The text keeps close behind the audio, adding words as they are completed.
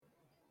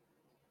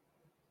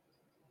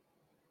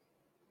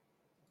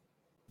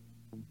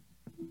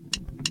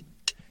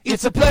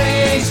It's a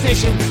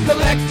PlayStation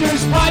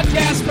Collectors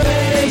Podcast.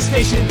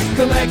 PlayStation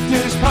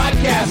Collectors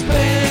Podcast.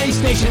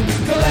 PlayStation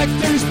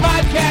Collectors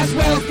Podcast.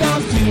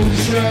 Welcome to the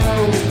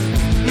show.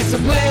 It's a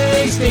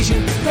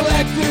PlayStation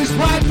Collectors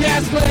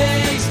Podcast.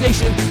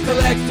 PlayStation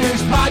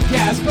Collectors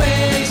Podcast.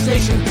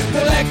 PlayStation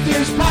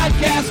Collectors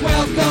Podcast.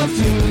 Welcome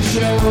to the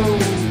show.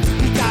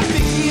 We got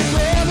Vicky and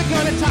Ray. We're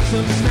gonna talk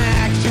some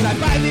smack. Should I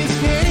buy this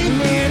game?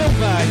 Man, don't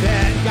buy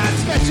that. Got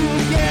special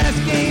guest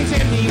games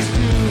and memes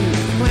too.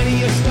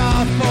 Plenty of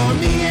stuff for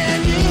me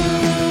and you.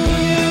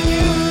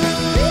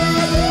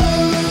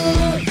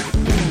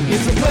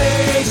 It's a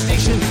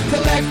PlayStation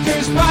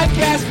Collectors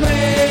Podcast.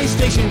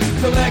 PlayStation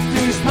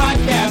Collectors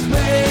Podcast.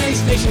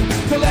 PlayStation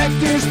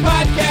Collectors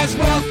Podcast.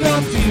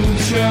 Welcome to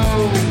the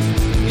show.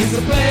 It's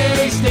a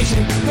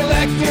PlayStation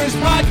Collectors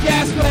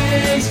Podcast.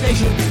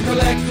 PlayStation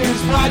Collectors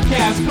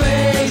Podcast.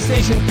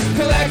 PlayStation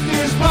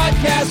Collectors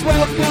Podcast.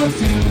 Welcome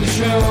to the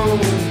show.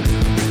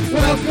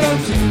 Welcome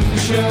to the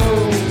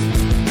show.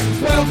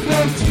 Welcome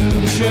to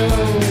the show.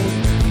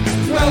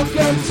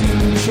 Welcome to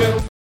the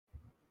show.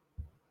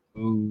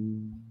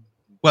 Ooh,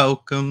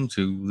 welcome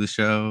to the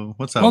show.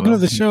 What's up? Welcome to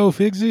the show,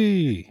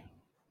 Figsy.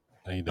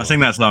 How you doing? I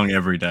sing that song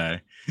every day.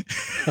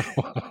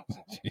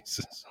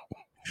 Jesus.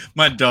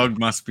 My dog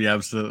must be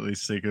absolutely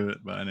sick of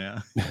it by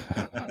now.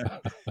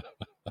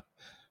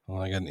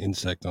 Well, I got an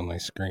insect on my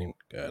screen.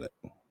 Got it.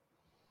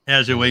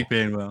 How's your week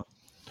been, Will?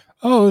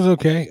 Oh, it was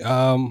okay.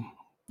 Got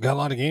a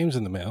lot of games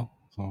in the mail.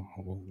 So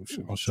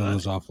I'll show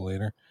those off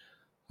later.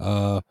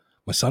 My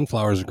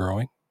sunflowers are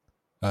growing.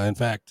 In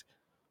fact,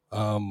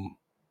 the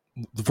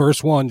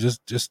first one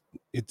just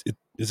it's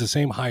the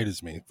same height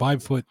as me,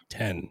 5'10",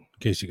 in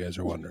case you guys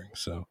are wondering.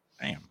 So,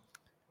 Damn.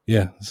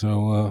 Yeah.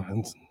 So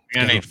You're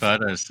gonna need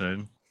photos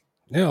soon.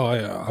 You know,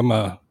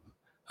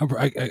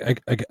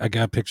 I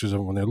got pictures of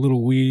them when they're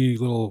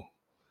little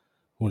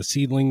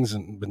seedlings,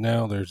 but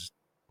now it's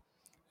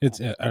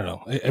I don't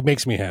know. It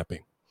makes me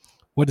happy.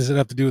 What does it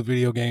have to do with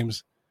video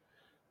games?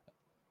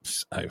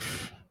 I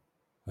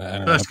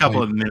don't know. First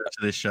couple of minutes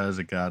of this show is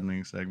a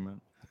gardening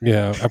segment.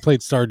 Yeah, I played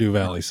Stardew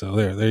Valley, so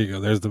there you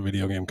go. There's the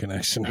video game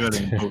connection. I'm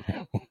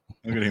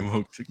getting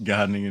hooked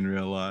gardening in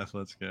real life.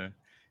 Let's go.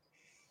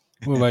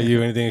 What about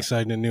you? Anything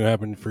exciting and new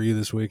happened for you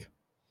this week?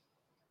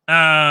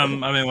 I've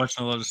been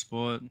watching a lot of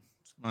sport.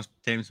 My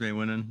team's been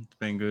winning. It's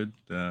been good.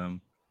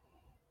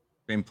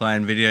 Been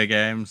playing video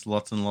games,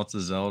 lots and lots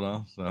of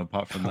Zelda. So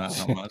apart from that,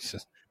 not much.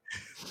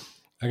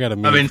 I've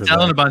been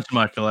selling a bunch of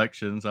my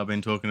collections. I've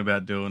been talking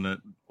about doing it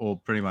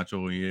pretty much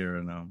all year,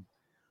 and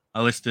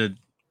I listed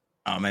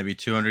maybe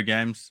 200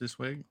 games this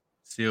week,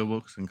 seal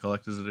books and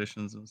collector's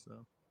editions and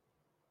stuff.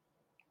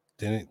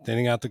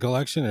 Thinning out the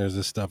collection, or is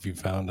this stuff you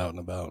found out and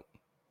about?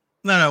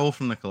 No, all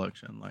from the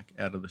collection, like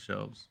out of the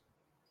shelves.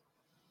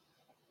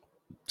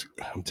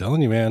 I'm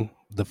telling you, man,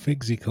 the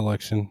Figsy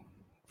collection.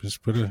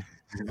 Just put it.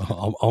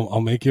 I'll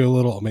make you a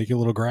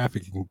little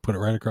graphic. You can put it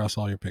right across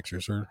all your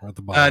pictures or at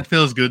the bottom. It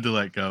feels good to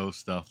let go of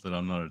stuff that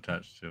I'm not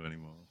attached to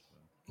anymore.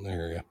 So.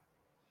 There you go.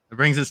 It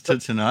brings us to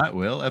tonight,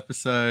 Will,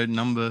 episode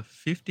number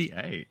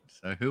 58.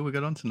 So who we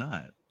got on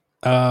tonight?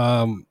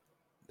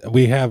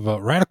 We have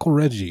Radical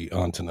Reggie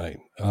on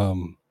tonight.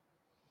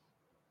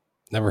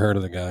 Never heard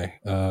of the guy.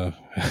 Yeah.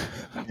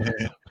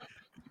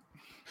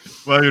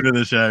 Welcome to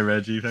the show,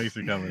 Reggie. Thanks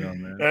for coming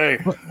on, man. Hey,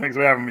 thanks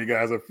for having me,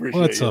 guys. I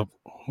appreciate it.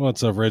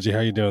 What's up, Reggie? How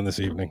you doing this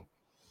evening?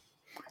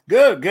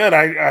 Good.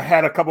 I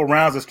had a couple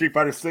rounds of Street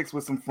Fighter 6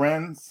 with some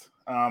friends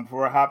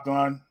before I hopped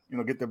on.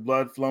 Get the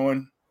blood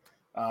flowing,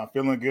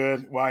 feeling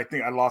good. Well, I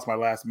think I lost my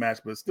last match,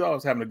 but still, I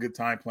was having a good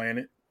time playing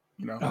it.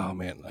 Oh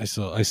man, I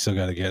still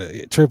got to get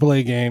it.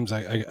 AAA games,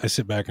 I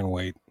sit back and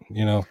wait.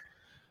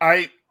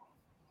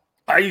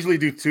 I usually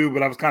do too,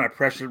 but I was kind of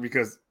pressured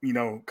because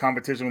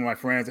competition with my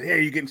friends. Hey, are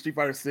you getting Street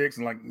Fighter 6?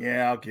 And like,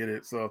 yeah, I'll get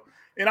it. So,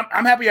 and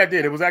I'm happy I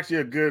did. It was actually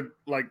a good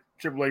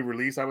AAA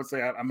release. I would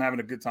say I'm having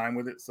a good time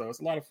with it. So it's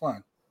a lot of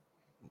fun.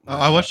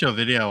 I watched your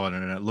video on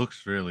it, and it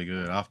looks really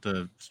good.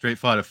 After Street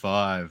Fighter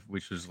 5,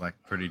 which was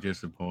pretty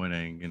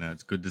disappointing,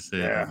 it's good to see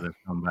that they've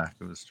come back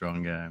with a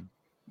strong game.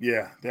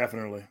 Yeah,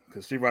 definitely.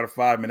 Because Street Fighter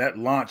 5, man, that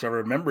launch, I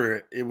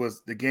remember it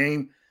was the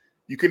game.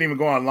 You couldn't even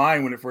go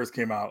online when it first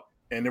came out.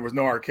 And there was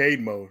no arcade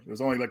mode. There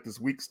was only this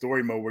weak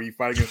story mode where you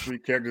fight against 3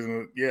 characters.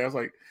 And I was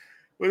like,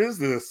 what is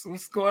this?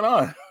 What's going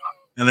on?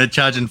 And they're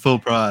charging full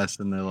price,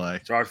 and they're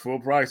like... Charge full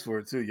price for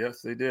it, too.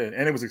 Yes, they did.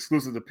 And it was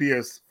exclusive to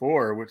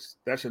PS4, which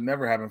that should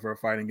never happen for a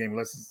fighting game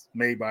unless it's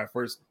made by a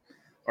first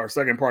or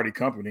second-party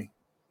company.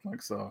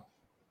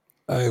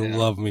 I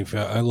love me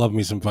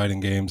some fighting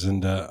games,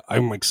 and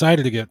I'm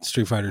excited to get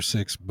Street Fighter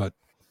 6, but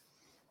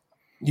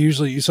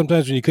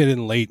sometimes when you get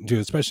in late into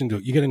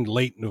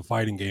a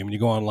fighting game and you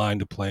go online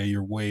to play,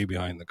 you're way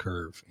behind the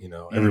curve.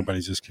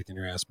 Everybody's just kicking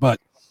your ass. But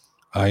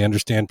I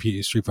understand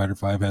Street Fighter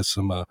 5 has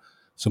some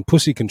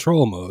pussy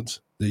control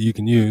modes that you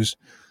can use,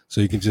 so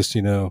you can just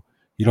you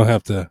don't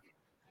have to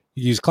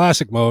use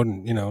classic mode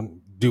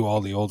and do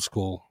all the old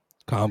school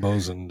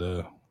combos and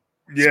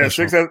Yeah,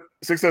 six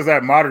has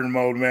that modern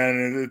mode,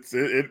 man,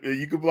 and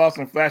you can pull out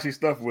some flashy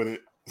stuff with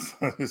it.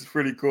 It's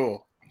pretty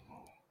cool.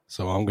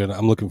 So I'm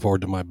looking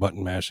forward to my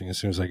button mashing as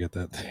soon as I get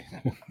that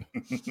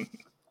thing.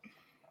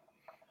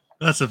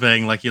 That's the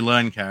thing. Like you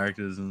learn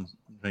characters and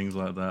things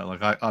like that.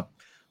 Like I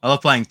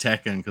love playing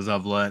Tekken because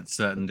I've learned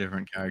certain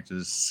different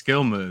characters'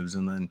 skill moves,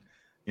 and then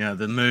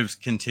the moves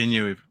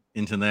continue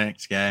into the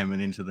next game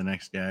and into the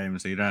next game,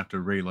 so you don't have to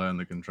relearn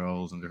the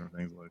controls and different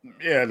things like that.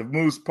 Yeah, the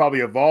moves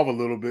probably evolve a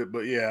little bit,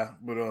 but yeah,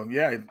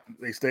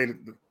 they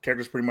stayed. The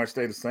characters pretty much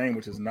stay the same,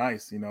 which is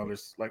nice.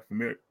 There's like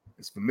familiar.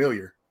 It's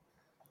familiar.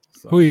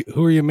 So.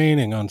 Who are you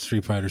maining on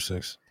Street Fighter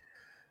 6?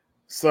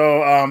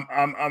 So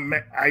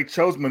I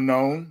chose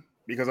Manon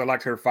because I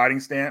liked her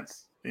fighting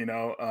stance.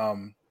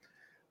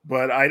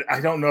 But I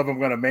don't know if I'm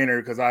going to main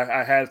her because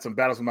I had some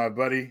battles with my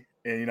buddy,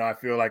 and I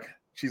feel like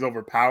she's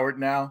overpowered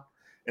now.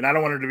 And I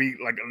don't want her to be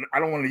like, I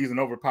don't want to use an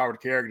overpowered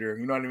character.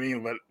 You know what I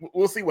mean? But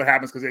we'll see what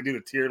happens because they do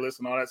the tier list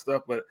and all that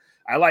stuff. But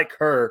I like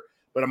her.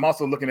 But I'm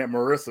also looking at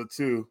Marissa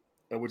too,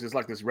 which is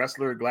like this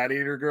wrestler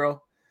gladiator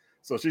girl.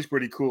 So she's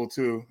pretty cool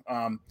too.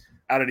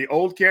 Out of the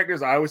old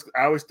characters, I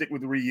always stick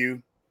with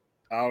Ryu.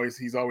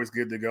 He's always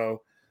good to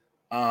go.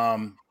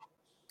 Out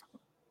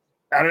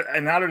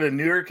of the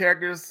newer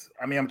characters,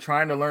 I mean, I'm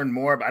trying to learn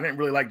more, but I didn't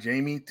really like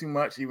Jamie too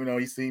much, even though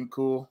he seemed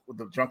cool with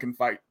the drunken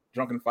fight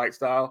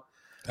style.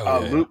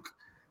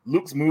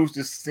 Luke's moves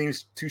just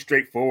seems too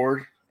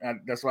straightforward.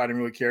 That's why I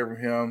didn't really care for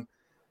him.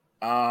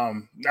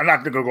 I'm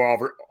not going to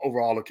go over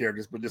all the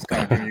characters, but just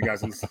kind of giving you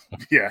guys this.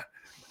 Yeah.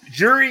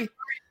 Jury,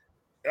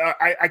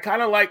 I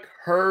kind of like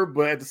her,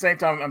 but at the same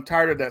time, I'm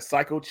tired of that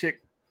psycho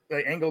chick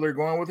angle they're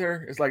going with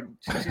her. It's like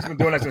she's been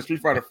doing that since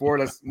Street Fighter 4.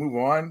 Let's move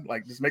on.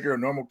 Like, just make her a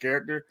normal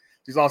character.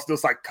 She's all still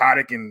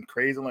psychotic and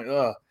crazy. I'm like,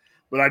 ugh.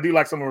 But I do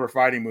like some of her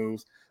fighting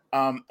moves.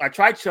 I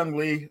tried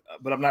Chun-Li,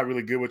 but I'm not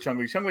really good with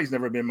Chun-Li. Chun-Li's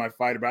never been my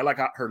fighter, but I like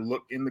her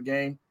look in the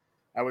game,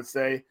 I would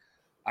say.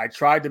 I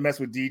tried to mess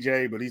with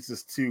DJ, but he's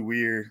just too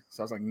weird.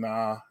 So I was like,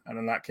 nah,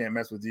 can't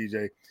mess with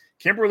DJ.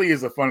 Kimberly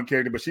is a fun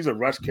character, but she's a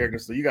rush character,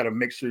 so you got to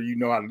make sure you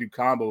know how to do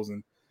combos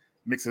and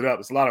mix it up.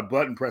 It's a lot of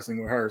button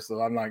pressing with her,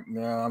 so I'm like,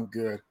 no, I'm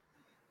good.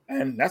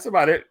 And that's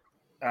about it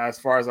as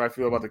far as I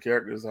feel about the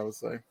characters, I would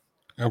say.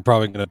 I'm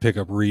probably going to pick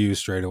up Ryu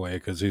straight away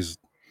because he's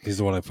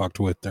the one I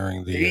fucked with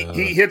during the.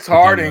 He hits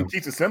hard and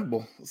keeps it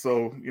simple,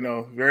 so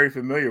very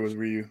familiar with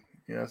Ryu.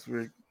 Yeah, that's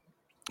very.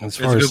 As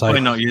far as probably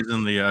not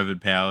using the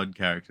overpowered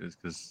characters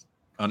because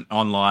an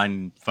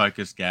online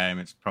focused game,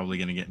 it's probably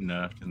going to get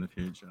nerfed in the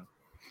future.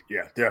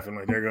 Yeah,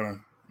 definitely, they're gonna.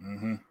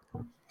 Mm-hmm.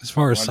 As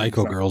far as 100%.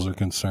 Psycho girls are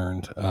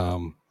concerned,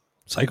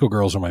 psycho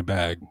girls are my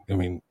bag. I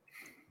mean,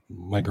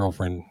 my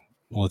girlfriend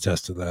will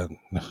attest to that.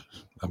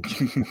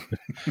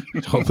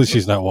 Hopefully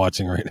she's not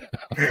watching right now.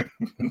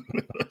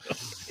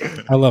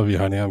 I love you,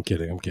 honey. I'm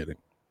kidding.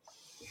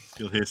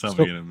 You'll hear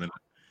something in a minute.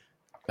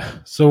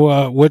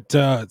 So what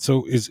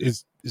so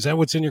is that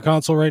what's in your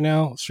console right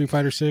now? Street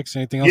Fighter 6?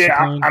 Anything else? Yeah,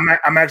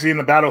 I'm actually in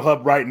the Battle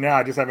Hub right now.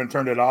 I just haven't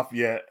turned it off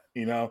yet.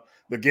 The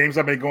games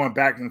I've been going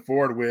back and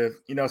forward with,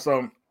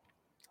 so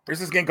there's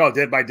this game called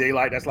Dead by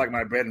Daylight. That's like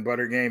my bread and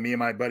butter game. Me and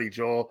my buddy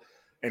Joel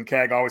and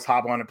Kag always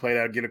hop on and play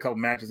that, get a couple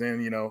matches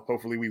in,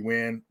 hopefully we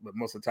win. But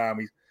most of the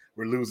time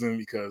we're losing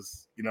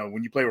because,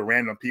 when you play with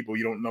random people,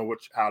 you don't know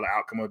how the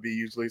outcome will be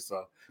usually.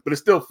 So, but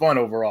it's still fun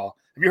overall.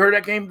 Have you heard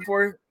that game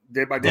before?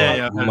 Dead by Daylight?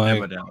 Yeah, I've heard Dead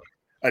by Daylight.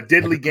 A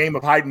diddly game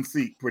of hide and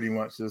seek, pretty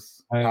much.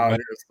 Just how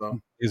it is.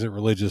 So. Use it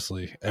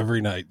religiously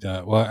every night.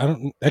 Well, I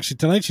don't actually.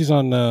 Tonight she's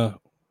on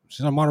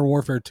Modern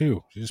Warfare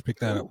 2. She just picked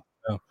that up.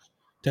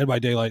 Dead by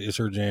Daylight is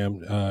her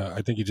jam.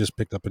 I think you just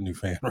picked up a new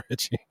fan,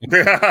 Reggie.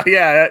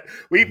 Yeah,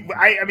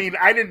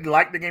 I didn't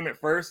like the game at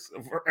first.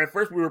 At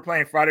first, we were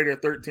playing Friday the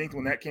 13th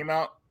when that came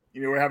out.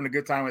 We're having a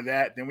good time with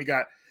that. Then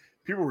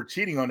people were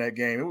cheating on that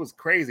game. It was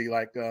crazy.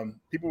 Like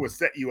people would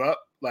set you up,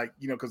 like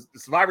because the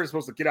survivors are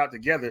supposed to get out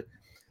together,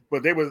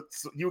 but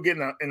you would get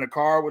in a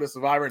car with a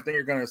survivor and think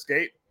you're going to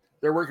escape.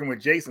 They're working with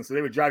Jason, so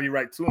they would drive you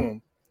right to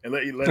him and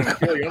let him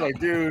kill you. I'm like,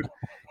 dude,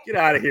 get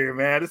out of here,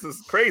 man. This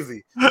is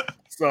crazy.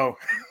 So,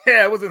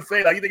 yeah, it was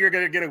insane. Like, you think you're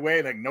going to get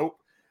away? Like, nope.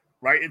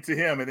 Right into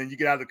him. And then you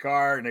get out of the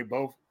car, and it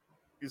was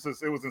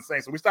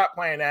insane. So we stopped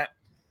playing that,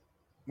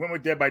 went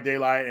with Dead by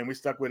Daylight, and we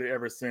stuck with it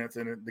ever since.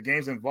 And the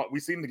game's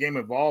we've seen the game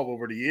evolve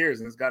over the years,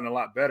 and it's gotten a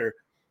lot better.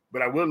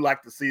 But I would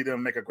like to see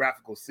them make a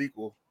graphical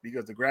sequel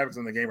because the graphics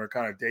in the game are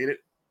kind of dated.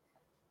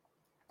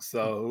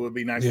 So it would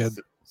be nice to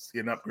see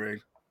an upgrade.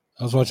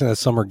 I was watching that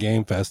Summer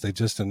Game Fest. They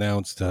just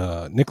announced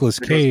Nicolas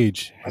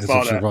Cage as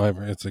a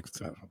survivor. It's like,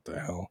 what the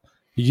hell?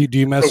 Do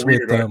you mess so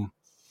weird, with right?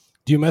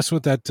 Do you mess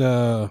with that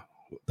the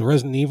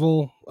Resident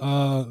Evil?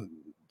 I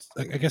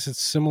guess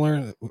it's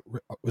similar.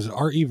 Was it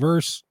RE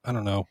Verse? I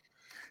don't know.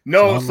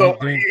 No, so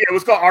it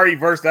was called RE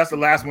Verse. That's the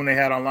last one they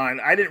had online.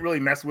 I didn't really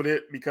mess with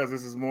it because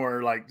this is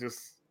more like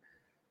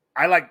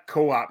I like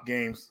co-op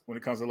games when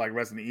it comes to like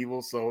Resident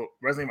Evil. So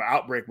Resident Evil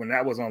Outbreak, when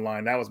that was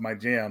online, that was my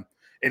jam.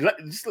 And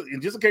just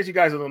in case you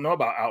guys don't know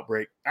about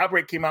Outbreak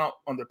came out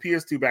on the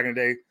PS2 back in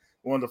the day.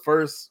 One of the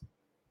first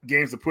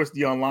games to push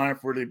the online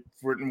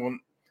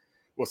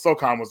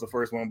SOCOM was the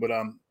first one, but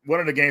one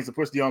of the games to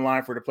push the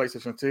online for the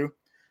PlayStation 2.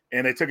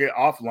 and they took it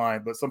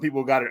offline. But some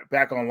people got it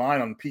back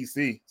online on the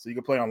PC, so you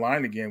can play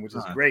online again, which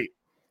is great.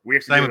 We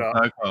actually Same with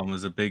SOCOM.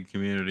 There's a big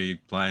community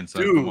playing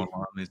SOCOM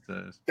online these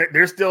days.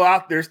 They're still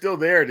out. They're still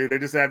there, dude. They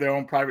just have their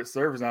own private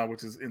servers now,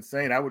 which is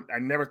insane. I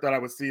never thought I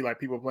would see like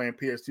people playing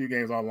PS2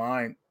 games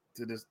online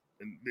to this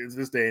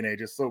day and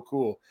age. It's so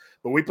cool.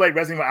 But we played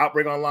Resident Evil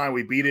Outbreak online.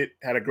 We beat it.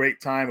 Had a great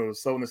time. It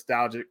was so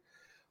nostalgic.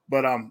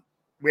 But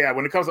yeah,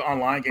 when it comes to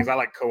online games, I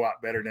like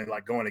co-op better than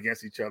like going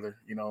against each other.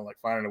 You know, like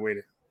finding a way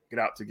to get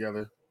out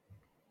together.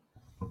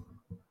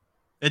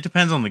 It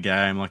depends on the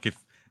game. Like if.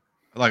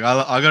 Like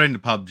I got into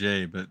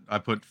PUBG, but I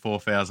put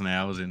 4,000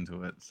 hours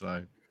into it.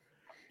 So,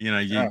 you know,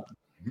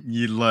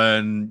 you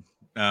learn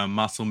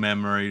muscle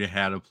memory to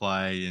how to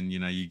play, and you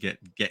know you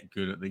get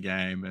good at the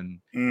game, and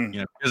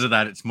you know because of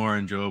that, it's more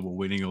enjoyable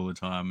winning all the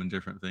time and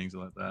different things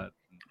like that.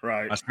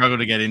 Right. I struggle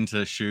to get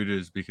into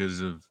shooters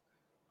because of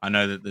I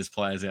know that there's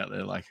players out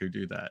there like who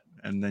do that,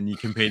 and then you're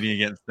competing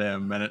against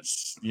them, and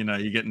it's you're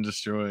getting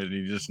destroyed, and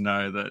you just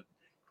know that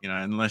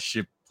unless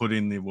you put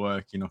in the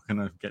work, you're not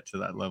going to get to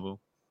that level.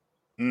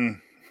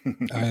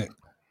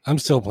 I'm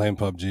still playing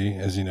PUBG,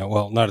 as you know.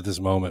 Well, not at this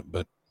moment,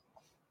 but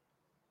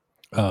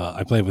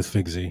I play with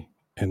Figsy,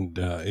 and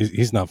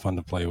he's not fun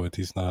to play with.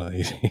 He's not.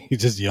 He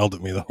just yelled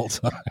at me the whole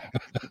time.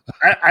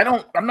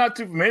 I'm not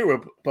too familiar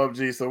with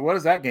PUBG. So, what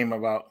is that game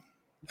about?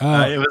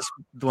 It was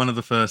one of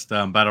the first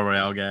battle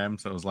royale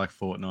games. So it was like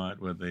Fortnite,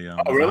 where the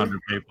 100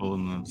 people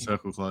and the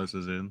circle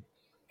closes in.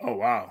 Oh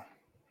wow,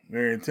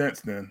 very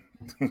intense then.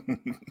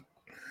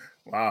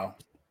 Wow.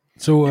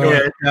 So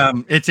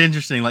it's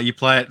interesting. Like you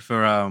play it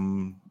for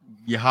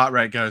your heart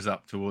rate goes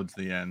up towards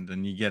the end,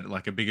 and you get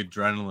like a big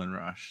adrenaline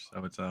rush.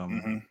 So it's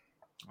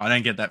I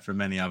don't get that from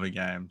many other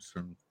games,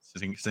 from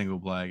single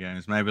player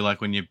games. Maybe like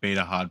when you beat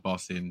a hard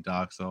boss in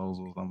Dark Souls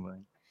or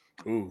something.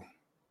 Ooh,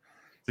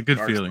 it's a good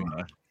feeling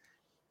though.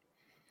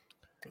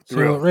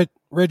 So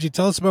Reggie,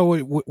 tell us about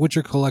what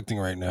you're collecting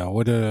right now.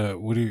 What are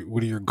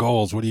your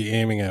goals? What are you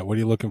aiming at? What are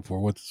you looking for?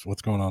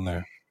 What's going on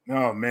there?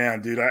 Oh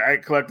man, dude, I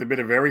collect a bit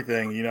of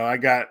everything. You know, I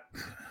got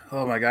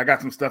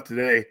some stuff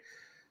today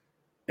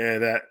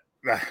that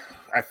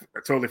I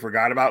totally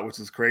forgot about, which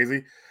is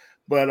crazy.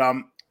 But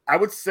I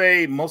would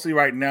say mostly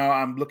right now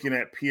I'm looking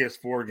at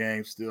PS4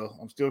 games still.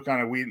 I'm still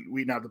kind of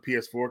weeding out the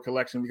PS4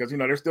 collection because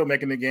they're still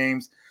making the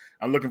games.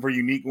 I'm looking for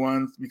unique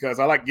ones because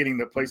I like getting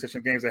the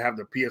PlayStation games that have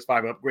the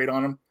PS5 upgrade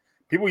on them.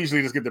 People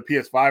usually just get the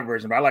PS5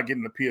 version, but I like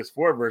getting the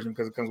PS4 version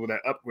because it comes with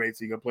that upgrade,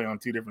 so you can play on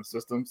two different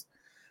systems.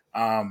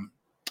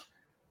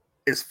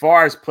 As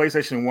far as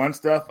PlayStation 1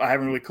 stuff, I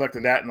haven't really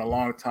collected that in a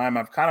long time.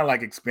 I've kind of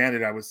like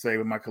expanded, I would say,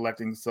 with my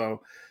collecting.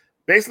 So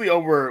basically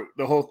over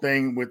the whole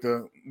thing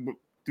through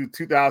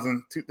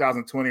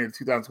 2020 to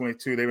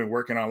 2022, they've been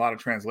working on a lot of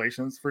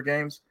translations for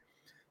games.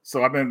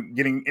 So I've been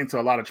getting into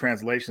a lot of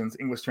translations,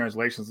 English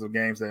translations of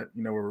games that,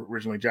 were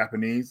originally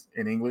Japanese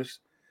in English.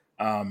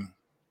 I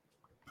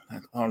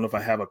don't know if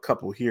I have a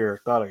couple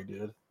here. I thought I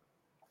did.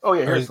 Oh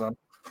yeah, here's some.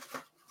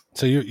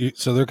 So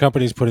so their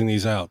company's putting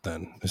these out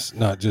then. It's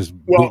not just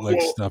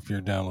bootleg stuff you're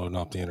downloading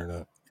off the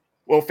internet.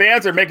 Well,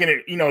 fans are making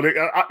it, you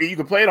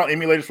can play it on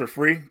emulators for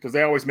free because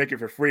they always make it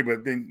for free.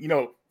 But then,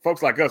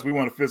 folks like us, we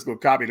want a physical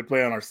copy to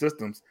play on our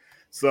systems.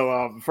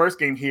 So the first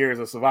game here is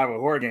a survival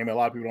horror game that a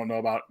lot of people don't know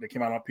about. That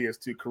came out on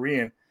PS2,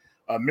 Korean,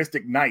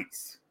 Mystic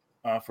Knights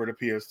for the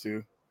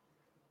PS2.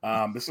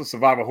 This is a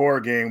survival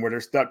horror game where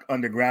they're stuck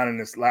underground in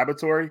this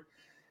laboratory.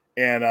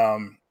 And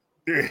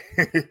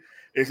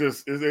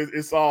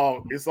it's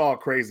all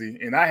crazy.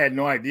 And I had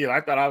no idea.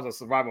 I thought I was a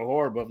survival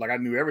horror, but like I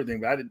knew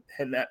everything, but I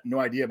had no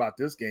idea about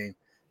this game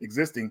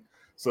existing.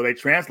 So they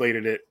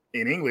translated it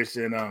in English,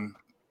 and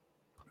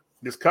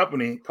this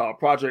company called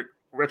Project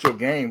Retro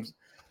Games,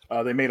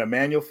 they made a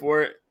manual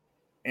for it,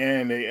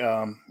 and they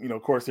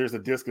of course there's a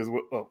disc as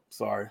well. Oh,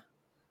 sorry.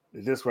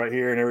 The disc right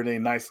here and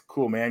everything, nice,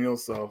 cool manual.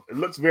 So it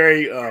looks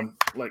very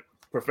like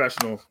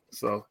professional.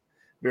 So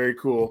very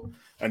cool.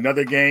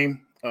 Another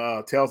game,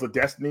 Tales of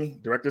Destiny,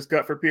 Director's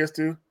Cut for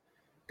PS2.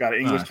 Got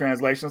an English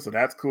translation, so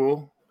that's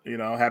cool.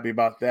 Happy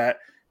about that.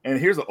 And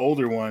here's an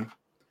older one.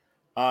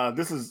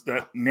 This is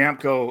the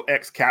Namco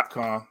X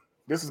Capcom.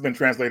 This has been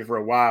translated for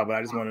a while, but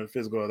I just wanted a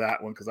physical of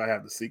that one because I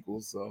have the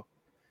sequels. So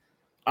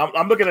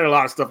I'm looking at a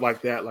lot of stuff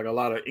like that, like a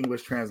lot of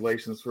English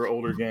translations for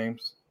older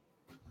games.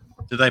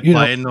 Do they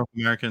play in North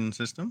American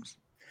systems?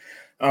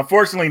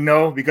 Unfortunately,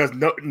 no, because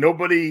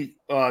nobody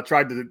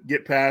tried to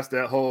get past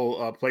that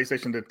whole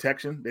PlayStation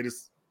detection. They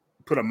just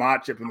put a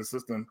mod chip in the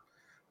system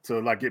to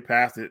like get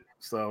past it.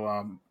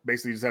 So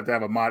basically, you just have to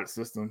have a modded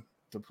system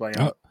to play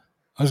on.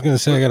 I was going to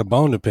say I got a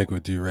bone to pick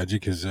with you, Reggie,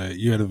 because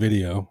you had a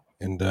video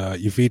and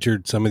you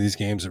featured some of these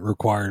games that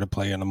require to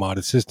play on a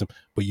modded system,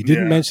 but you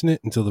didn't mention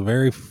it until the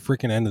very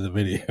freaking end of the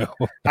video.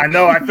 I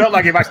know. I felt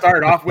like if I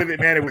started off with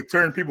it, man, it would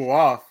turn people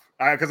off.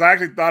 Because I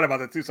actually thought about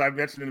that too. So I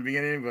mentioned it in the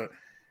beginning, but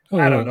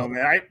I don't know,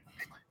 man.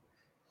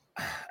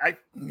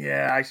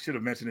 I should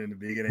have mentioned it in the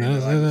beginning.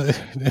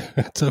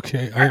 It's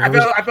okay. I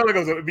felt like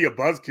it would be a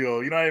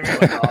buzzkill. You know what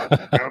I mean?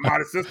 Like,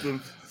 modded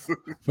systems.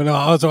 But no,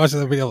 I was watching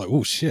the video like,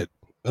 oh shit.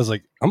 I was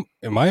like,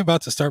 am I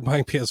about to start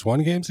buying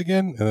PS1 games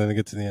again? And then I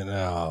get to the end.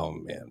 Oh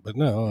man, but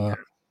no.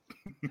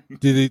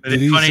 But in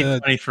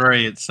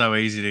 2023, it's so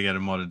easy to get a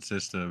modded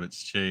system.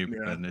 It's cheap,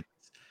 and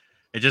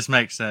it just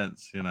makes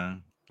sense, you know.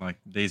 Like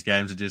these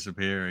games are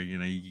disappearing. You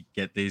know, you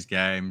get these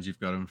games, you've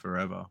got them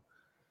forever.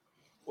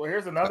 Well,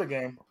 here's another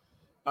game.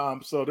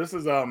 So this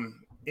is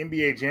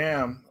NBA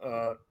Jam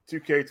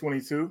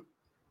 2K22.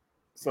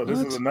 So this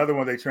is another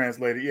one they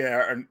translated,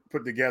 and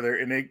put together,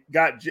 and they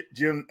got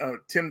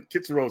Tim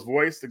Kitzero's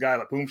voice, the guy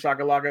like Boom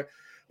Shakalaka.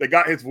 They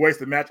got his voice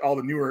to match all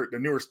the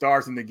newer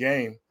stars in the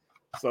game.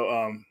 So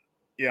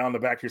on the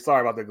back here,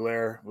 sorry about the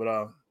glare,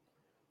 but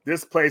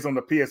this plays on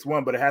the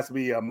PS1, but it has to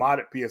be a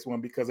modded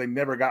PS1 because they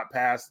never got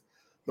past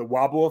the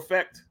wobble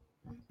effect,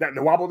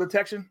 the wobble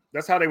detection.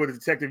 That's how they would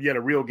detect if you had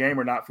a real game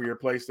or not for your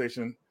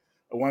PlayStation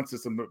 1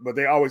 system, but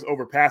they always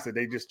overpass it.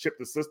 They just chip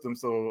the system,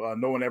 so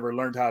no one ever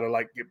learned how to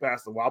like get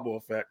past the wobble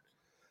effect.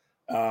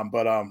 New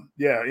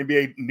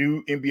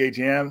NBA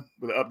Jam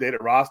with an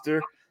updated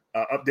roster,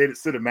 updated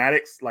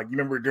cinematics. Like you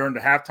remember during the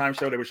halftime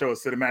show, they would show a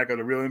cinematic of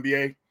the real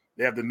NBA.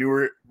 They have the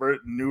newer.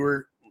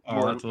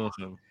 Oh, that's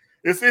awesome.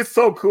 It's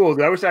so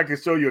cool. I wish I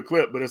could show you a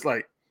clip, but it's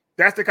like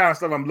that's the kind of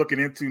stuff I'm looking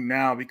into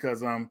now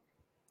because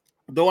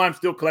though I'm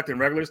still collecting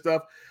regular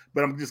stuff,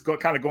 but I'm just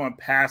kind of going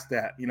past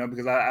that, you know,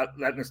 because I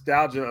that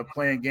nostalgia of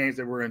playing games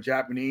that were in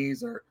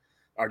Japanese or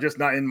are just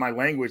not in my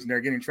language and they're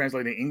getting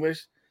translated in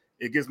English.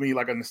 It gives me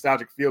like a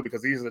nostalgic feel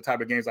because these are the type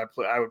of games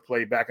I would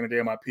play back in the day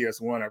on my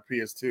PS1 or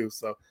PS2.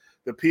 So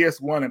the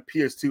PS1 and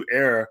PS2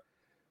 era,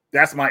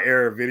 that's my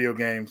era of video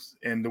games,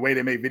 and the way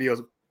they made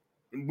videos.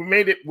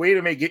 Way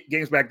to make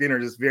games back then are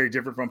just very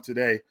different from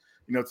today.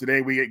 You know,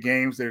 today we get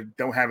games that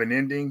don't have an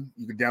ending.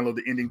 You can download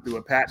the ending through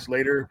a patch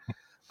later.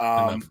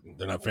 They're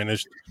not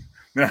finished.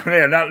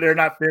 They're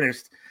not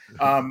finished.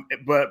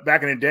 But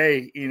back in the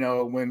day, you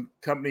know, when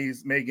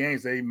companies made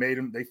games, they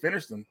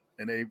finished them,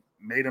 and they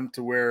made them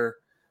to where,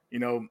 you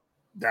know,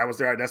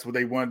 that's what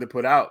they wanted to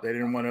put out. They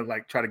didn't want to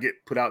like try to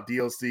put out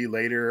DLC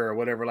later or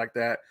whatever like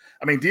that.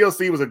 I mean,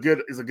 DLC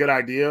is a good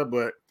idea,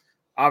 but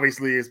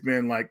obviously it's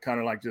been like kind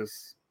of like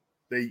just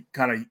they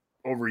kind of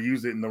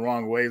overuse it in the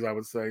wrong ways, I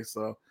would say.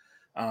 So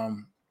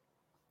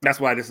that's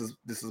why this is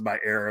my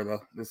era,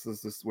 though. This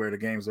is where the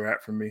games are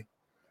at for me.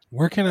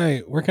 Where can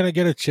I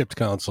get a chipped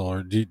console?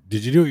 Or did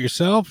you do it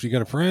yourself? You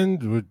got a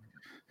friend?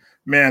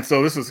 Man,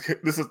 so this is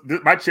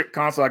my chipped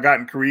console I got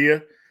in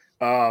Korea,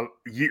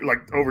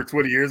 like over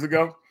 20 years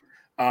ago.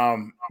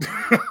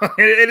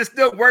 It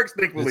still works,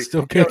 thankfully. It's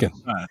still kicking,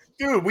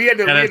 dude. We had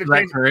to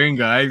change. Korean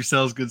guy who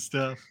sells good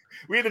stuff.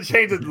 We had to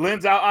change the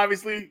lens out,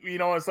 obviously, you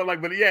know, and stuff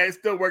like. But yeah, it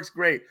still works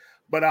great.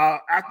 But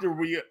after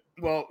you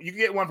can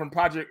get one from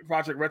Project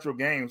Retro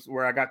Games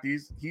where I got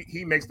these.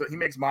 He makes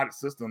modded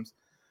systems,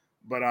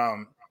 but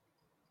I'm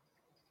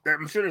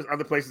sure there's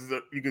other places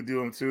that you could do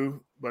them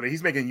too. But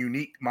he's making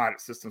unique modded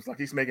systems. Like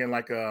he's making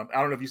like I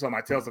don't know if you saw my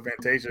Tales of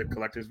Fantasia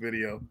collector's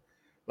video.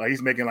 Like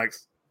he's making like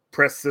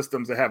press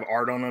systems that have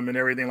art on them and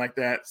everything like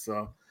that.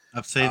 So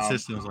I've seen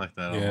systems like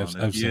that. Yeah,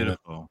 I've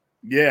beautiful.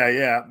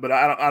 Yeah, but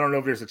I don't know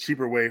if there's a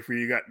cheaper way for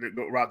you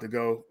to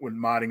go with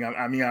modding.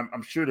 I mean,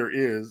 I'm sure there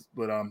is,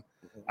 but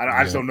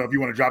I just don't know if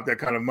you want to drop that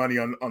kind of money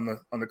on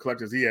the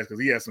collectors he has,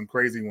 because he has some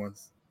crazy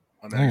ones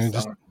on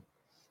that.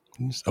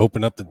 Just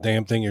open up the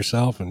damn thing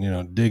yourself and, you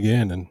know, dig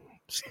in and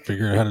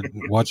figure out how to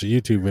watch a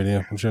YouTube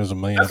video. I'm sure there's a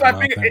million. That's what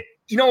I figured.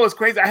 You know what's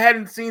crazy? I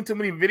hadn't seen too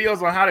many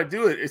videos on how to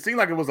do it. It seemed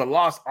like it was a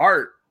lost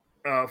art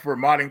for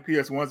modding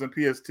PS1s and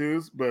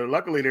PS2s, but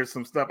luckily there's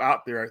some stuff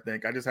out there. I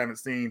think I just haven't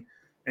seen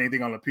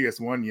anything on the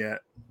PS1 yet.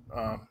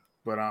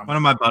 But one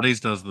of my buddies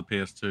does the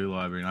PS2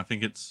 library, and I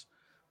think it's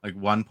like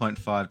 1.5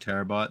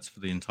 terabytes for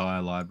the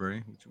entire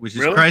library, which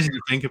is crazy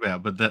to think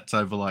about. But that's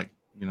over like,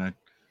 you know,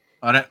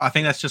 I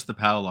think that's just the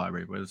PAL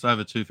library, but it's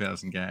over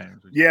 2,000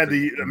 games. Yeah,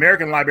 the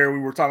American library we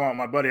were talking about with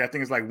my buddy, I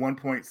think it's like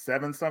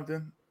 1.7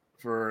 something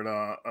for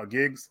a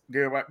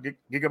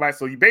gigabyte.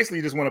 So you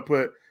basically just want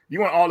to you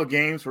want all the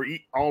games for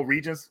all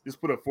regions, just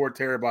put a 4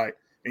 terabyte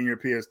in your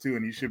PS2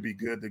 and you should be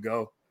good to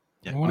go.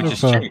 Yeah, which is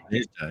cheap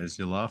these days.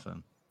 You're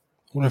laughing.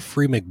 I wonder if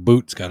Free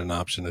McBoot's got an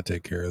option to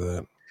take care of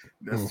that.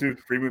 That's true.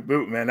 Free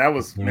McBoot, man. That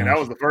was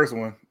the first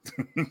one.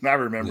 I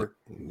remember.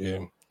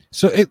 Yeah.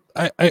 So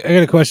I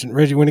got a question,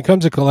 Reggie. When it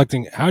comes to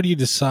collecting, how do you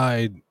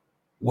decide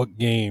what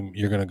game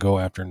you're going to go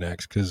after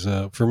next? Because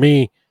for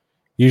me,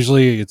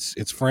 usually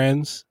it's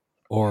friends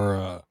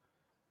or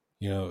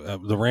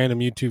the random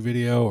YouTube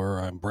video, or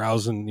I'm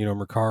browsing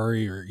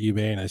Mercari or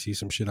eBay and I see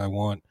some shit I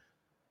want.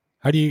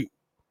 How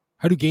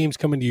do games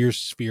come into your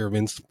sphere of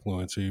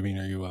influence? Are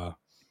you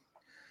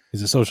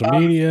is it social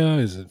media?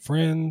 Is it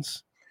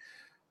friends?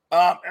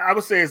 I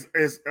would say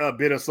it's a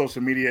bit of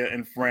social media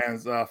and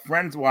friends.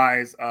 Friends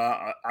wise,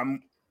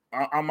 I'm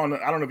on.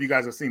 I don't know if you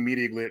guys have seen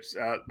Media Glitch.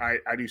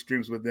 I do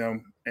streams with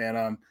them,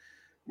 and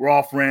we're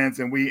all friends.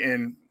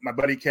 And my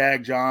buddy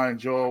Cag, John, and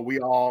Joel, we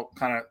all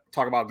kind of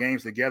talk about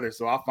games together.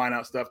 So I'll find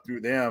out stuff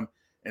through them,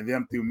 and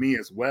them through me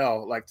as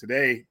well. Like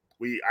today,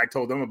 I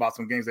told them about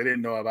some games they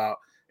didn't know about,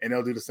 and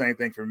they'll do the same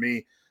thing for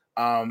me.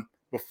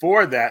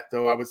 Before that,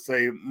 though, I would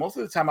say most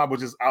of the time I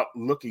was just out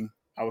looking.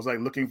 I was like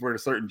looking for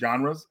certain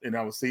genres, and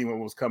I was seeing what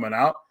was coming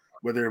out,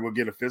 whether it would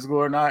get a physical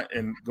or not,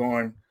 and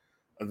going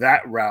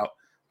that route.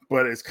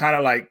 But it's kind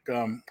of like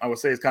I would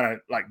say it's kind of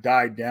like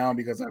died down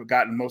because I've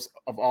gotten most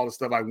of all the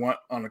stuff I want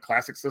on the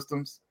classic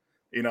systems,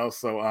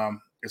 So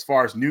as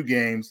far as new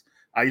games,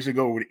 I usually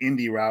go with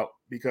indie route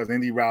because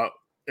indie route,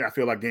 I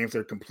feel like games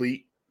are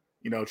complete.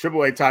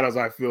 AAA titles,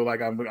 I feel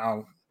like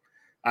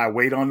I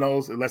wait on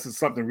those unless it's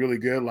something really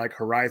good like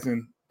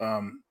Horizon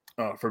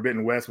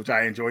Forbidden West, which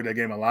I enjoyed that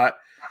game a lot.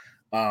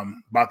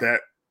 About that,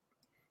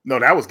 no,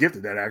 that was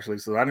gifted that actually,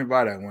 so I didn't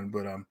buy that one.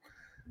 But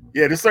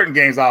yeah, there's certain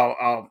games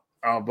I'll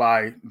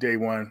buy day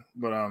one.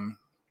 But I'm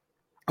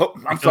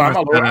sorry,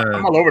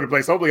 I'm all over the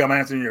place. Hopefully, I'm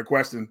answering your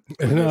question.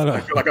 No. I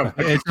feel like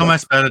It's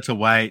almost better to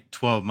wait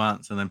 12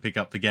 months and then pick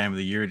up the Game of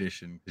the Year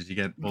edition because you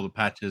get all the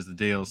patches, the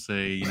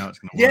DLC. It's going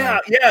to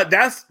work. Yeah.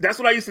 That's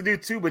what I used to do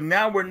too. But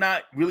now we're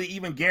not really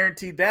even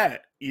guaranteed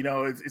that.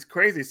 It's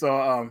crazy.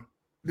 So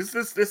this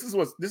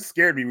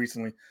scared me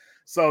recently.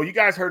 So you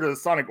guys heard of the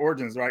Sonic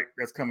Origins, right?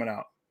 That's coming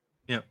out.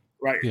 Yep.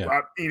 Right.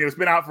 Yeah. It's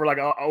been out for like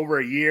over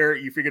a year.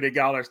 You figure they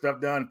got all their stuff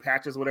done,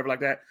 patches, whatever like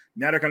that.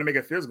 Now they're going to make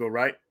it physical,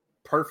 right?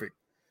 Perfect.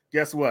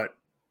 Guess what?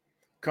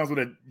 Comes with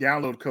a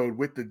download code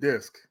with the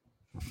disc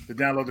to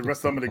download the rest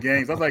of some of the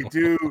games. I was like,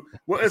 dude,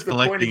 what is the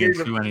point of getting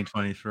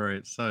 2023?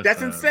 It's so that's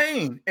sad.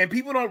 insane. And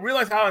people don't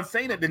realize how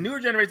insane it. The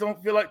newer generation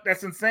don't feel like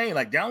that's insane.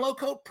 Like download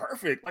code,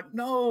 perfect. Like,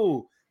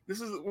 no,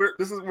 we're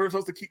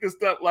supposed to keep this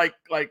stuff like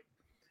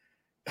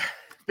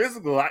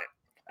physical.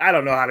 I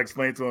don't know how to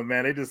explain it to them,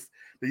 man.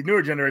 The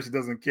newer generation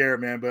doesn't care,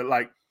 man. But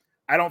like,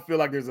 I don't feel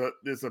like there's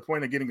a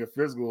point of getting a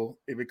physical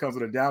if it comes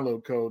with a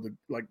download code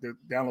to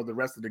download the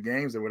rest of the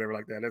games or whatever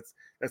like that.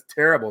 That's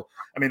terrible.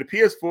 I mean, the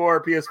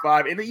PS4,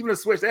 PS5, and even the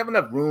Switch, they have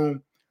enough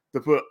room to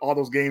put all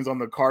those games on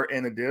the cart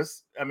and the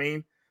disc. I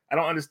mean, I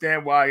don't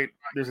understand why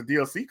there's a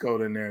DLC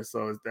code in there.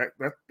 So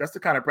that's the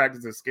kind of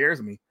practice that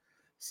scares me.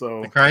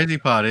 So the crazy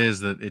part is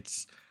that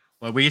it's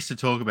like we used to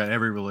talk about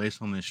every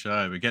release on this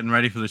show, but getting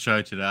ready for the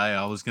show today,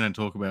 I was going to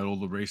talk about all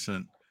the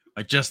recent.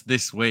 Like just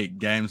this week,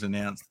 games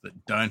announced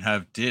that don't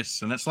have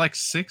discs, and it's like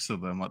 6 of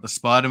them. Like the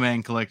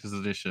Spider-Man Collector's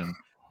Edition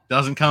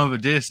doesn't come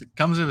with a disc; it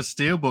comes with a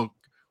steelbook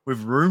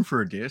with room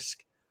for a disc,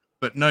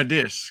 but no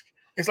disc.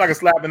 It's like a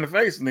slap in the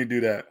face when they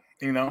do that,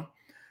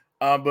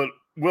 But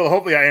Will,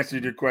 hopefully I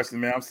answered your question,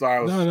 man. I'm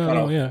sorry.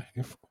 Yeah.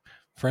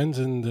 Friends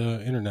and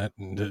internet,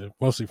 and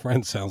mostly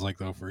friends sounds like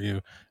though for you.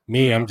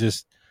 Me, I'm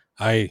just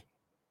I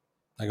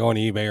go on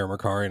eBay or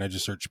Mercari and I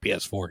just search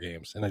PS4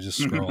 games, and I just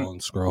scroll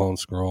and scroll and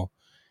scroll.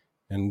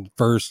 And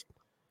first,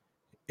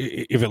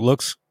 if it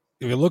looks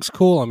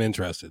cool, I'm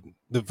interested.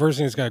 The first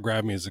thing that's got to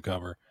grab me is the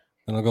cover.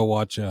 Then I'll go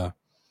watch the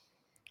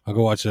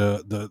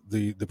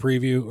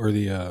preview or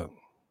the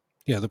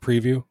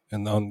preview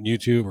and on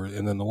YouTube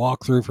and then the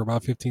walkthrough for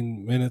about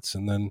 15 minutes,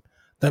 and then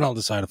I'll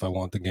decide if I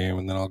want the game,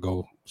 and then I'll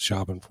go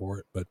shopping for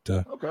it. But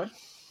okay.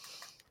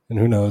 And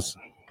who knows?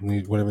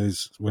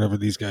 Whatever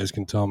these guys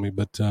can tell me.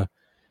 But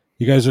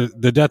you guys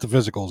the death of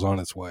physical is on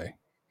its way.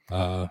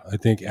 I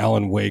think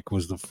Alan Wake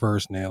was the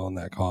first nail in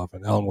that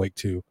coffin. Alan Wake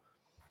 2.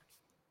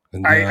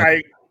 And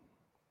I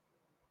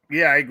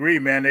agree,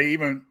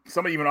 man.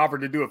 Somebody even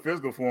offered to do a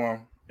physical for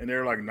him, and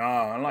they're like,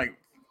 "Nah." I'm like,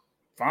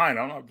 "Fine,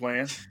 I'm not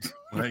playing."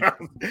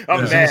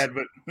 I'm mad,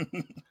 but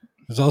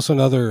there's also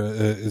another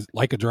is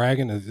Like a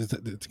Dragon. It's a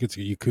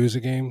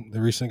Yakuza game that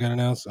recently got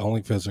announced.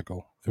 Only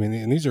physical. I mean,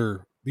 and these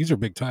are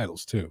big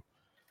titles too.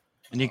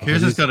 And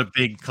Yakuza's got a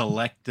big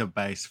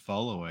collector-based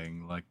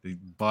following, like the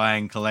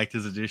buying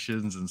collector's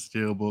editions and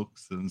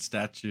steelbooks and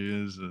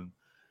statues, and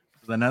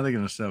they know they're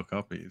going to sell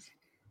copies.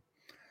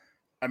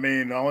 I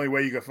mean, the only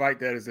way you can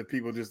fight that is if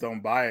people just don't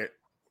buy it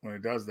when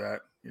it does that.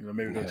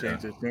 Maybe they'll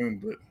change their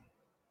tune, but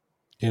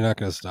you're not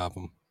going to stop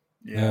them.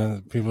 Yeah,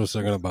 people are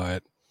still going to buy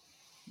it.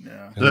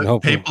 Yeah, the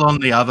people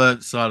on the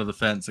other side of the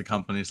fence are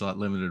companies like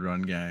Limited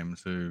Run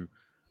Games who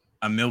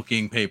are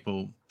milking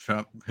people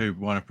who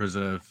want to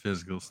preserve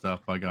physical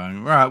stuff by going,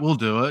 all right, we'll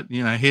do it.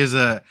 Here's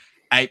a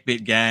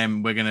 8-bit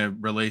game we're going to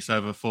release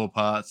over 4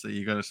 parts that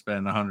you got to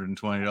spend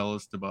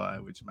 $120 to buy,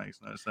 which makes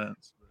no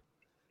sense.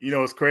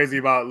 What's crazy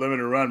about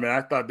Limited Run, man?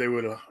 I thought they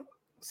would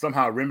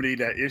somehow remedy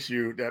that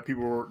issue that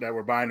people that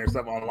were buying their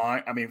stuff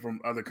online. I mean,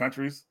 from other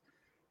countries,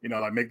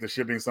 like make the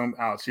shipping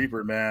somehow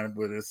cheaper, man.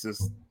 But it's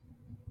just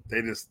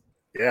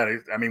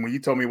I mean, when you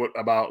told me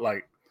about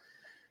like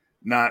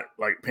not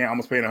like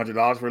almost paying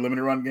 $100 for a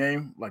limited run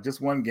game, like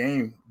just one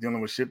game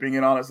dealing with shipping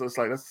and all that. So it's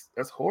like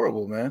that's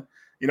horrible, man.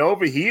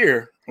 Over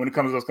here when it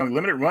comes to those companies,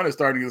 limited run is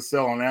starting to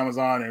sell on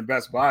Amazon and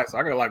Best Buy. So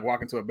I gotta like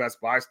walk into a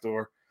Best Buy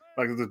store,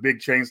 like this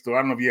big chain store.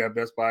 I don't know if you have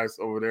Best Buys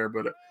over there,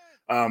 but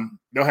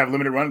they'll have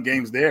limited run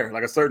games there,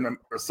 like a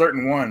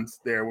certain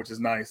ones there, which is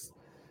nice.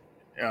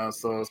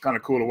 So it's kind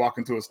of cool to walk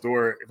into a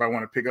store if I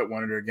want to pick up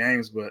one of their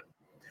games, but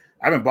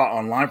I haven't bought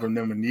online from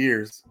them in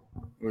years,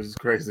 which is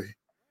crazy.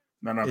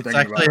 It's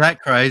actually that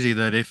crazy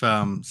that if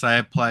say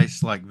a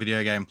place like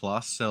Video Game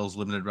Plus sells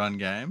limited run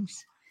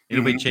games,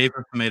 It'll be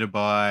cheaper for me to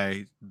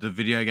buy the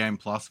video game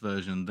plus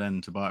version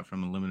than to buy it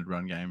from a limited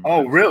run game.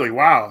 Oh, really?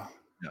 Wow.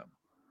 Yeah.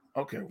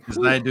 Okay. Because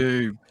they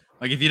do,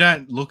 like, if you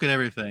don't look at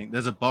everything,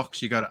 there's a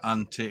box you got to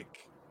untick.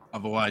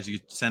 Otherwise, you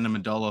send them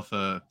 $1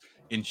 for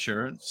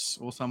insurance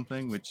or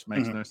something, which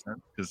makes no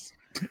sense because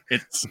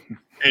it's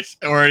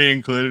already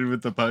included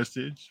with the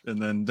postage,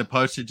 and then the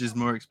postage is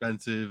more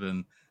expensive,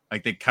 and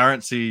like the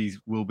currency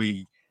will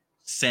be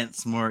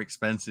cents more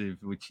expensive,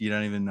 which you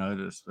don't even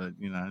notice, but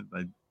you know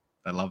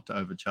they love to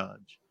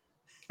overcharge.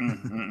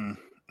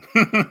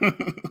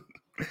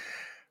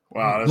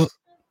 Wow. Look,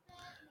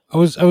 I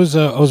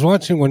was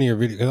watching one of your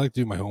videos. I like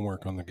to do my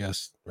homework on the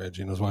guest,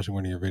 Reggie, and I was watching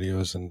one of your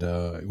videos, and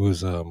it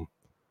was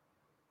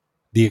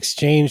the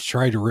exchange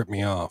tried to rip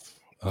me off.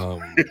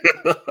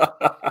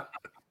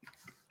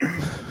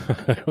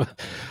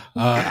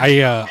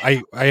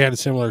 I had a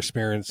similar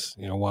experience,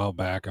 a while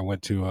back. I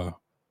went to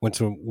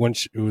one.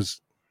 It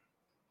was.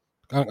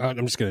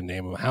 I'm just gonna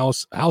name them.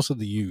 House of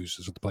the U's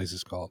is what the place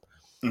is called,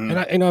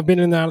 and I've been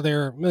in and out of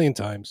there a million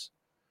times.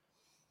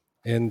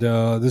 And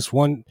this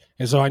one,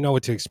 and so I know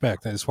what to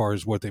expect as far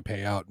as what they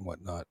pay out and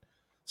whatnot.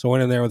 So I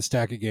went in there with a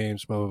stack of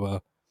games, blah blah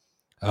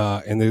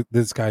blah, and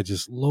this guy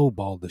just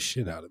lowballed the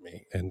shit out of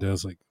me, and I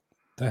was like,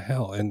 "The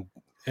hell!" And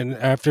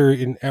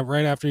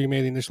right after he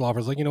made the initial offer,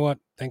 I was like, "You know what?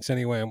 Thanks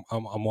anyway.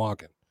 I'm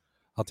walking.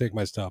 I'll take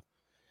my stuff."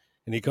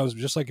 And he comes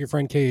just like your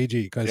friend KAG.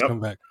 You guys come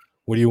back.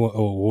 What do you want?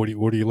 Oh, what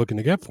are you looking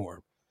to get for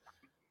him?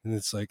 And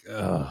it's like,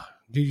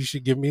 dude, you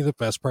should give me the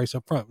best price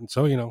up front. And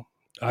so,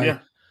 I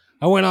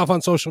went off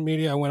on social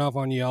media. I went off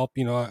on Yelp.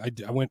 I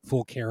went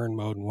full Karen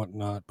mode and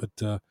whatnot. But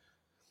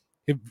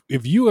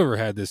if you ever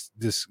had this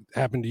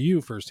happen to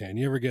you firsthand,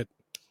 you ever get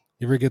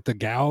the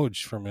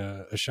gouge from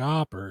a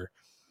shop? Or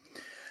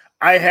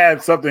I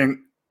had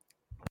something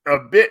a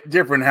bit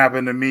different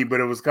happen to me,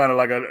 but it was kind of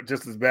like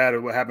just as bad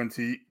as what happened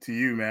to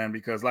you, man.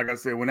 Because like I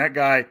said, when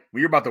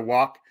you're about to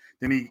walk,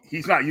 then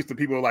he's not used to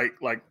people like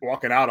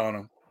walking out on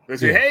him. They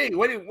say, "Hey,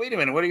 wait a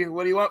minute, what do you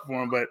want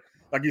for him?" But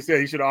like you said,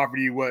 he should have offered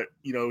you what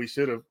he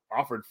should have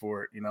offered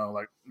for it.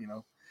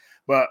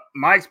 But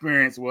my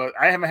experience was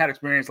I haven't had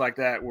experience like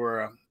that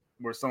where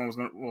someone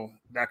was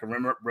I can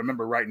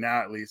remember right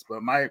now at least.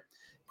 But my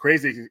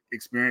crazy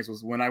experience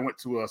was when I went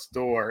to a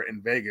store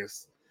in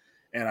Vegas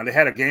and they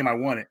had a game I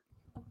wanted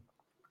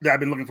that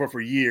I've been looking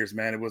for years,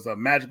 man. It was a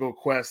Magical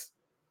Quest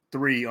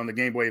 3 on the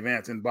Game Boy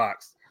Advance in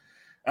box.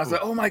 I was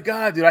like, "Oh my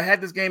God, dude! I had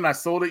this game. I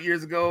sold it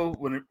years ago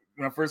when it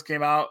first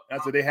came out." I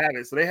said they had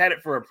it, so they had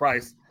it for a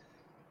price,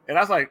 and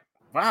I was like,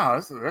 "Wow,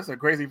 that's a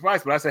crazy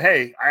price." But I said,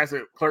 "Hey," I asked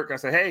the clerk, I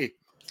said, "Hey,"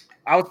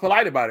 I was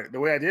polite about it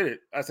the way I did it.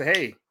 I said,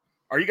 "Hey,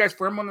 are you guys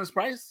firm on this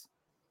price?"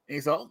 And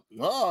he said,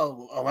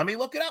 "Oh, let me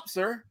look it up,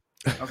 sir."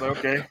 I was like,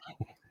 "Okay." And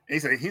he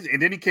said,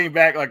 and then he came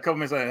back like a couple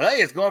minutes later, "Hey,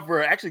 it's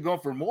going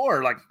for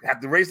more. Like,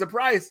 have to raise the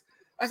price."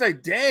 I was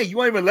like, "Dang, you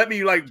won't even let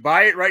me like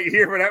buy it right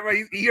here for that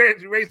price." He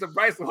raised the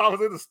price while I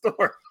was in the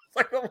store. It's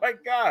like, oh my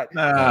God.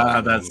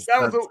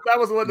 That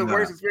was one of the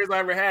worst experiences I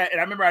ever had. And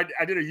I remember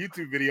I did a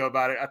YouTube video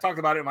about it. I talked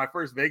about it in my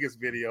first Vegas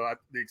video,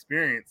 the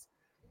experience.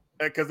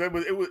 Because it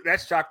was that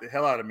shocked the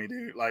hell out of me,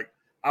 dude. Like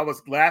I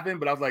was laughing,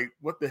 but I was like,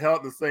 what the hell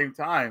at the same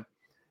time?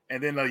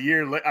 And then a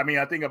year later,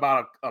 I think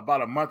about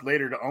a month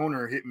later, the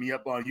owner hit me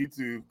up on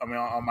YouTube,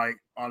 on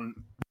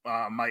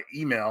my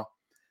email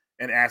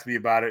and asked me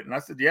about it. And I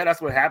said, "Yeah,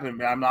 that's what happened,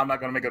 man. I'm not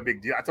going to make a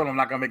big deal." I told him I'm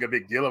not going to make a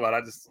big deal about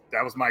it.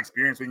 That was my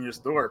experience in your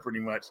store, pretty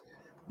much.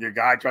 Your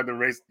guy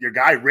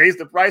raised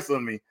the price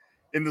on me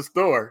in the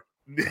store.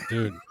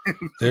 Dude,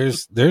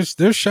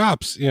 there's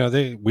shops,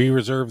 we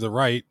reserve the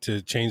right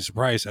to change the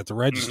price at the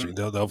registry.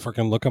 They'll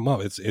freaking look them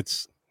up.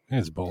 It's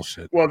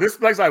bullshit. Well, this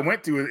place I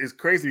went to is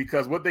crazy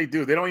because what they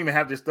do, they don't even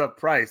have their stuff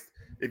priced.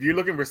 If you're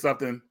looking for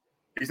something,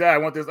 you say, "I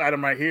want this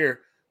item right here."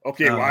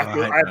 Okay, I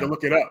have to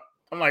look it up.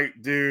 I'm like,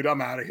 dude, I'm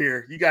out of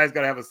here. You guys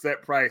got to have a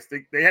set price.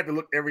 They had to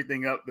look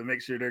everything up to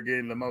make sure they're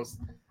getting the most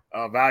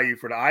value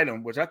for the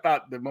item, which I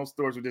thought that most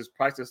stores would just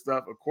price their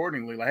stuff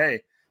accordingly. Like,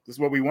 hey, this is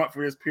what we want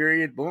for this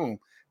period. Boom.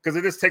 Because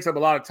it just takes up a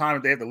lot of time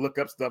if they have to look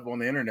up stuff on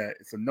the internet.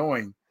 It's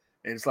annoying.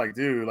 And it's like,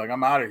 dude, like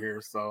I'm out of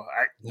here. So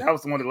that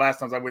was one of the last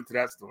times I went to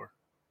that store.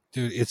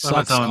 Dude, it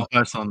sucks. Someone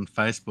posts on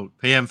Facebook,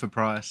 PM for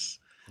price.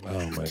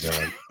 Oh my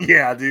God.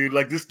 Yeah, dude.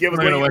 Like just give us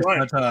what you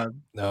want.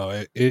 Time.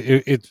 No,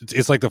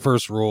 it's like the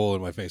first rule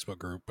in my Facebook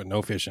group, but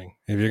no fishing.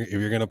 If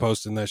you're gonna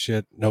post in that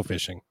shit, no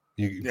fishing.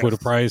 You put a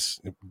price,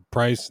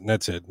 and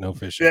that's it. No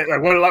fishing. Yeah,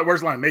 like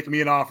worst line, make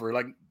me an offer.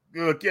 Like,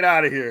 get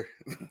out of here.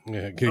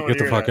 Yeah, get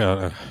the fuck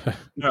out.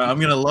 No, I'm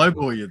gonna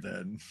lowball you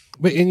then.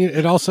 But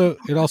it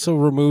also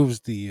removes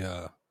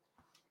the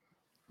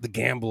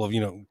gamble of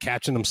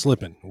catching them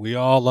slipping. We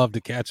all love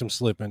to catch them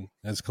slipping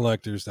as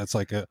collectors. That's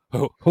like I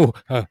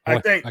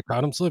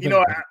caught them slipping.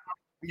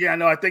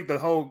 I think the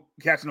whole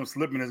catching them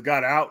slipping has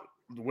got out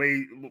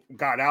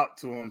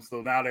to them.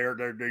 So now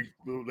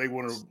they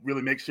want to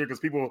really make sure because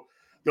people.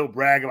 They'll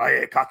brag about,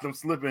 "Hey, caught them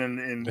slipping,"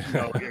 and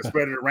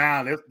spread it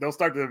around. They'll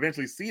start to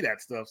eventually see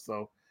that stuff.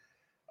 So,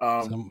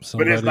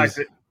 but it's nice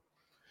to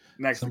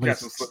catch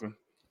them slipping.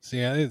 So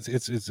yeah,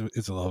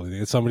 it's a lovely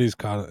thing. Somebody's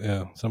caught.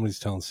 Yeah, somebody's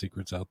telling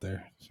secrets out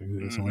there.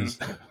 Somebody's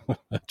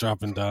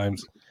dropping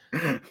dimes.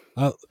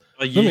 Well,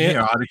 you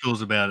hear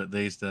articles about it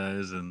these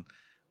days, and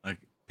like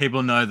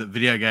people know that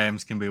video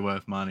games can be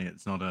worth money.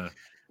 It's not a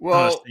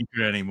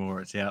secret anymore.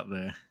 It's out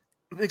there.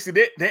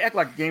 They act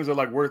like games are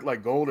like worth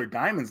like gold or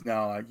diamonds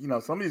now. Like, you know,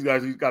 some of these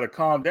guys, you got to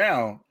calm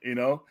down. You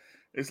know,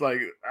 it's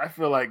like I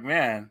feel like,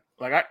 man,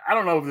 like I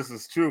don't know if this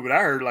is true, but I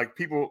heard like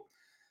people.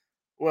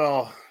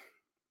 Well,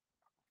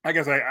 I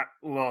guess I'll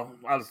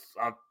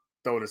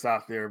throw this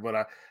out there, but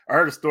I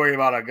heard a story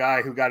about a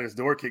guy who got his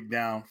door kicked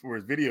down for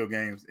his video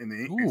games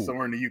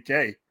somewhere in the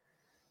UK.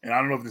 And I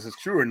don't know if this is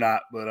true or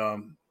not, but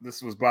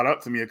this was brought up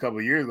to me a couple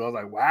of years ago. I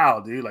was like, wow,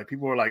 dude, like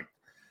people are like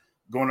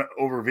going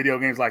over video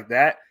games like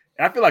that.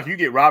 And I feel like you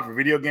get robbed for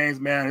video games,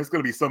 man, it's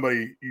going to be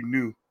somebody you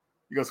knew.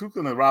 Because who's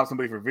going to rob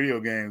somebody for video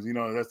games? You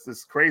know, that's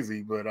just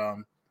crazy. But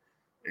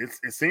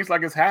it seems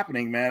like it's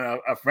happening, man.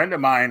 A friend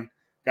of mine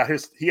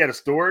he had a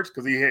storage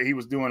because he doesn't have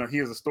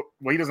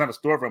a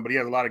storefront, but he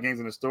has a lot of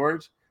games in the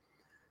storage.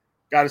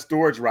 Got his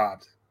storage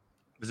robbed.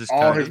 Is this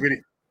all Cody? His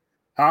video?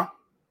 Huh?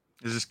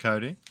 Is this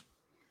Cody?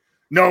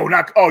 No,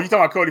 not. Oh, you talking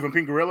about Cody from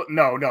Pink Gorilla?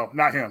 No,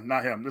 not him.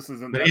 This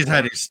isn't. But he's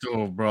had his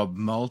store robbed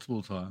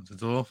multiple times.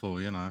 It's awful,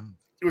 you know.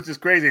 Which is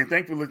crazy, and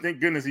thank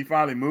goodness he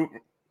finally moved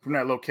from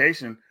that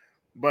location.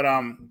 But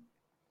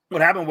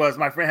what happened was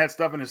my friend had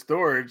stuff in his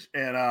storage,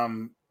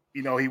 and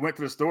you know, he went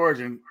to the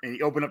storage and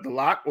he opened up the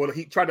lock. Well,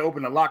 he tried to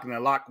open the lock, and the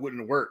lock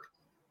wouldn't work.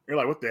 You're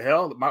like, what the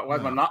hell? Why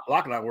is my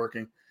lock not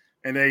working?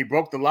 And they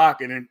broke the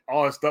lock, and then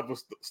all his stuff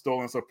was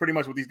stolen. So pretty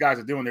much what these guys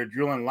are doing, they're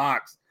drilling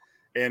locks,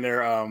 and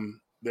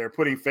they're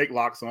putting fake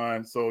locks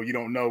on, so you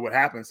don't know what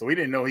happened. So he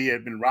didn't know he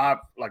had been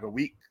robbed for a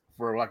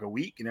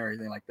week and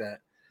everything like that.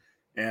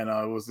 And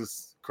it was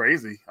just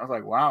crazy. I was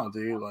like, wow,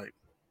 dude. Like,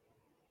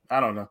 I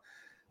don't know.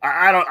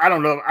 I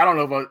don't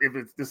know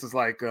if this is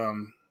like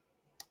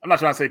I'm not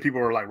trying to say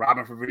people are like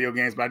robbing for video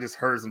games, but I just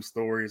heard some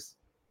stories.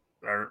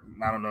 I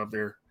don't know if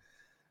they're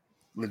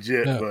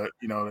legit, but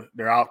you know,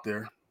 they're out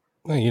there.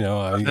 Well, you know,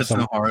 I've heard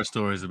some horror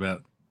stories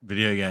about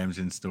video games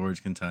in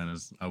storage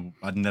containers.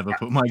 I'd never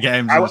put my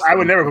games. I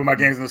would never put my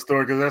games in the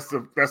store because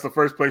that's the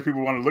first place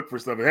people want to look for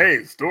stuff.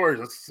 Hey, storage,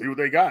 let's see what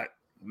they got.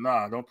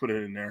 Nah, don't put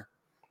it in there.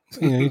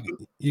 You know,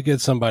 you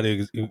get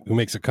somebody who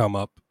makes it come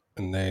up,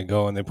 and they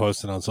go and they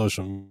post it on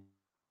social media.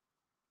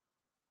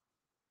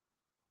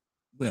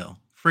 Well,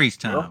 freeze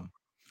time.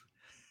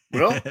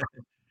 Well,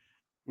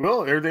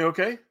 everything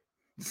okay?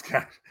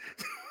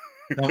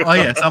 Oh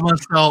yeah, someone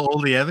stole all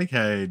the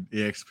Evercade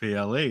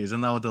EXP LEs,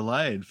 and they were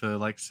delayed for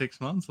like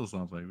 6 months or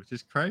something, which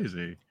is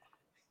crazy.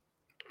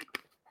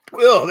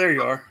 Well, there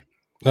you are.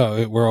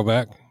 Oh, we're all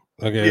back.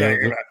 Okay, yeah,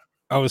 you're back.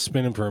 I was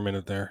spinning for a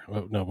minute there.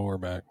 Oh, no, but we're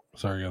back.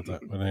 Sorry about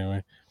that. But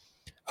anyway,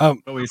 what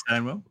were you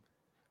saying, Will?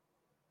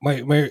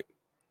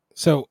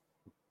 So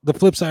the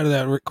flip side of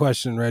that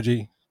question,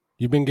 Reggie,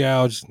 you've been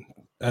gouged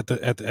at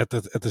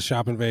the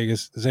shop in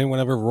Vegas. Has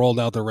anyone ever rolled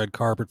out the red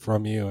carpet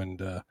from you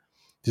and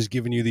just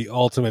giving you the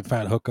ultimate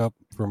fat hookup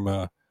from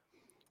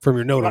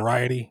your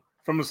notoriety?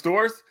 From the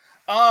stores?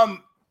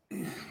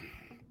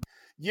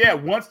 Yeah,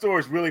 one store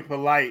is really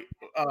polite.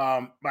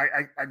 The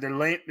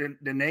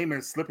name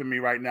is slipping me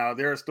right now.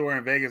 They're a store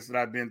in Vegas that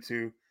I've been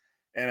to,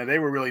 and they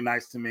were really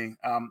nice to me.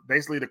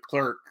 Basically, the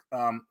clerk,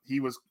 he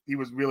was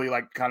really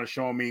like kind of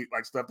showing me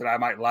like stuff that I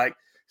might like.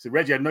 He said,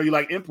 Reggie, I know you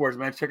like imports,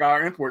 man. Check out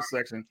our import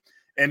section.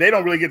 And they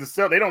don't really get to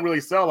sell. They don't really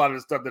sell a lot of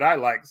the stuff that I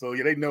like. So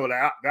yeah, they know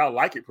that I'll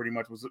like it pretty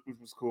much, which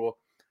was cool.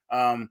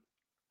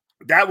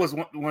 That was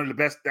one of the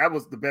best. That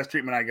was the best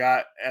treatment I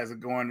got as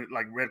going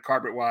like red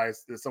carpet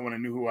wise. There's someone that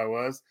knew who I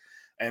was,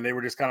 and they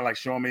were just kind of like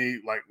showing me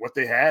like what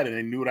they had, and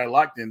they knew what I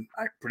liked, and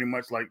I pretty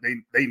much like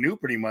they knew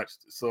pretty much.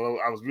 So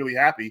I was really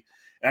happy.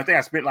 And I think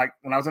I spent like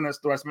when I was in that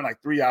store, I spent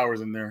like 3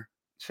 hours in there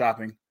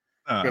shopping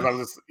because I was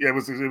just it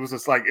was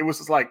just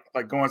like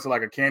going to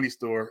like a candy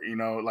store, you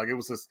know, like it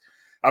was just.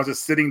 I was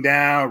just sitting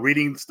down,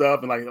 reading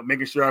stuff, and like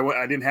making sure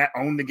I didn't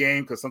own the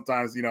game because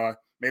sometimes, you know, I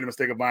made a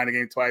mistake of buying the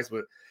game twice.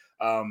 But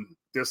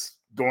just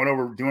going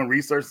over, doing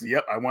research.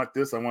 Yep, I want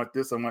this, I want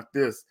this, I want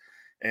this,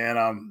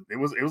 and it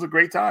was a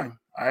great time.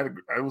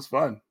 It was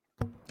fun.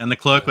 And the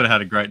clerk would have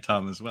had a great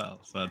time as well.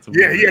 So that's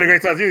he had a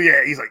great time too.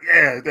 Yeah, he's like,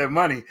 yeah, that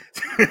money.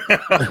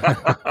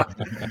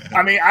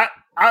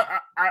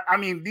 I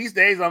mean, these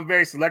days I'm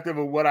very selective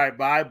of what I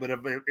buy, but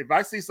if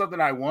I see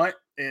something I want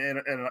and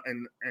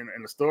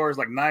the store is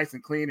like nice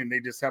and clean and they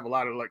just have a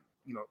lot of like,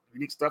 you know,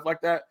 unique stuff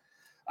like that,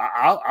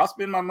 I'll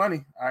spend my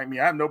money. I mean,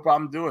 I have no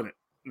problem doing it,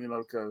 you know,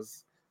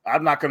 because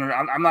I'm not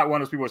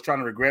one of those people that's trying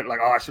to regret like,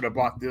 oh, I should have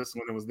bought this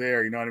when it was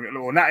there. You know what I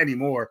mean? Well, not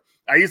anymore.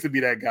 I used to be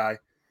that guy,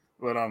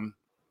 but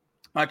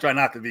I try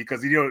not to be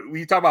because, you know, when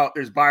you talk about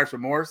there's buyer's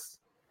remorse,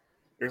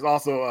 there's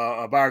also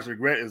a buyer's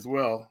regret as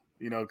well.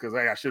 You know, because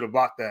hey, I should have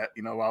bought that,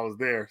 you know, while I was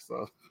there.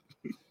 So,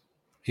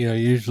 you know,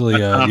 usually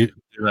I don't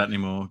do that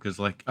anymore because,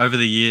 like, over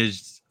the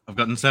years, I've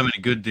gotten so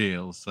many good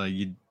deals. So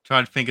you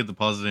try to think of the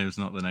positives,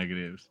 not the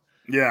negatives.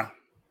 Yeah,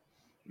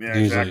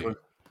 usually, exactly.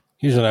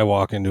 Usually I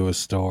walk into a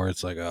store,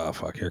 it's like, oh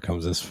fuck, here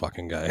comes this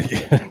fucking guy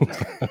again.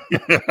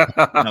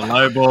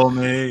 Lowball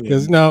me.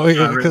 Because no,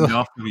 Written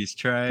off of his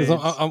trades.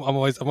 because I'm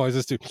always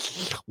this dude.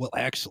 Well,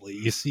 actually,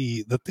 you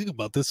see, the thing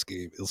about this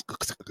game is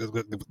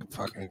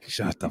fucking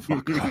shut the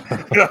fuck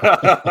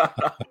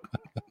up.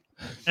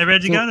 Hey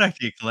Reggie, going back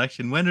to your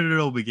collection, when did it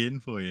all begin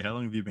for you? How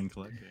long have you been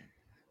collecting?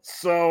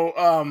 So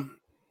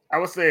I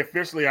would say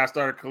officially I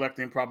started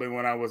collecting probably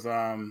when I was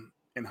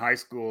in high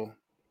school.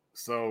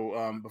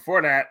 So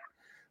before that,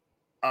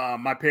 my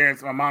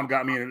mom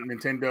got me a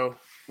Nintendo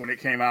when it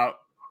came out.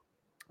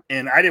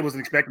 And I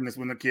wasn't expecting this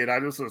when a kid. I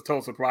just was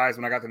total surprised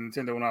when I got the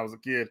Nintendo when I was a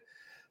kid.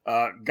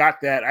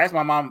 Got that. I asked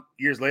my mom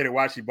years later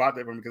why she bought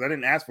that for me because I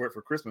didn't ask for it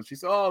for Christmas. She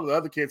said, "Oh, the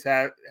other kids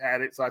had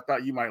it, so I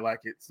thought you might like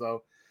it."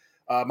 So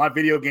my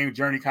video game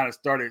journey kind of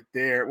started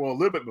there. Well, a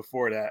little bit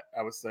before that,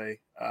 I would say.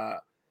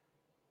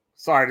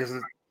 Sorry,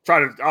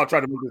 I'll try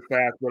to move this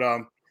fast,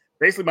 but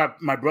basically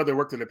my brother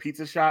worked at a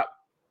pizza shop,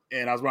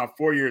 and I was around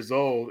 4 years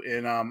old,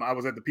 and I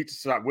was at the pizza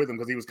shop with him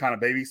because he was kind of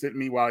babysitting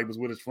me while he was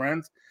with his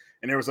friends.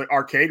 And there was like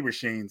arcade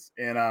machines.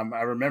 And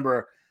I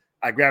remember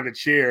I grabbed a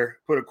chair,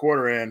 put a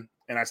quarter in,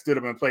 and I stood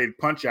up and played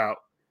Punch Out.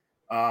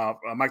 Not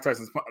Mike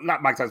Tyson's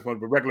Punch,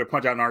 but regular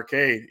Punch Out in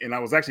arcade. And I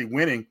was actually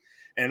winning.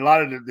 And a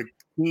lot of the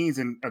teens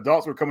and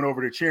adults were coming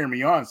over to cheering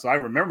me on. So I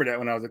remember that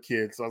when I was a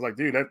kid. So I was like,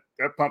 dude,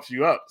 that pumps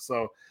you up.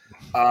 So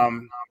I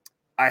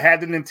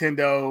had the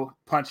Nintendo,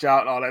 Punch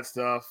Out, all that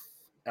stuff.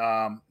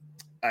 I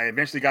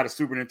eventually got a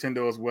Super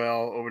Nintendo as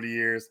well over the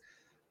years.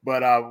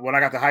 But when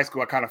I got to high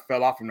school, I kind of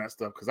fell off from that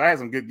stuff because I had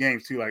some good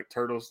games too, like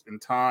Turtles in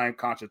Time,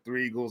 Contra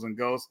 3, Ghouls and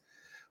Ghosts.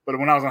 But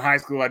when I was in high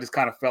school, I just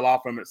kind of fell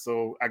off from it.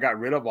 So I got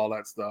rid of all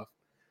that stuff.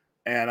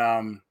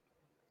 And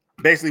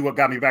basically what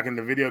got me back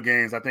into video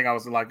games, I think I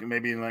was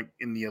maybe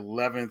in the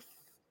 11th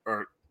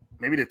or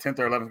maybe the 10th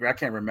or 11th grade. I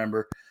can't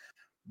remember.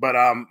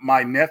 But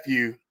my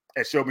nephew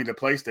had showed me the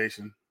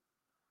PlayStation.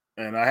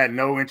 And I had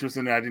no interest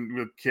in it. I didn't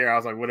really care. I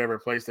was like, whatever,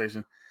 PlayStation.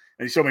 And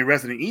he showed me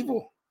Resident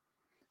Evil.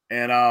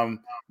 And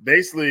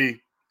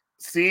basically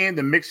seeing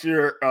the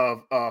mixture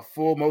of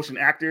full motion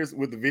actors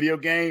with the video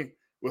game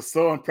was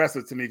so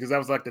impressive to me because that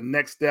was like the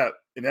next step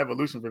in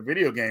evolution for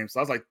video games. So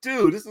I was like,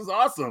 dude, this is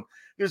awesome.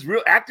 There's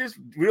real actors,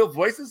 real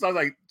voices. I was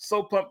like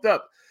so pumped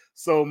up.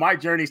 So my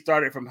journey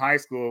started from high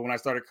school when I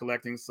started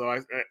collecting. So I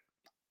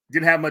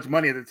didn't have much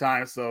money at the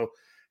time. So,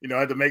 I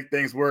had to make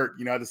things work.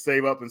 I had to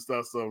save up and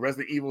stuff. So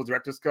Resident Evil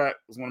Director's Cut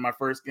was one of my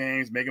first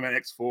games, Mega Man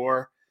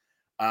X4.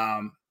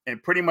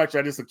 And pretty much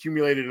I just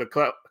accumulated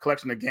a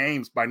collection of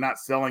games by not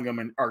selling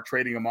them or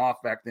trading them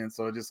off back then.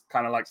 So it just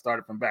kind of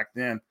started from back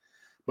then.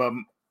 But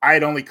I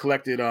had only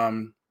collected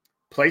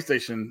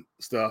PlayStation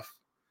stuff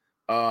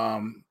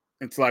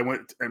until I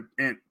went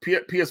and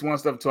PS1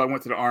 stuff until I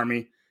went to the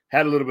Army.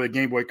 Had a little bit of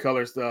Game Boy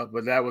Color stuff,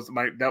 but that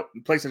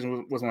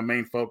PlayStation was my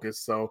main focus.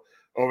 So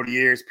over the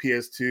years,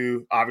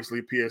 PS2,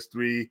 obviously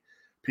PS3,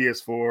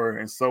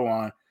 PS4, and so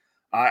on.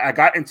 I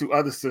got into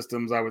other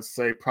systems, I would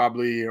say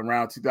probably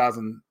around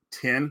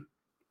 2010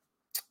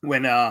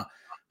 when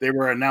they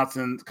were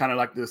announcing kind of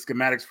like the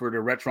schematics for the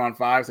Retron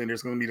 5, saying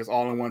there's going to be this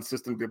all-in-one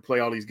system to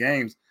play all these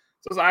games.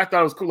 So I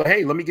thought it was cool. Like,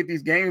 hey, let me get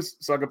these games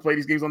so I can play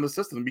these games on the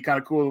system. It'd be kind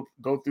of cool to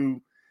go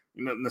through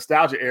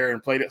nostalgia era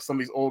and play some of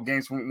these old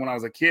games from when I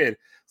was a kid.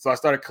 So I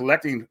started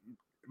collecting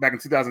back in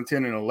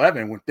 2010 and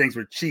 11 when things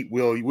were cheap.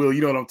 Will,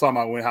 you know what I'm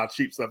talking about, how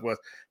cheap stuff was.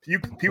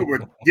 People were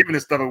giving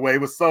this stuff away.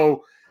 It was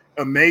so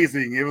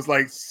amazing. It was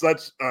like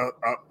such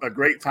a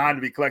great time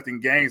to be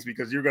collecting games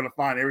because you're going to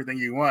find everything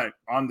you want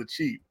on the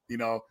cheap,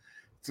 to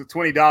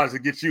 $20 to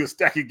get you a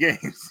stack of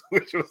games,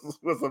 which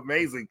was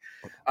amazing.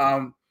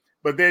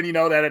 But then,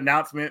 that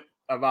announcement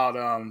about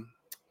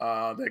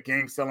that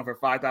game selling for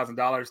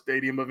 $5,000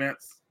 stadium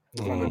events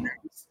was on the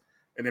news.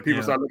 And then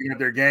people started looking at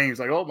their games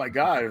like, oh my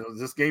God, is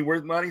this game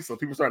worth money? So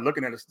people started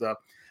looking at this stuff.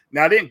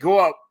 Now it didn't go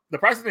up. The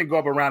prices didn't go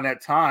up around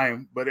that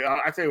time, but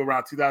I'd say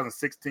around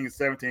 2016,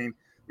 17,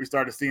 we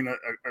started seeing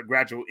a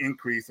gradual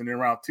increase. And then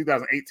around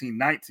 2018,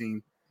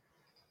 19,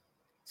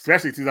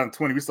 especially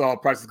 2020, we saw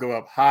prices go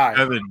up high.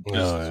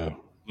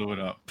 Blew it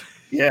up.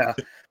 Yeah.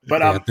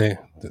 But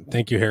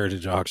thank you,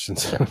 Heritage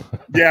Auctions.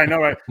 Yeah, I know,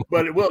 right?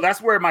 But that's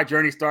where my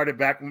journey started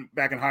back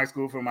in high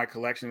school for my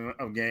collection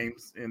of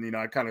games, and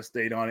I kind of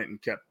stayed on it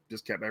and kept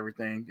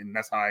everything, and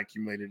that's how I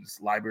accumulated this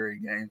library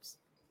of games.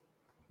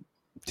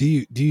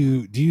 Do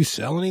you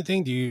sell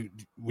anything? Do you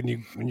when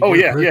you Oh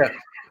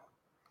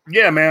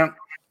yeah, man.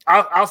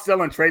 I'll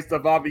sell and trade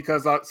stuff off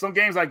because some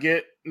games I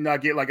get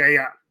like, hey,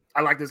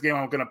 I like this game.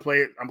 I'm gonna play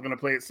it. I'm gonna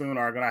play it soon,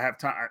 or I'm gonna have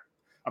time.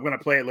 I'm gonna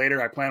play it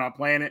later. I plan on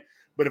playing it.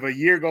 But if a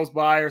year goes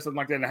by or something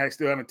like that, and I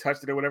still haven't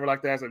touched it or whatever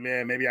like that, I was like,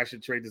 man, maybe I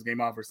should trade this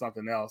game off for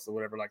something else or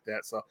whatever like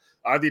that. So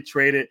I did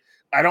trade it.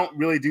 I don't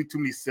really do too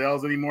many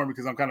sales anymore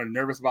because I'm kind of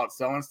nervous about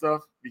selling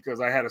stuff because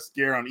I had a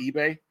scare on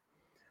eBay.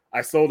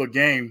 I sold a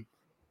game.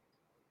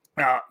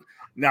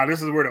 Now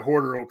this is where the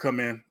hoarder will come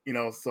in,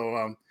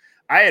 So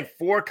I had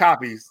 4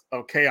 copies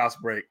of Chaos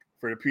Break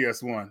for the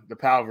PS1, the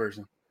PAL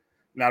version.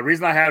 Now the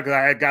reason I had it because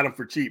I had got them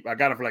for cheap. I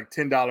got them for like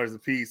 $10 a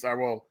piece.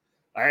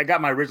 I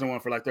got my original one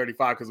for like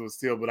 35 because it was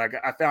sealed, but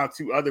I found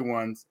 2 other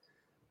ones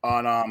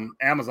on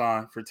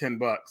Amazon for $10,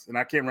 and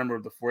I can't remember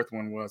what the fourth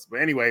one was.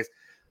 But anyways,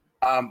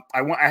 I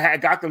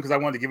got them because I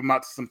wanted to give them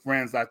out to some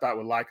friends that I thought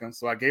would like them.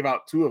 So I gave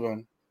out 2 of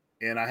them,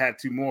 and I had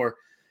 2 more.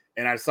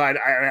 And I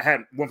decided I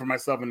had one for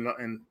myself and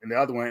the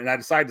other one, and I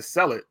decided to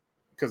sell it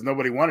because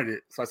nobody wanted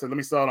it. So I said, let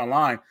me sell it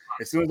online.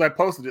 As soon as I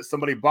posted it,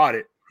 somebody bought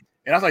it.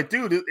 And I was like,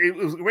 dude, it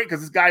was great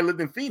because this guy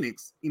lived in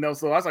Phoenix,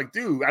 So I was like,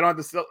 dude, I don't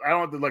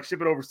have to like ship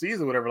it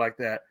overseas or whatever like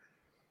that.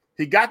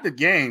 He got the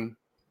game,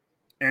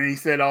 and he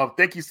said, "Oh,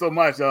 thank you so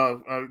much.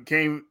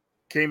 Came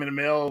in the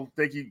mail.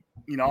 Thank you.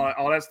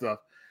 All that stuff."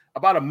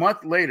 About a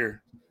month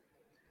later,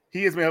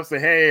 he hits me up and say,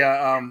 "Hey,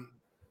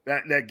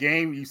 that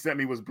game you sent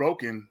me was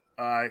broken.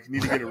 I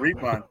need to get a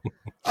refund."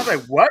 I was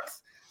like, "What?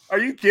 Are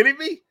you kidding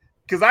me?"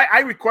 Because I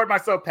record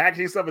myself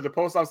packaging stuff at the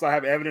post office, so I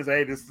have evidence.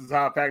 Hey, this is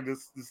how I pack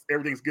this.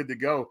 Everything's good to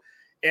go.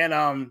 And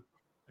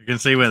you can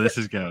see where this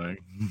is going.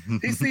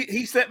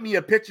 he sent me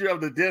a picture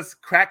of the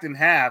disc cracked in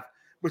half,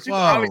 but you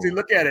can obviously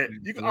look at it.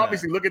 You can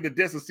obviously look at the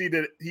disc and see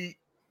that he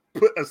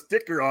put a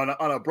sticker on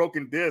a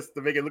broken disc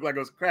to make it look like it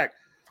was cracked.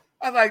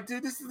 I was like,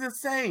 dude, this is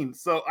insane.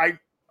 So I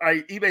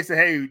eBay said,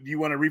 hey, do you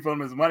want to refund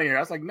him his money? And I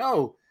was like,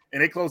 no.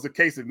 And they closed the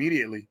case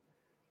immediately.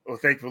 Well,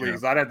 thankfully,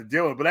 so I'd have to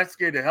deal with it. But that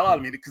scared the hell out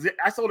of me because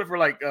I sold it for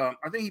like I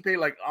think he paid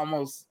like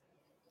almost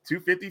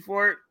 $250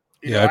 for it.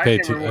 I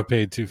paid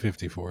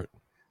 $250 for it.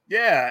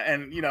 Yeah,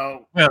 and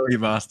well, you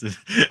bastard.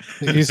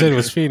 You said it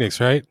was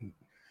Phoenix, right?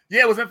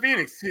 Yeah, it was in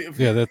Phoenix.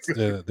 Yeah,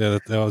 that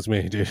was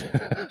me, dude.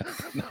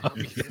 No,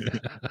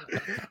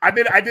 I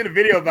did a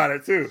video about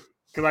it too.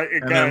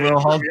 And then we'll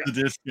hold the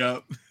disc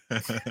up.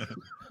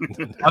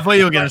 I thought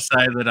you were going to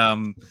say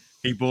that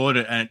he bought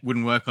it and it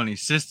wouldn't work on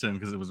his system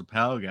because it was a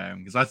PAL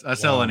game. Because I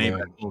sell on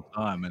eBay all the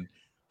time, and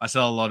I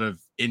sell a lot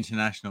of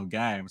international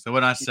games. So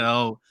when I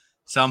sell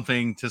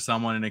something to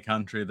someone in a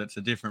country that's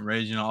a different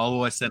region, I'll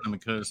always send them a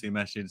courtesy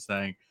message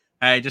saying,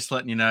 "Hey, just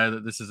letting you know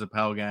that this is a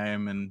PAL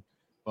game," and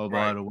blah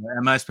blah blah.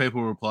 And most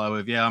people reply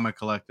with, "Yeah, I'm a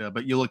collector."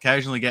 But you'll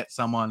occasionally get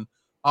someone,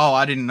 "Oh,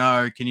 I didn't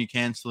know. Can you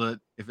cancel it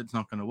if it's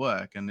not going to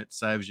work?" And it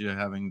saves you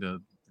having to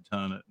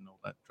return it and all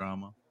that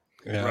drama.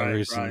 Yeah, I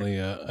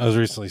was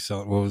recently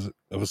selling. What was it?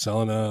 I was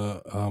selling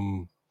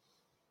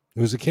it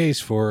was a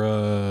case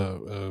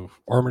for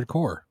Armored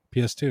Core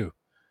PS2,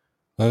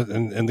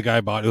 and the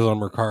guy bought it was on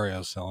Mercari. I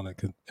was selling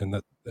it, and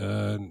that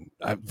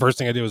first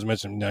thing I did was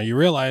mention. Now you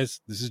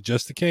realize this is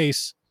just the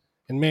case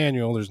and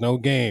manual. There's no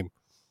game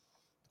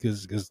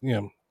because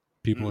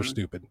people are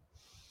stupid.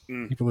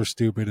 People are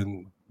stupid,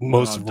 and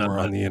most of them are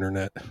on the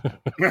internet.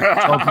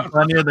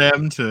 Plenty of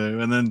them too,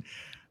 and then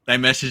they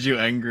message you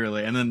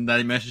angrily, and then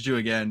they message you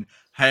again.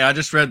 Hey, I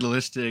just read the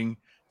listing.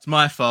 It's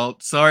my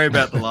fault. Sorry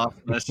about the last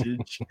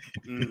message.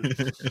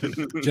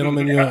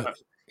 Gentlemen,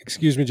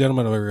 excuse me,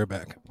 gentlemen. I'll be right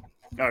back.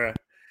 Okay.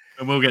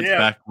 And we'll get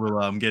back.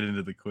 We'll get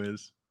into the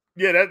quiz.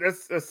 Yeah,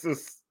 that's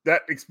just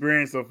that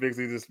experience of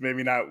fixing just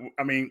maybe not.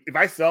 I mean, if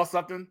I sell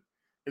something,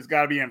 it's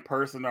got to be in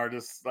person or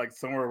just like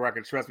somewhere where I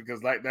can trust,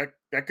 because like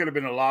that could have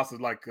been a loss of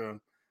like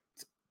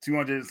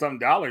 $200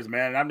 something,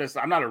 man. And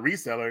I'm not a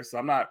reseller, so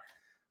I'm not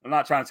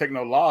trying to take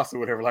no loss or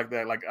whatever like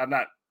that. Like I'm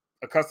not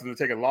accustomed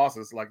to taking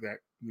losses like that,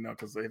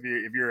 because if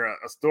you're a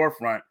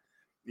storefront,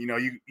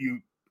 you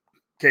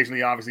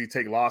occasionally obviously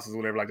take losses or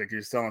whatever like that.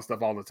 You're selling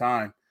stuff all the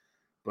time,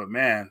 but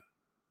man,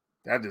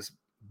 that just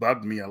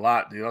bugged me a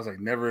lot, dude. I was like,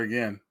 never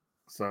again.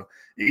 So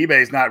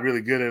eBay is not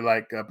really good at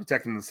like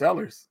protecting the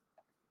sellers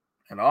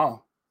at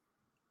all.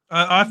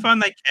 I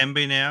find they can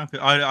be now.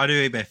 I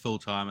do eBay full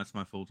time. That's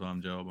my full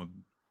time job.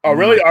 Oh,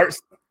 really?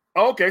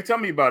 Okay, tell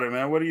me about it,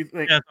 man. What do you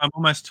think? Yeah, I'm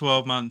almost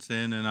 12 months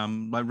in,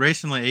 and like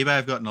recently eBay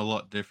have gotten a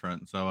lot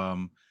different.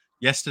 So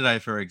yesterday,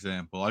 for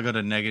example, I got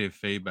a negative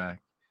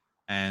feedback,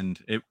 and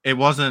it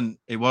wasn't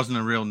a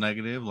real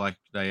negative. Like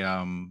they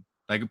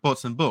bought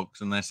some books,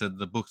 and they said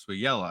the books were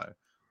yellow,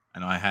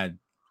 and I had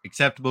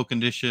acceptable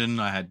condition.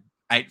 I had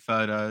 8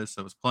 photos,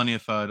 so it was plenty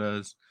of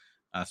photos.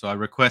 So I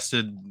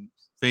requested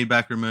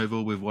feedback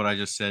removal with what I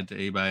just said to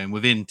eBay, and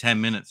within 10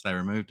 minutes they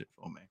removed it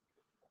for me.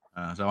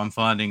 So I'm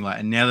finding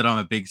and now that I'm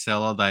a big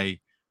seller, they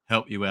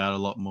help you out a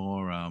lot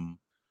more.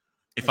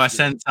 If I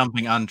send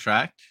something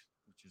untracked,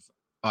 which is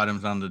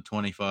items under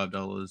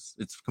 $25,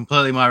 it's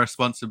completely my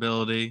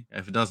responsibility.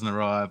 If it doesn't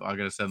arrive, I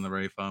got to send the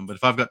refund. But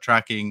if I've got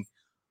tracking,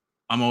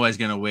 I'm always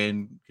going to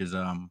win because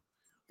I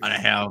know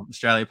how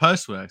Australia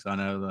Post works. I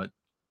know that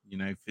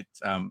if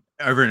it's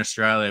over in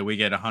Australia, we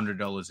get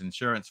 $100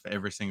 insurance for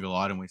every single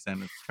item we send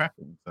with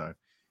tracking. So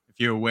if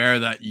you're aware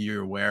of that,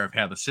 you're aware of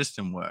how the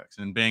system works,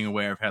 and being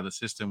aware of how the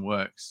system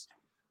works,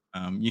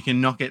 you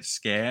can not get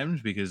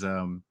scammed because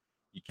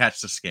you catch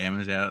the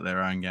scammers out at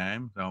their own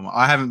game. So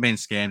I haven't been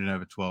scammed in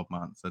over 12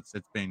 months. It's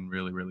been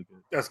really, really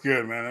good. That's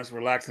good, man. That's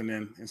relaxing,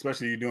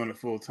 especially you doing it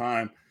full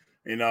time.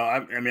 I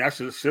mean, I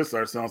should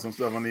start selling some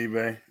stuff on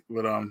eBay,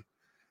 but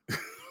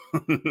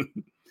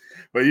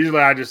but usually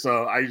I just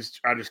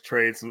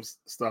trade some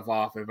stuff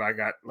off if I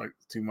got like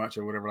too much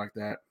or whatever like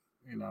that.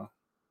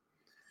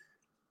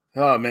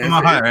 Oh man,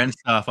 my higher end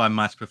stuff, I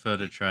much prefer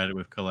to trade it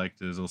with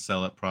collectors or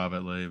sell it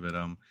privately. But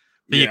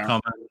your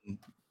common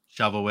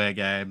shovelware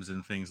games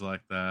and things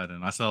like that.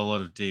 And I sell a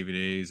lot of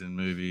DVDs and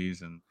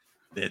movies, and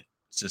it's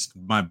just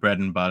my bread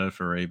and butter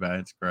for eBay.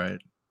 It's great.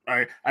 All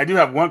right, I do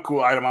have one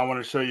cool item I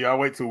want to show you. I'll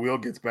wait till Will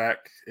gets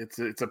back. It's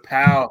a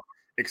PAL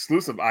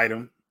exclusive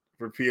item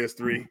for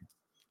PS3.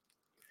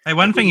 Hey,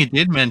 one thing you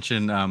did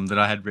mention that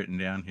I had written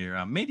down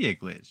here, Media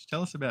Glitch.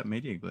 Tell us about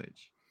Media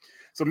Glitch.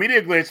 So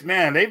Media Glitch,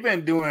 man, they've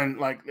been doing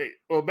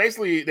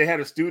basically they had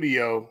a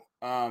studio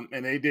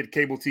and they did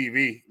cable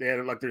TV. They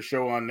had like their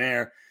show on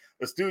there.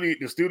 The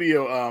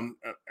studio,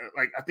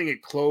 I think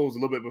it closed a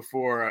little bit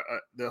before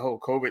the whole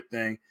COVID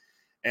thing.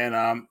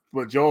 And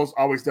but Joel's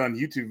always done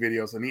YouTube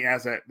videos, and he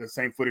has the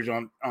same footage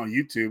on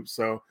YouTube.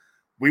 So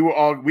we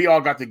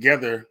all got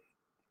together,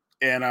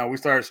 and we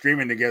started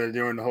streaming together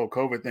during the whole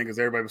COVID thing because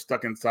everybody was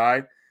stuck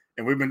inside.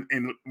 And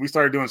we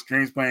started doing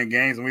streams playing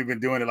games, and we've been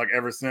doing it like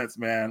ever since,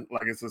 man.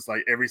 Like it's just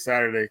like every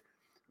Saturday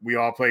we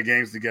all play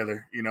games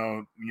together,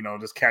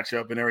 just catch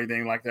up and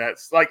everything like that.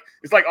 It's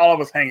like all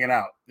of us hanging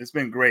out. It's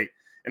been great.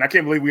 And I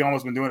can't believe we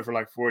almost been doing it for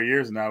like 4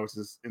 years now, which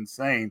is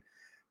insane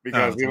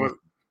because it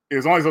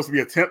was only supposed to be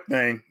a temp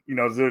thing,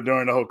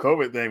 during the whole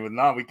COVID thing, but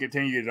now we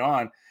continued it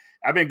on.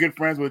 I've been good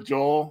friends with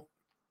Joel.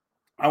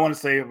 I want to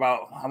say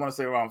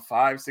around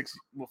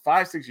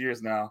 5-6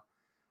 years now.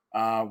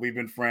 We've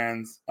been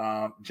friends.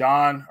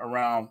 John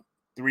around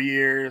 3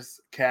 years,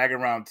 Cag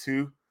around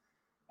 2.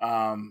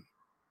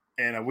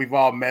 And we've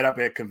all met up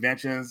at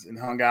conventions and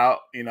hung out.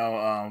 When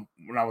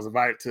I was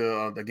invited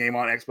to the Game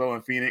On Expo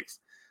in Phoenix,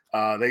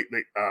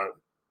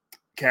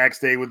 Cag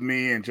stayed with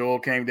me, and Joel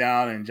came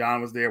down, and John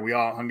was there. We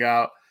all hung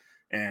out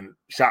and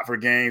shot for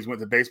games, went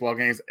to baseball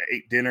games,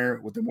 ate dinner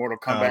with the Mortal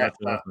Kombat.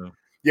 Awesome.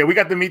 Yeah, we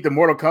got to meet the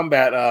Mortal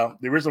Kombat,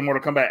 the original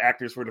Mortal Kombat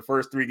actors for the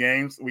first 3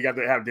 games. We got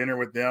to have dinner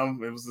with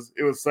them.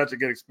 It was such a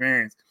good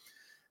experience,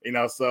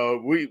 So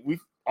we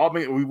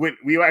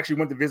actually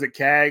went to visit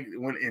Cag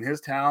in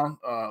his town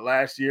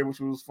last year, which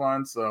was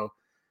fun. So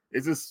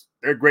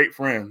they're great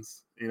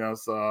friends,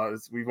 So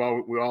we've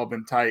all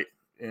been tight,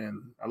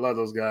 and I love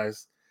those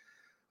guys.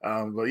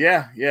 But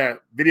yeah,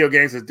 video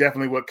games is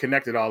definitely what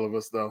connected all of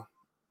us, though.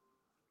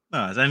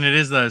 Nice, and it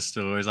is those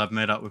stories. I've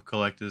met up with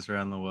collectors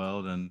around the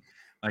world, and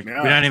we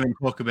don't even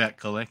talk about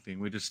collecting.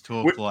 We just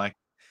talk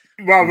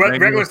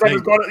regular stuff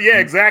is going on. Yeah,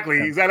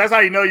 exactly. That's how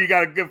you know you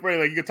got a good friend.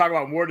 Like you can talk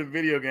about more than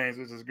video games,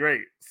 which is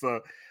great.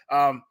 So,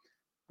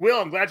 Will,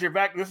 I'm glad you're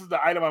back. This is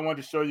the item I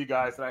wanted to show you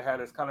guys that I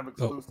had as kind of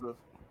exclusive.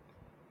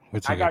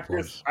 I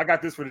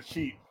got this for the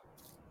cheap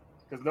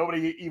because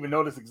nobody even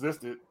know this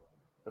existed.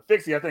 The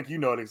Fixie, I think you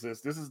know it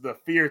exists. This is the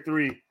Fear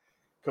 3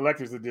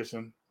 Collector's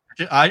Edition.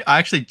 I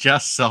actually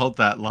just sold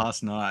that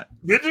last night.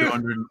 Did you?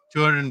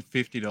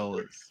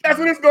 $250. That's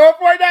what it's going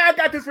for now. I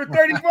got this for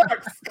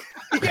 $30.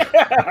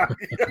 Yeah.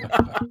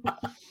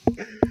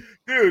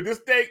 Dude, this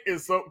thing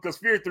is because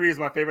Fear 3 is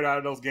my favorite out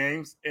of those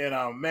games. And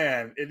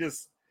man,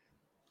 this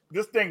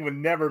thing would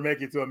never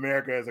make it to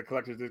America as a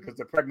collector's because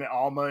the pregnant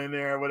Alma in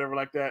there or whatever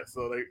like that.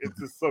 So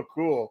it's just so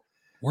cool.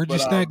 Where'd you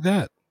snag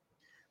that?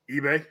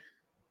 eBay.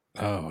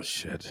 Oh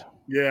shit.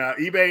 Yeah,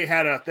 eBay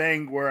had a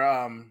thing where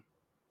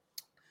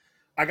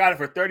I got it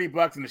for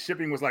 $30 and the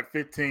shipping was like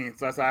 $15.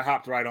 So that's why I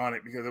hopped right on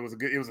it because it was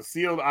a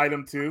sealed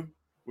item too,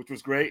 which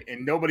was great,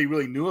 and nobody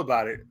really knew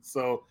about it.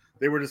 So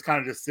they were just kind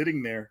of just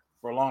sitting there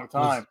for a long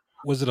time.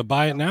 Was it a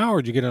buy it now,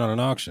 or did you get it on an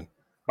auction?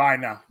 Buy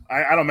now.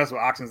 I don't mess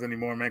with auctions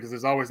anymore, man, because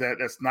there's always that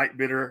snipe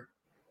bidder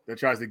that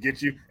tries to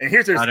get you. And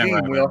here's their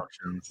scheme, Will.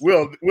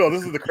 Will,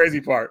 this is the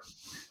crazy part.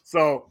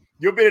 So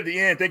you'll bid at the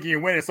end thinking you're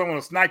winning, someone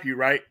will snipe you,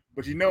 right?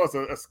 But you know it's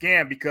a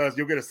scam because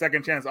you'll get a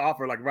second chance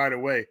offer like right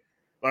away.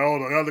 Like, oh,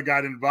 the other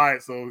guy didn't buy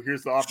it, so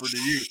here's the offer to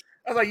you.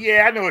 I was like,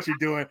 yeah, I know what you're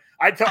doing.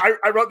 I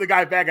wrote the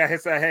guy back. I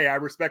said, hey, I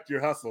respect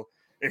your hustle.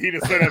 And he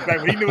just said that back.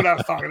 But he knew what I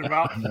was talking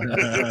about.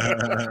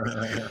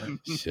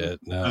 Shit,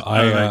 no.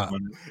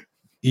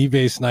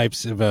 eBay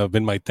snipes have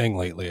been my thing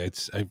lately.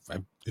 It's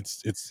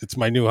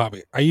my new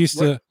hobby. I used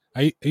to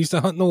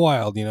hunt in the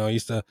wild.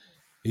 It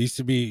used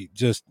to be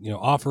just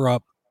offer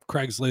up,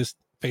 Craigslist,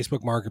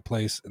 Facebook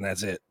Marketplace, and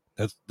that's it.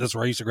 That's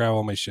where I used to grab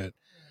all my shit.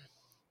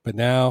 But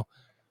now,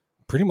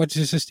 pretty much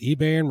it's just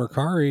eBay and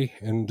Mercari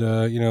and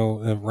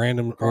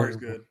random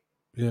good.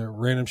 Yeah,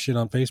 random shit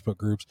on Facebook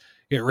groups.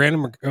 Yeah,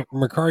 random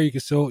Mercari you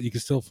can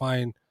still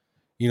find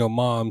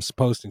moms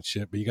posting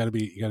shit, but you got to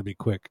be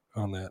quick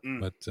on that.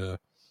 But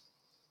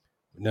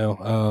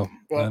no.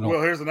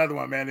 Well, here's another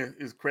one, man.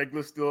 Is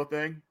Craigslist still a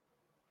thing?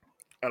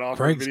 At all?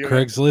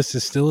 Craigslist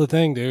is still a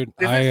thing, dude.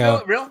 Is it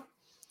still real?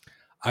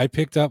 I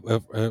picked up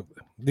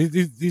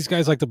these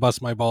guys like to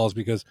bust my balls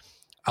because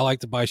I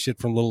like to buy shit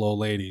from little old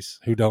ladies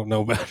who don't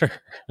know better.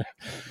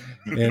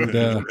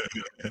 And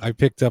I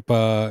picked up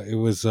it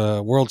was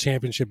World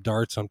Championship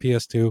darts on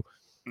PS2.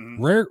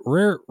 Mm-hmm.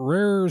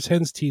 Rare as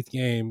hen's teeth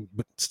game,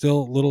 but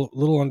still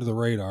little under the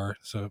radar.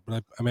 So,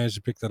 but I managed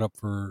to pick that up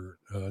for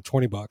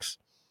 $20.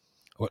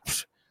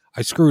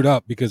 I screwed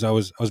up because I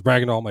was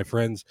bragging to all my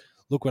friends.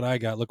 Look what I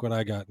got!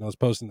 And I was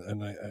posting,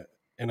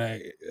 and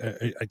I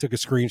took a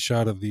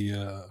screenshot of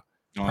the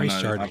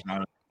price chart.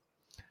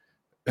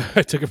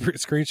 I took a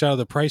screenshot of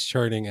the price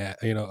charting,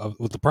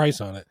 with the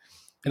price on it,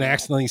 and I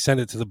accidentally sent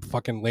it to the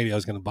fucking lady I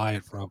was going to buy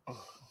it from.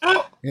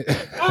 What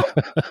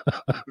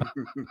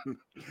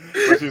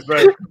she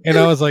say? And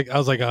I was like,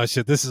 oh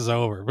shit, this is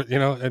over. But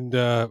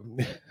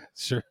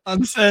sure.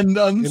 Unsend.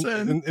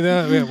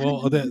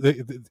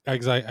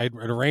 Because I'd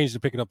arranged to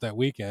pick it up that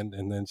weekend,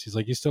 and then she's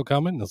like, "You still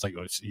coming?" And I was like,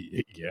 "Oh,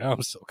 yeah,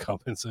 I'm still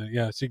coming." So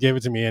yeah, she gave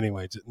it to me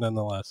anyway,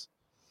 nonetheless.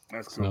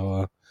 That's cool.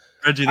 So,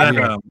 Reggie,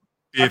 I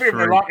think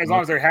as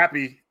long as they're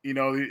happy,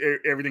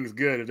 everything's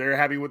good. If they're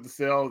happy with the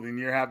sale, then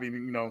you're happy.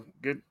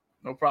 Good,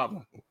 no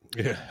problem.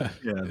 Yeah,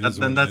 that's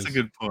a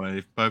good point.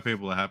 If both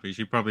people are happy,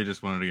 she probably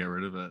just wanted to get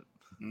rid of it.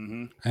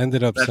 Mm-hmm. I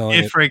ended up selling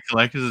it. PS3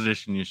 Collector's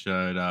Edition you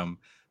showed.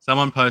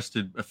 Someone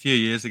posted a few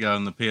years ago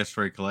in the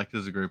PS3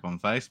 Collectors group on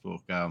Facebook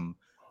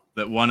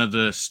that one of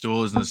the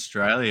stores in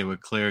Australia were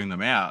clearing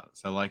them out.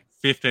 So like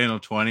 15 or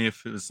 20,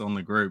 if it was on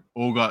the group,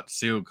 all got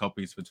sealed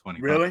copies for 20.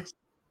 Really? Bucks.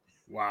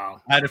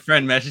 Wow. I had a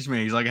friend message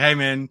me. He's like, "Hey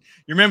man,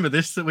 you remember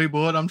this that we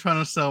bought? I'm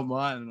trying to sell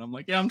mine." And I'm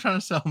like, "Yeah, I'm trying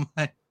to sell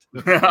mine."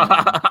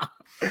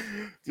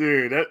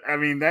 Dude,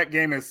 that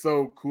game is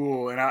so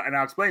cool, and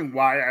I'll explain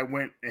why I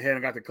went ahead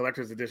and got the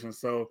collector's edition.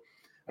 So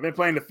I've been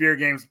playing the Fear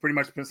games pretty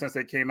much since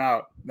they came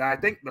out. Now I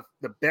think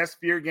the best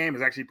Fear game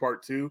is actually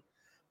part 2,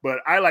 but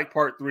I like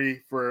part 3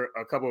 for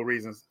a couple of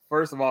reasons.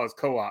 First of all, it's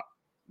co-op.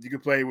 You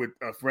can play with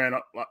a friend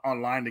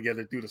online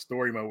together through the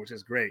story mode, which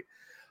is great.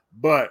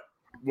 But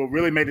what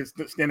really made it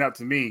stand out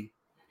to me,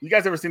 you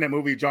guys ever seen that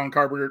movie John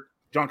Carpenter,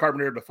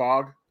 The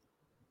Fog?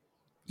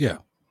 Yeah.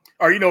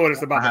 Or you know what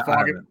it's about, The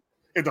Fog?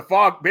 If the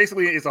fog,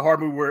 basically, it's a horror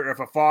movie where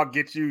if a fog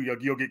gets you,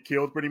 you'll get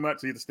killed pretty much.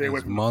 So you have to stay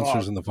away from monsters the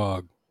fog. in the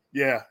fog.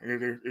 Yeah,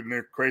 and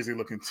they're crazy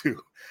looking too.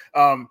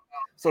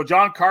 So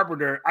John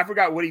Carpenter, I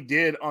forgot what he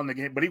did on the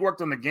game, but he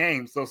worked on the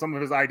game. So some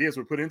of his ideas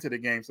were put into the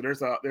game. So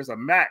there's a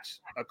match,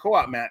 a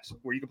co-op match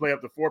where you can play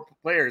up to 4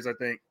 players, I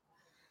think,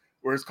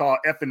 where it's called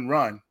F and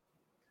Run.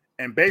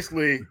 And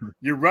basically,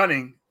 you're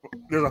running.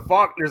 There's a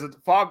fog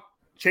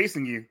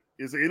chasing you.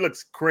 It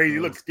looks crazy.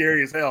 It looks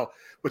scary as hell.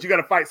 But you got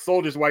to fight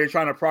soldiers while you're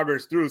trying to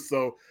progress through.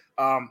 So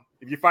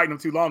if you're fighting them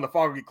too long, the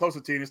fog will get closer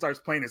to you and it starts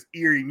playing this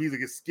eerie music.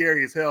 It's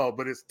scary as hell,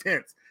 but it's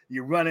tense.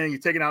 You're running, you're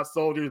taking out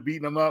soldiers,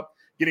 beating them up,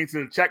 getting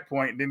to the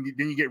checkpoint. Then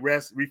you get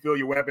rest, refill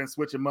your weapon,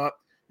 switch them up.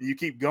 And you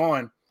keep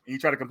going and you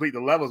try to complete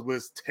the levels, but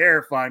it's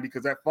terrifying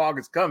because that fog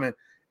is coming.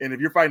 And if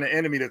you're fighting an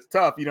enemy that's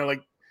tough,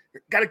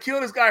 got to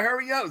kill this guy,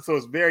 hurry up. So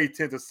it's very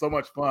tense. It's so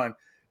much fun.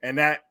 And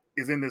that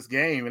is in this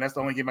game, and that's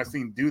the only game I've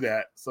seen do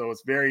that. So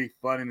it's very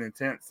fun and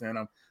intense. And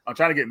I'm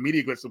trying to get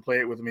Media Glitch to play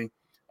it with me.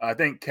 I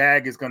think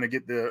CAG is going to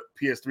get the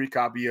PS3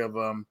 copy of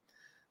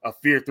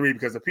Fear 3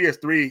 because the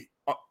PS3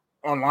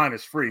 online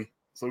is free,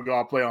 so we can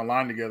all play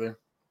online together,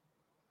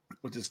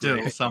 which is still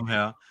great.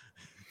 somehow.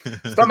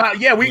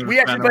 Yeah, we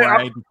actually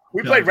played.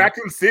 We played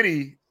Raccoon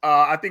City.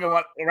 I think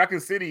about Raccoon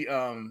City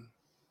about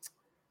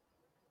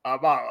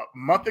a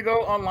month ago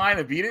online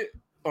and beat it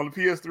on the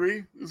PS3.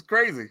 It was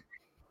crazy.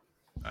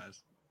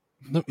 Nice.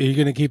 Are you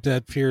going to keep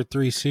that Fear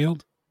 3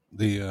 sealed?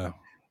 The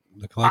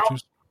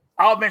collectors?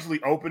 I'll eventually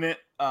open it.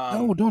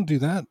 No, don't do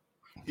that.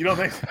 You don't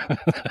think?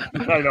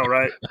 I know,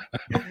 right?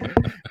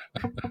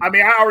 I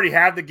mean, I already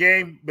have the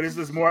game, but it's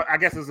just more. I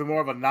guess it's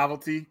more of a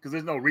novelty because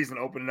there's no reason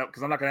to open it up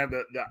because I'm not gonna have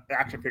the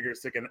action figure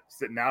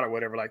sitting out or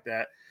whatever like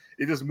that.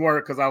 It's just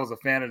more because I was a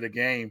fan of the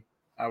game.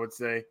 I would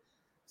say,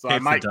 so I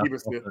might keep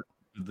it sealed.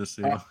 With the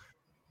seal.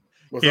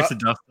 Keeps the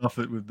dust off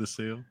it with the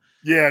seal.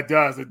 Yeah, it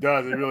does. It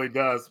really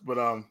does.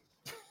 But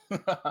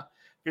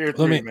Fear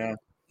 3, man.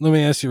 Let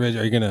me ask you, Reggie,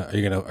 are you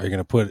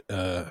gonna put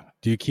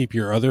do you keep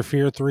your other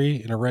Fear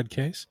 3 in a red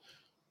case?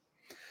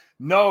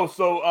 No,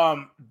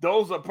 so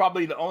those are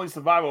probably the only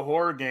survival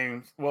horror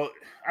games. Well,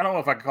 I don't know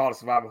if I can call it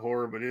survival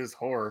horror, but it is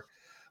horror.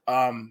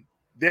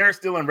 They're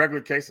still in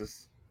regular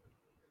cases.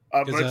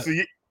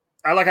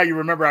 I like how you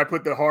remember I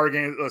put the horror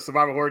games,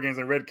 survival horror games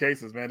in red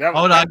cases, man.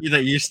 I would argue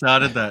that you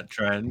started that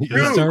trend. Dude,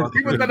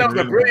 people thought that was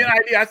a brilliant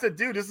idea. I said,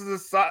 dude, this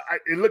is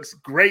it looks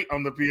great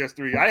on the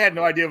PS3. I had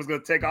no idea it was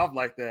going to take off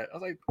like that. I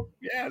was like,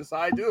 yeah, that's how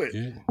I do it.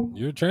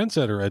 You're a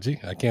trendsetter, Reggie.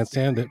 I can't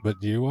stand it,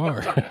 but you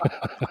are.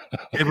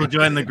 People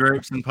join the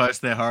groups and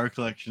post their horror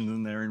collections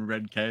and they're in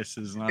red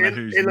cases. And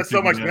it looks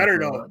so much better,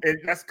 though.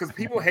 That's because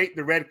people hate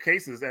the red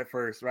cases at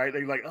first, right?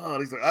 They're like, oh,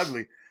 these are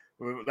ugly.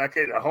 I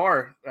came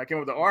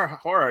with the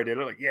horror idea.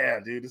 They're like, yeah,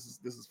 dude, this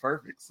is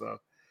perfect. So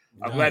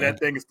I'm glad that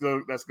thing is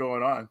that's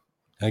going on.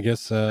 I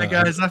guess. Hey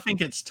guys, I think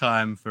it's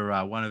time for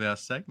one of our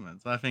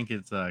segments. I think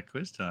it's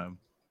quiz time.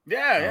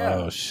 Yeah.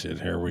 Oh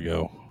shit! Here we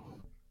go.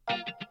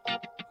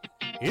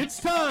 It's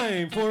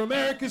time for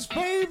America's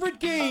favorite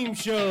game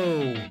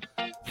show,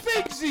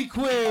 Figsy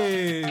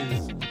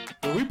Quiz,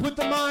 where we put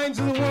the minds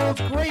of the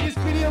world's greatest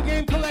video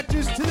game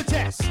collectors to the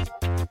test.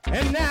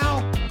 And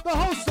now, the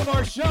host of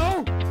our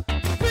show,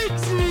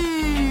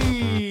 Figsy!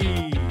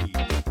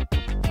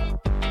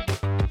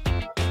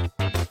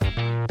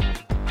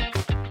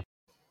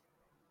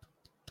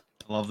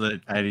 I love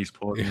the 80s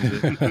port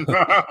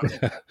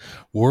music.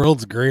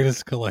 World's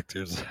greatest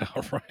collectors.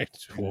 All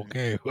right.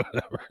 Okay,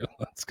 whatever.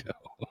 Let's go.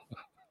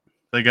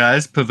 So,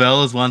 guys,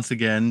 Pavel has once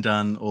again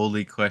done all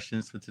the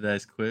questions for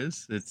today's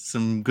quiz. It's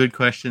some good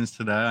questions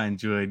today. I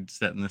enjoyed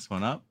setting this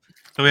one up.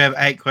 So we have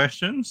 8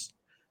 questions.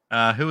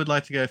 Who would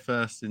like to go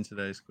first in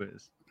today's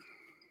quiz?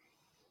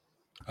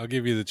 I'll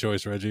give you the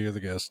choice, Reggie. You're the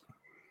guest.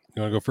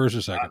 You want to go first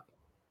or second?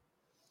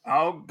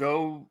 I'll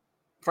go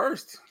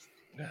first.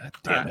 God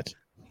damn it.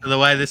 So the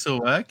way this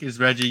will work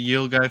is, Reggie,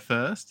 you'll go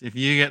first. If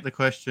you get the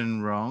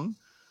question wrong,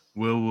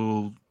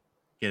 will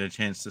get a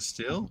chance to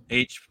steal.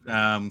 Each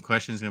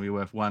question is going to be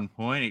worth 1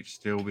 point. Each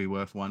steal will be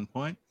worth 1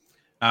 point.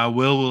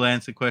 Will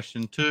answer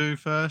question 2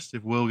 first.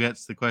 If Will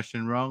gets the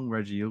question wrong,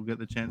 Reggie, you'll get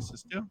the chance to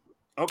steal.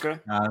 Okay.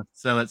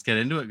 So let's get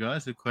into it,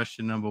 guys, with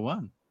question number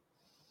 1.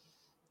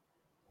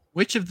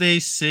 Which of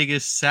these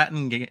Sega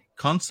Saturn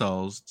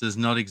consoles does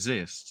not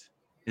exist?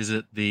 Is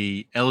it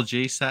the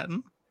LG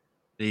Saturn,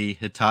 the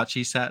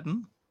Hitachi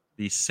Saturn,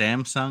 the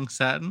Samsung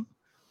Saturn,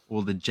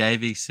 or the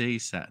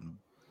JVC Saturn?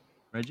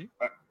 Reggie?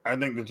 I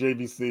think the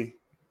JVC.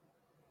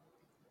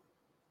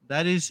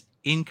 That is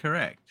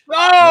incorrect.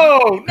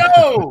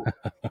 No!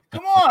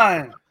 Come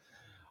on.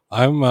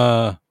 I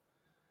know.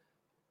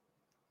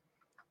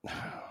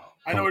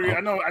 I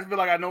feel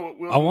like I know.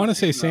 I want to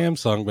say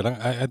Samsung, but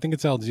I think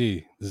it's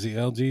LG. This is the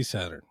LG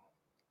Saturn.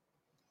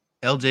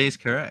 LG is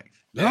correct.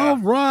 Yeah. All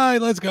right,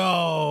 let's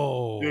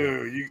go.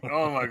 Dude,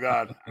 oh my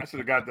God. I should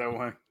have got that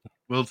one.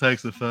 Will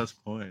takes the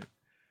first point.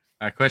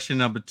 All right, question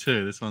number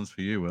 2. This one's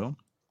for you, Will.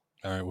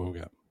 All right, what we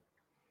got?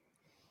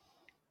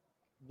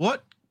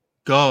 What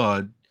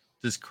god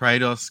does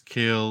Kratos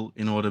kill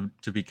in order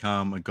to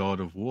become a god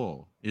of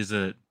war? Is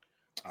it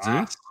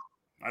Zeus,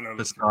 I know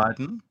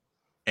Poseidon,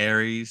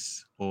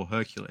 Ares, or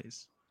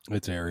Hercules?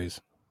 It's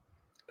Ares.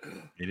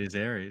 It is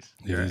Ares.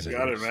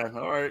 Got it, man.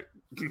 All right.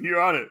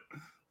 You're on it.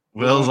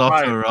 Will's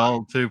off to a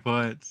roll, 2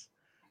 points.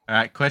 All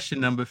right,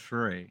 question number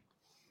 3.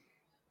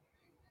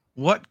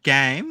 What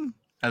game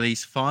are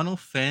these Final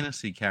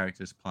Fantasy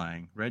characters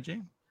playing,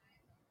 Reggie?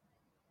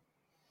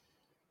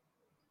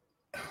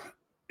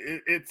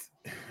 It's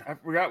I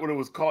forgot what it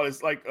was called.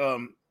 It's like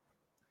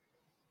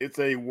it's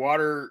a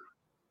water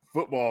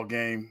football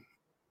game.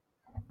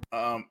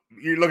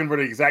 You're looking for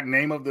the exact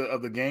name of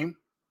the game?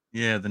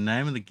 Yeah, the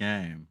name of the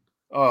game.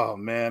 Oh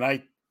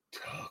man,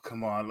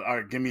 come on. All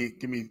right, give me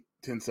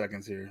 10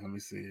 seconds here. Let me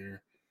see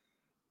here.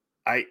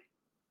 I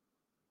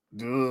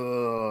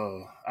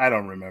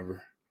don't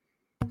remember.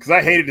 Because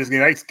I hated this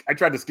game. I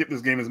tried to skip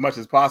this game as much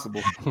as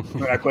possible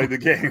when I played the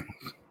game.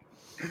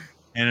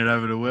 Hand it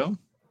over to Will.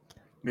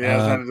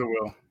 Yeah, hand it to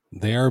Will.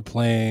 They are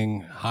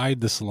playing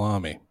Hide the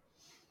Salami.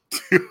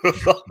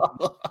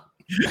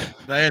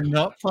 They are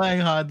not playing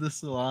Hide the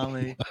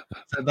Salami.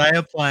 So they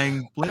are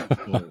playing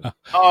Blitzball.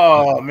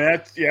 Oh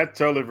man, I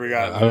totally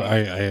forgot.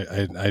 I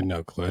had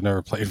no clue. I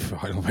never played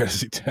Final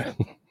Fantasy X.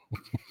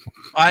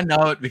 I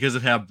know it because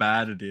of how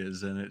bad it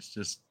is, and it's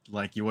just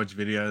like you watch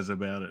videos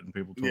about it and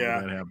people talk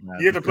about how bad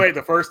you have to play it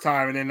the first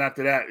time, and then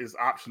after that it's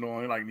optional.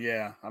 And you're like,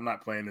 yeah, I'm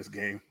not playing this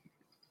game.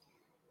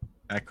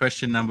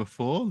 Question number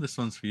 4. This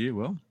one's for you,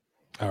 Will.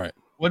 All right.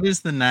 What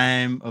is the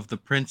name of the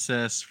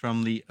princess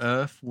from the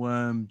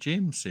Earthworm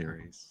Jim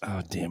series?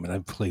 Oh, damn it.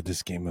 I've played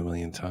this game a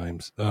million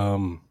times.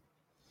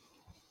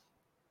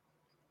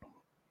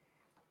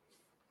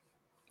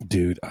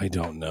 Dude, I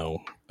don't know.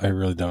 I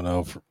really don't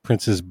know.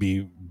 Princess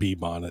Bee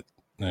Bonnet.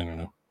 I don't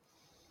know.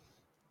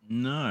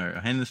 No.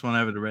 I hand this one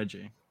over to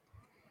Reggie.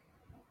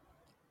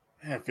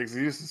 Yeah, Fixie,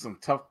 these are some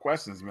tough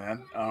questions,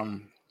 man.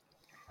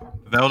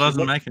 Pavel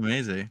doesn't make them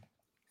easy.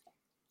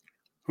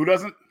 Who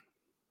doesn't?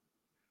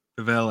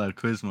 Pavel, our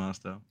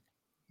quizmaster.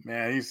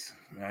 Man, he's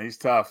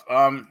tough.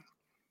 I'm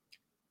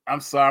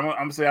sorry. I'm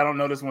gonna say I don't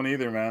know this one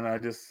either, man.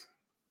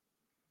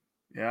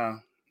 Yeah.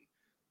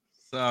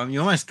 So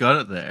you almost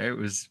got it there. It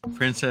was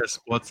Princess.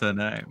 What's her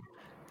name?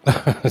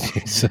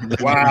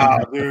 Wow,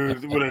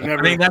 dude, would have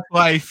never. I think that's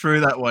why he threw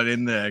that one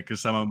in there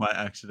because someone might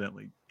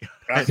accidentally.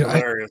 That's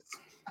hilarious.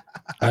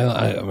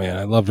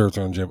 I loved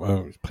Earthworm Jim.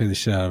 I played the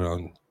shit out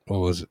on what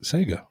was it?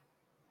 Sega.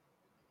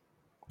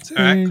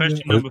 All right,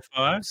 question number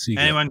 5. Sega.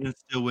 Anyone can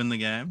still win the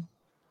game.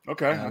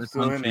 Okay, this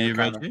one's for you,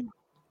 Reggie.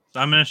 So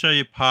I'm going to show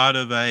you part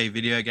of a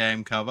video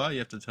game cover. You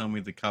have to tell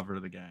me the cover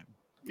of the game.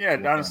 Yeah,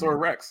 Dinosaur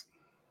Rex.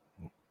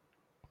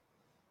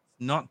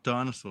 Not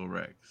Dinosaur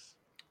Rex.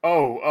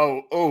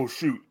 Oh,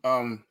 shoot.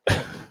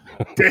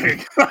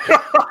 Dang.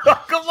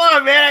 Come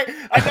on, man.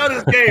 I know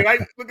this game. I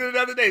looked at it the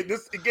other day.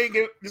 This game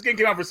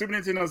came out for Super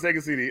Nintendo and Sega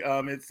CD.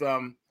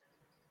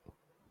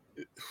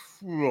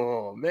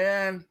 Oh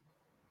man.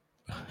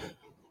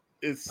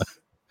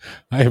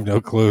 I have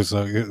no clue,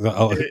 so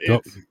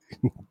it's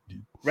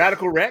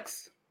Radical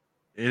Rex.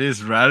 It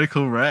is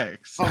Radical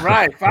Rex. All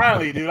right,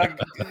 finally, dude. I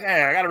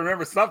gotta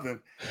remember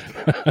something,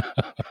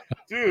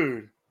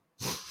 dude.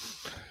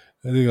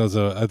 I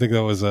think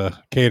that was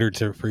a catered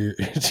to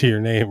your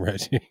name,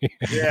 Reggie.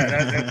 Yeah,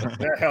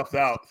 that helps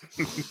out.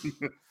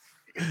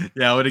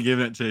 Yeah, I would have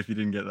given it to you if you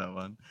didn't get that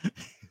one.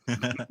 All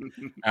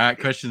right,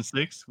 question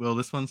 6. Well,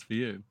 this one's for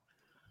you.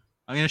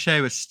 I'm going to show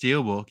you a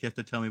steelbook. You have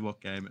to tell me what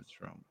game it's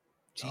from.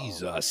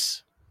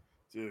 Jesus.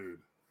 Dude.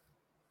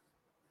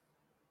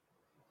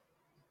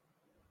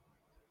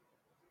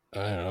 I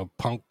don't know,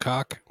 punk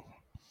cock.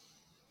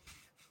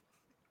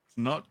 It's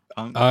not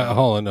punk.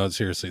 Hold on, no,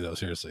 seriously though,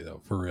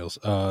 for reals.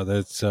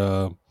 That's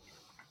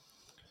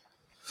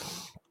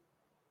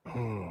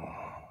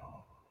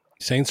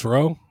Saints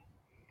Row.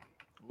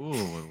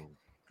 Ooh,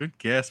 good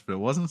guess, but it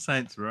wasn't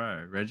Saints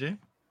Row. Reggie?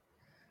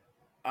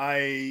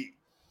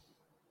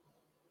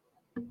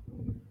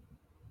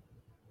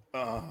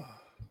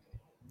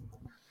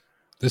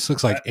 This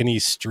looks like any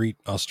street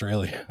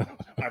Australia.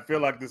 I feel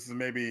like this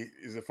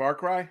is it Far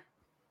Cry?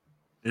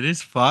 It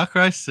is Far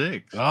Cry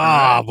 6.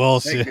 Ah,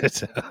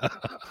 bullshit.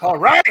 All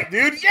right,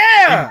 dude.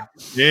 Yeah.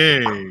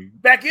 Yeah.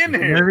 Back in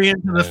here. Moving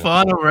into the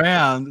final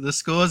round, the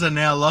scores are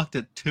now locked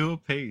at 2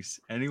 apiece.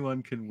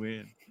 Anyone can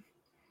win.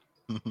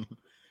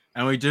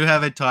 And we do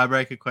have a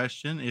tiebreaker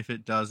question if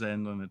it does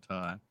end on a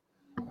tie.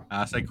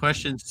 So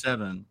question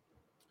 7.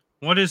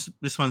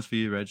 This one's for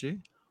you, Reggie.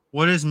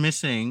 What is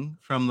missing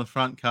from the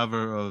front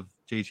cover of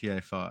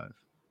GTA 5?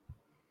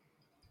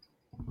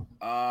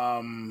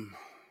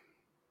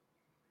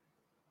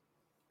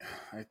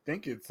 I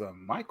think it's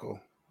Michael.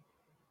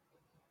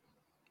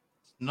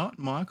 It's not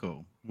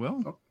Michael.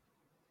 Well,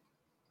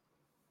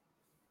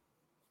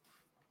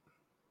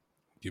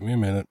 Give me a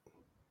minute.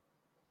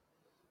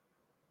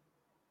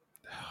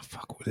 Oh,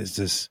 fuck, what is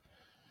this?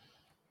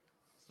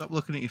 stop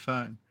looking at your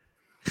phone.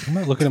 I'm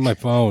not looking at my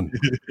phone.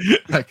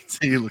 I can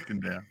see you looking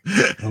down.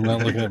 I'm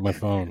not looking at my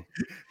phone.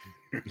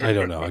 I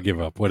don't know. I give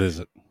up. What is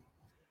it?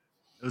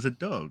 It was a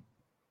dog.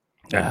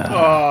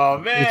 Oh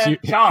man,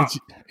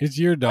 it's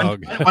your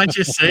dog. Once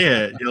you see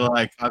it, you're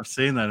like, I've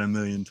seen that a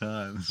million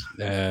times.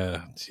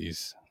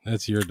 Jeez,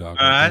 that's your dog.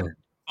 All right,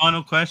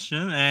 final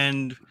question,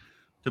 and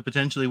to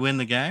potentially win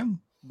the game,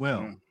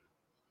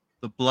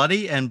 the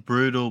bloody and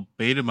brutal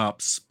beat 'em up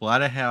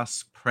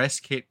Splatterhouse press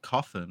kit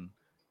coffin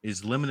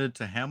is limited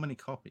to how many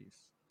copies?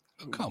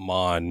 Oh, come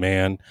on,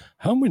 man.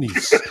 How many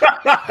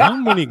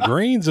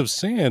grains of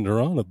sand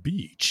are on a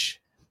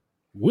beach?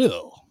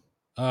 Will.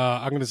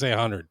 I'm going to say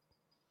 100.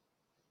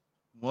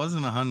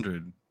 Wasn't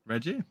 100.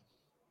 Reggie?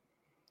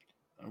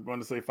 I'm going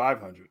to say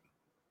 500.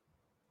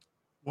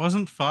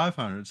 Wasn't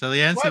 500. So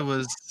the answer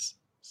was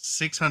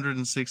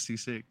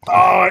 666.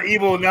 Oh,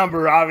 evil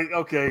number.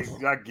 Okay,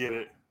 I get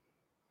it.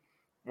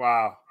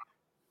 Wow.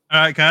 All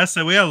right, guys.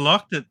 So we are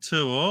locked at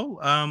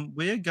 2-2.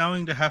 We are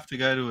going to have to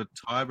go to a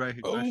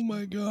tiebreaker question. Oh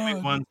my god! Give me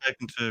 1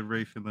 second to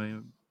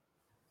refamiliar.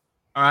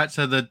 All right.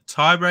 So the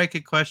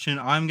tiebreaker question.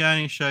 I'm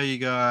going to show you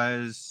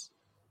guys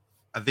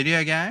a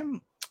video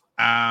game.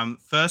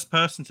 First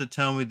person to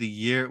tell me the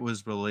year it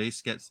was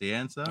released gets the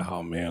answer.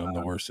 Oh man, I'm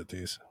the worst at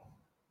these.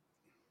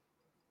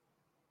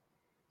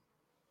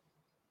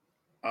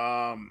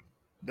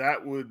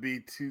 That would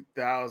be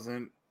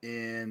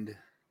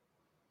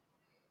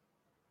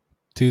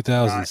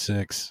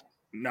 2006.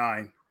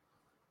 9.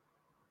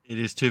 It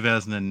is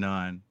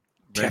 2009.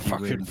 Yeah,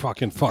 fuck this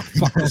fucking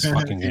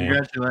game.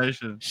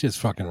 Congratulations. Shit's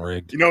fucking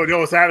rigged. You know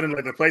what's happening?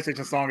 Like the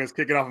PlayStation song is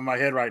kicking off in my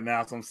head right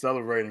now, so I'm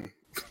celebrating.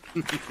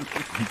 Yeah,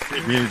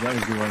 that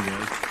was the one,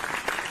 guys.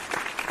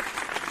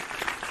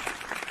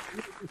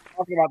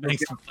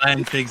 Thanks for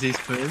playing Pigsy's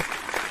quiz.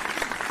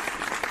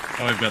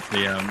 Oh, we've got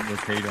the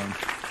repeat on.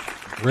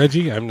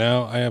 Reggie, I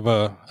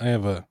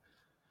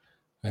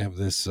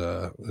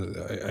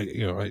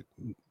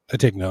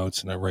take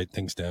notes and I write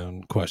things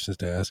down, questions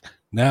to ask.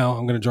 Now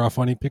I'm going to draw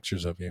funny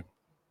pictures of you.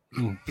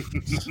 I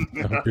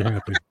hope you're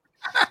happy.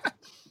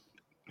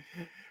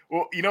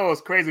 Well, you know,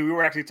 it's crazy. We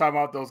were actually talking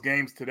about those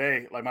games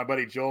today. Like my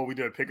buddy Joel, we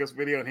did a pickups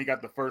video and he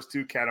got the first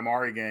 2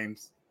 Katamari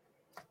games.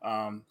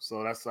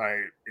 So that's like,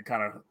 it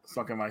kind of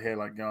sunk in my head,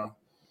 like,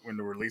 when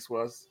the release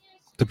was.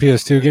 The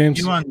PS2 games?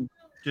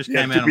 Just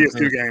came out on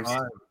PS2 games.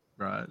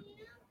 Right.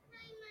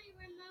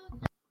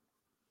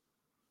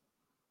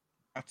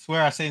 I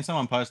swear I seen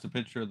someone post a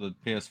picture of the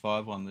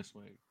PS5 one this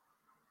week.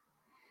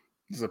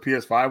 Is a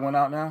PS5 one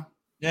out now?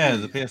 Yeah,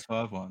 the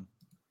PS5 one.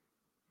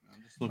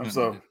 I'm just looking at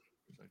it.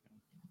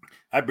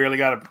 I barely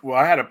got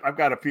I had a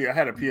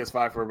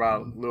PS5 for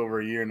about a little over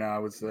a year now, I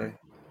would say.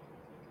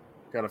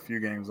 Got a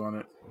few games on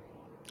it.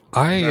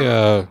 I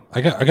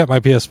got my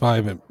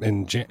PS5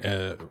 in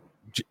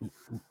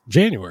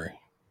January.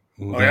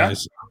 Oh,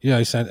 yeah?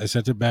 I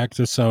sent it back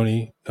to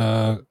Sony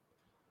about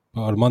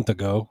a month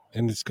ago,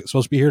 and it's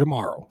supposed to be here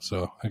tomorrow.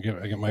 So I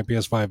get my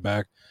PS5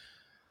 back.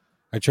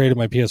 I traded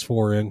my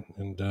PS4 in,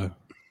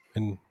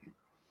 and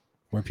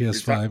my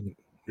PS5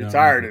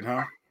 retired it,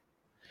 huh?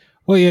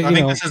 Well, yeah, I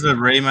think this is a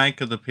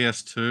remake of the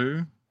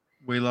PS2.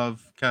 We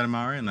Love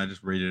Katamari, and they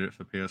just redid it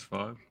for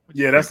PS5.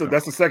 Yeah, that's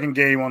the second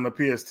game on the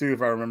PS2,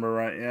 if I remember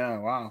right. Yeah,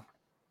 wow.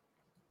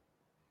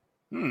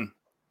 Well,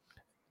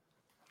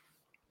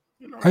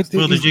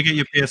 did you get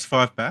your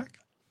PS5 back?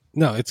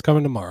 No, it's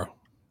coming tomorrow.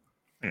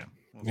 Yeah,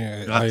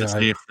 yeah. I have to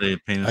see if the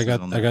penis I got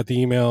is on there. I got the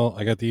email.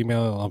 I got the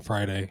email on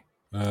Friday,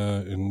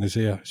 and they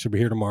say it should be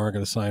here tomorrow. I got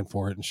to sign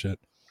for it and shit.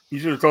 You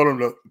should have told them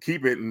to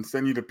keep it and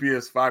send you the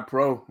PS5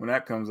 Pro when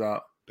that comes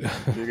out.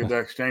 You get to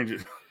exchange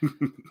it.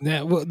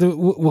 Yeah,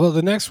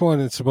 the next one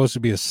is supposed to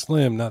be a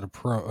slim, not a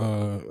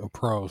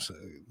pro. So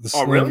the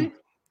slim, really?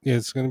 Yeah,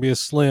 it's going to be a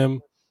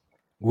slim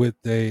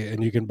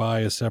and you can buy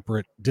a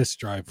separate disc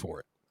drive for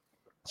it.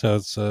 So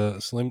it's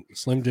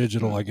slim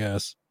digital, I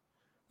guess.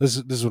 This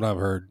is what I've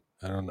heard.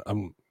 I don't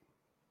know.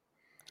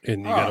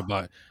 And you got to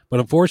buy, but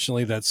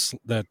unfortunately,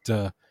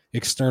 that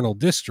external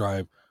disc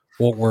drive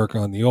won't work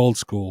on the old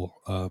school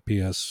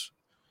PS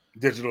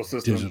digital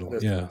system.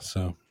 Yeah,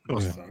 so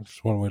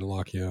it's one way to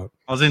lock you out.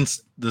 I was in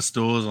the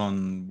stores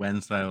on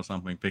Wednesday or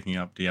something picking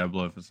up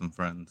Diablo for some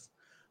friends,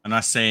 and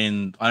I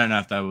don't know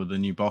if they were the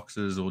new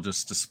boxes or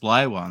just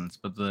display ones,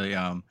 but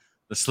the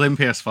slim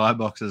PS5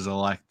 boxes are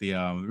like the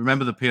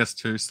remember the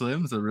PS2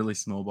 slims, the really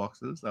small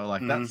boxes? They were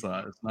like that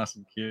size. It's nice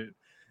and cute.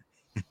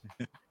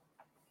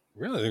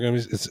 Really, they're gonna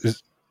be.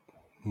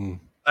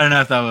 I don't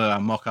know if they were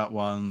mock-up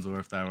ones or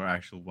if they were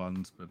actual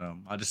ones, but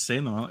I just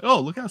seen them. I'm like, oh,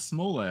 look how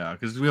small they are,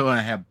 because we all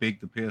know how big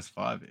the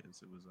PS5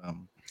 is. It was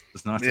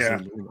it's nice to see a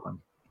little one.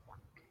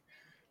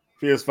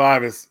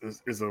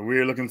 PS5 is a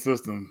weird looking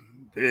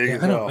system. Big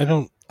as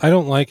hell. I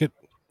don't like it.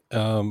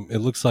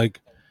 It looks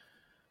like,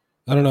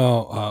 I don't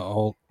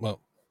know.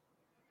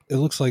 It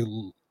looks like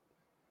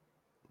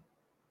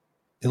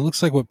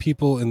what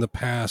people in the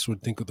past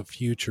would think of the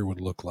future would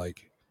look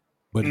like.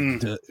 But in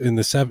the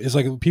it's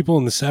like people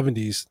in the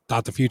 70s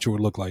thought the future would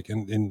look like,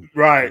 and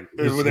right.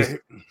 I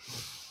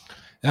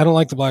don't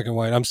like the black and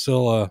white. I'm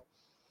still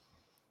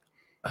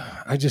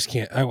I just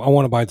can't. I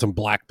want to buy some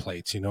black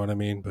plates. You know what I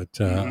mean? But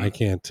I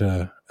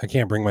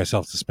can't bring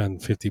myself to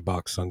spend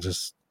 $50 on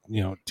just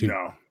two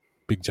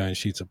big giant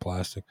sheets of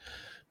plastic.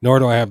 Nor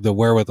do I have the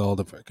wherewithal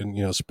to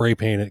fucking spray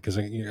paint it, because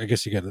I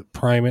guess you got to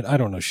prime it. I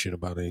don't know shit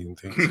about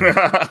anything.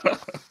 So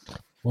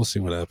we'll see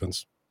what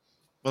happens.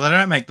 Well, they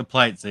don't make the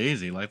plates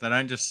easy. Like, they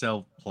don't just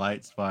sell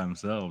plates by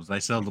themselves. They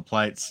sell the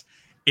plates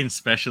in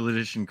special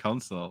edition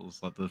consoles.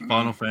 Like the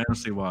Final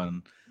Fantasy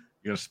one,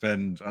 you got to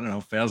spend, I don't know,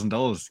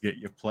 $1,000 to get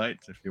your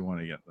plates if you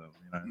want to get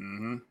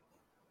them.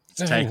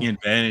 It's taking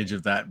advantage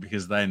of that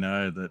because they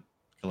know that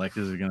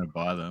collectors are going to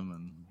buy them,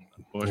 and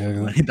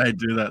unfortunately, they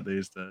do that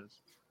these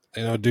days.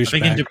 I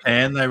think in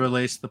Japan they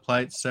release the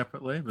plates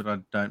separately, but I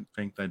don't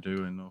think they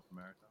do in North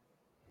America.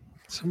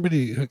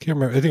 Somebody, I can't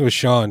remember. I think it was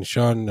Sean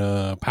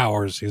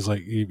Powers. He's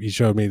like, he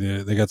showed me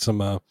they got some.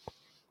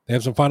 They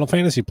have some Final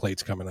Fantasy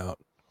plates coming out.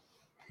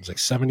 It was like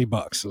 $70.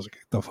 I was like,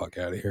 get the fuck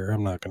out of here!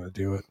 I'm not going to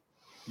do it.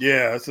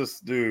 Yeah, it's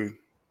just, dude.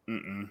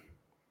 Do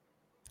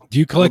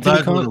you collect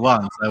those were the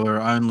ones? They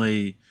were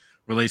only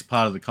released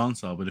part of the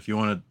console, but if you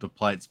wanted the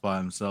plates by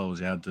themselves,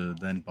 you had to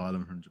then buy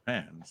them from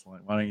Japan. It's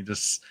like, why don't you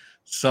just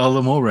sell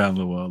them all around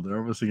the world? They're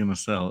obviously going to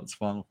sell. It's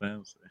Final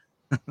Fantasy.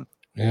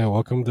 Yeah,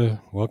 welcome to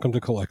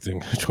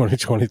collecting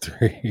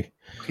 2023.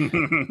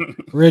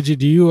 Reggie,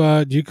 do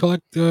you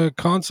collect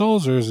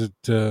consoles, or is it?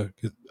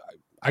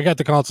 I got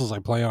the consoles I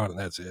play on, and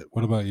that's it.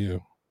 What about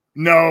you?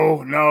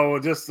 No,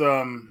 just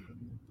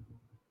damn,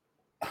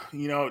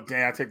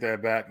 I take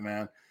that back,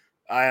 man.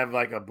 I have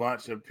like a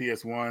bunch of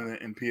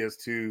PS1 and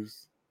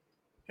PS2s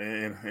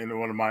in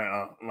one of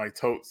my my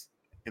totes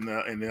in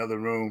the other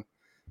room,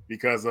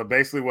 because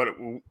basically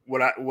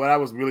what I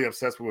was really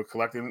obsessed with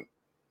collecting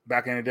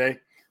back in the day.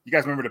 You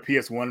guys remember the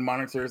PS1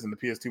 monitors and the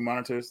PS2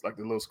 monitors, like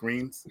the little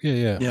screens?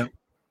 Yeah.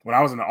 When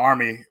I was in the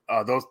Army,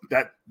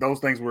 those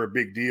things were a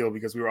big deal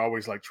because we were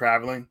always like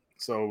traveling.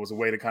 So it was a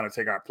way to kind of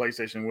take our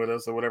PlayStation with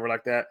us or whatever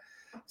like that.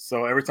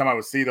 So every time I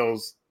would see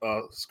those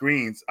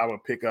screens, I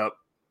would pick up,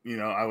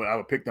 I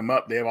would pick them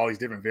up. They have all these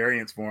different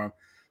variants for them.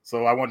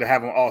 So I wanted to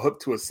have them all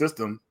hooked to a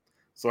system.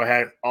 So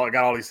I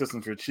got all these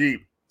systems for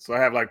cheap. So I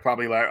have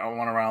probably I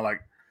want around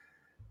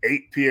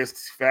 8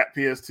 fat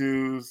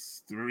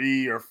PS2s,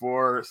 3 or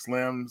 4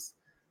 Slims,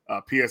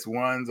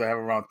 PS1s. I have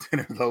around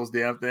 10 of those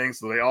damn things.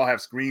 So they all have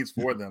screens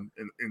for them.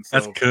 And so,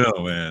 that's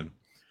cool, man.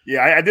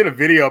 Yeah, I did a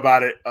video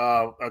about it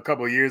a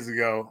couple of years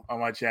ago on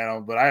my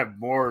channel, but I have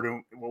more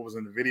than what was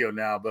in the video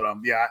now. But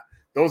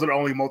those are the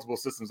only multiple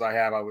systems I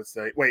have, I would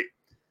say. Wait,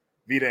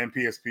 Vita and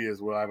PSP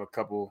as well. I have a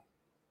couple.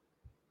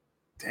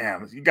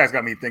 Damn, you guys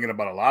got me thinking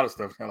about a lot of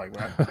stuff. Right?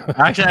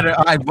 Actually,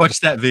 I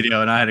watched that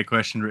video and I had a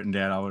question written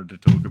down. I wanted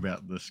to talk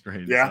about the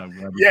screen. Yeah, so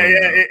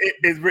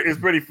it's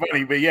pretty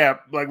funny. But yeah,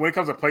 when it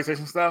comes to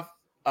PlayStation stuff,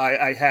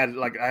 I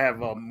have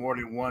more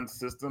than one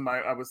system.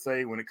 I would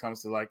say when it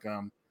comes to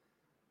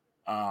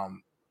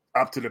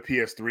up to the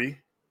PS3,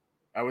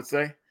 I would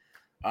say.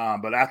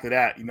 But after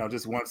that,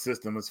 just one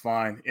system is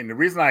fine. And the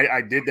reason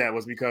I did that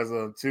was because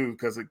in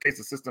case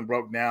the system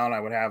broke down, I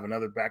would have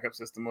another backup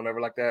system,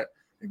 whatever like that.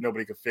 If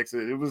nobody could fix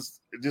it. It was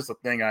just a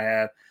thing I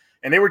had,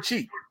 and they were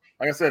cheap.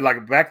 Like I said,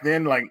 back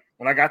then,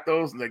 when I got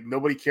those,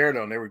 nobody cared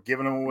on. They were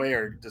giving them away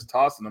or just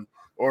tossing them,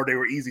 or they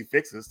were easy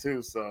fixes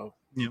too. So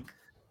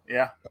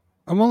yeah.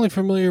 I'm only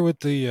familiar with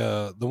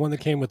the one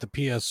that came with the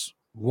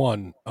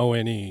PS1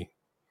 ONE,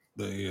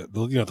 the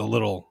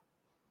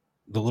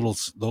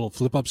little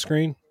flip up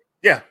screen.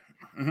 Yeah.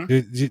 Mm-hmm.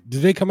 Did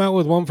they come out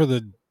with one for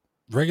the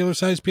regular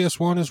size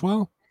PS1 as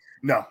well?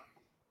 No.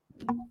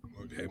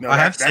 Okay. No, I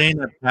have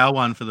seen a PAL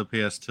one for the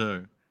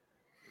PS2.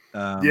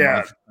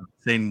 I've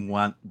seen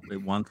one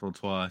once or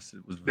twice.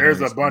 It was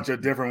there's a bunch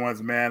of different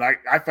ones, man. I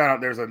found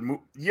out there's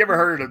you ever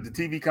heard of the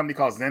TV company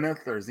called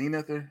Zenith, or I think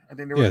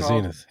they were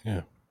called? Zenith,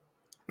 yeah.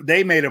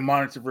 they made a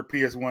monitor for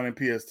PS1 and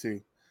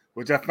PS2,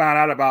 which I found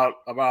out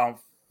about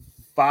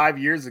 5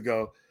 years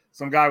ago.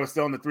 Some guy was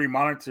selling three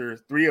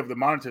of the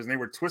monitors, and they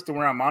were twisted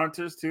around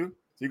monitors too.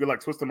 So you could like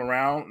twist them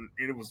around.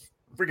 And it was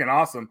freaking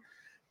awesome.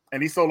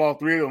 And he sold all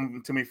three of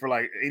them to me for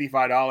like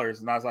 $85.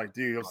 And I was like,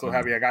 dude, I'm so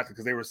happy I got it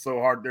because they were so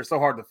hard. They're so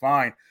hard to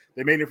find.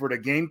 They made it for the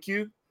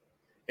GameCube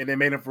and they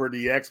made it for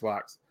the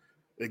Xbox.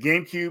 The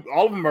GameCube,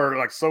 all of them are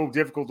like so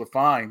difficult to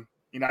find.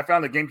 I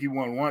found the GameCube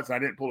one once and I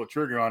didn't pull the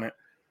trigger on it.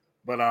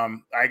 But I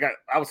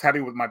was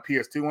happy with my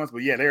PS2 ones.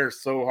 But yeah, they're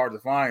so hard to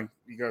find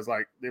because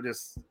like they're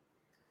just,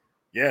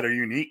 they're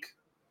unique.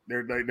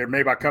 They're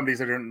made by companies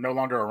that are no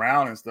longer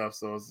around and stuff.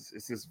 So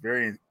it's just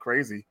very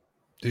crazy.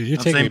 Dude, you're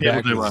taking me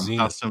back to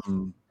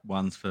custom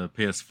ones for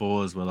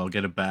PS4s where they'll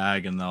get a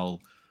bag and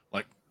they'll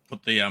like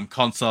put the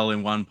console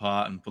in one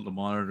part and put the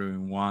monitor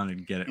in one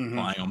and get it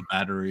playing on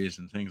batteries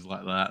and things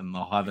like that. And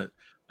they'll have it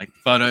like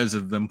photos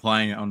of them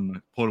playing it on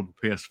the portable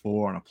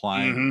PS4 on a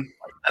plane.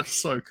 Like,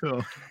 that's so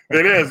cool.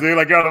 It is, dude.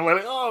 Like,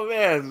 oh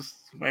man, just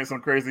made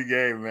some crazy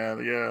game,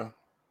 man. Yeah.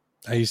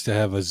 I used to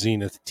have a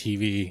Zenith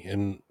TV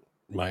in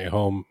my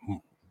home,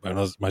 when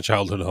I was my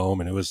childhood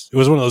home, and it was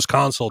one of those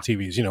console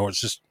TVs, where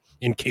it's just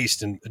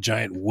encased in a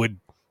giant wood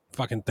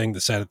fucking thing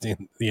that sat at the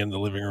end of the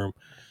living room.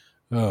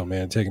 Oh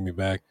man, taking me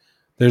back.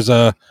 There's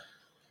a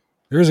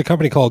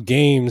company called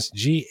Games,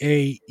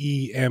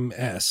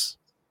 GAEMS,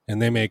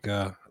 and they make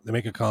a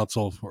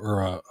console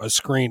for a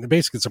screen.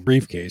 Basically, it's a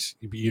briefcase.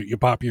 You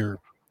pop your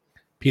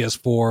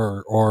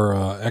PS4 or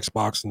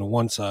Xbox into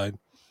one side,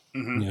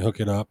 and you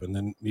hook it up, and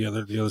then the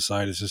other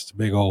side is just a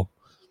big old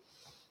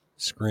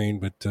screen.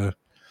 But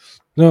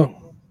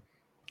no,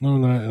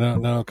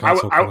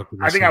 console.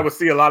 I think I would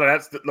see a lot of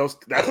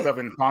that stuff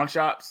in pawn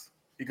shops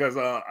because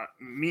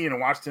me in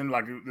Washington,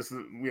 like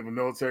we have a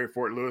military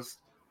Fort Lewis,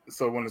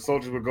 so when the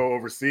soldiers would go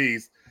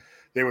overseas,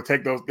 they would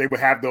take those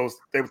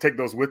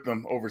with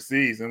them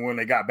overseas, and when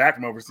they got back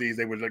from overseas,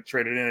 they would like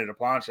trade it in at a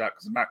pawn shop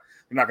because they're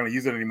not going to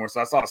use it anymore.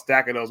 So I saw a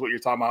stack of those, what you're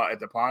talking about, at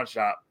the pawn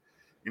shop,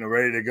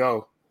 ready to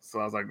go. So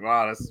I was like,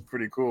 wow, that's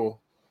pretty cool.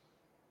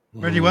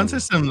 Reggie, one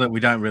system that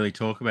we don't really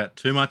talk about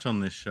too much on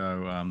this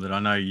show that I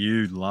know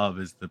you love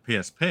is the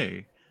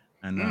PSP.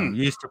 And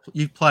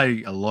you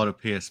play a lot of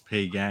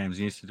PSP games.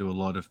 You used to do a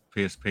lot of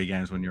PSP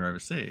games when you're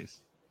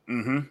overseas.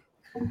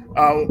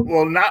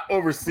 Well, not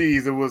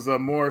overseas. It was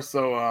more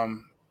so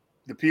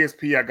the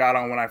PSP I got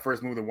on when I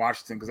first moved to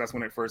Washington because that's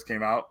when it first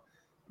came out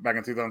back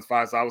in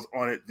 2005. So I was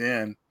on it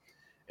then.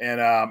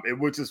 And it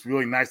was just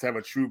really nice to have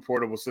a true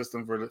portable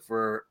system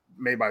for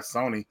made by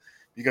Sony.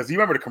 Because you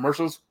remember the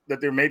commercials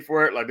that they made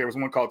for it? Like there was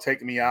one called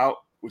Take Me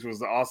Out, which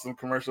was an awesome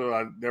commercial.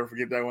 I'll never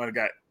forget that one. It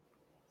got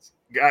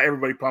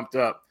everybody pumped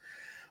up.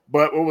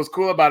 But what was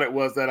cool about it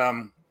was that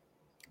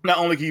not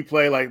only can you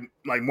play like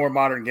more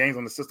modern games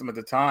on the system at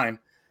the time,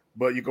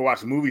 but you could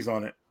watch movies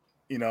on it,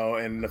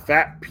 and the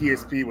fat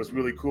PSP was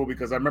really cool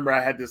because I remember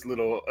I had this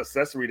little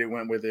accessory that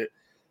went with it.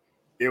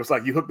 It was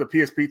like you hook the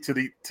PSP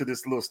to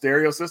this little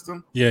stereo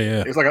system.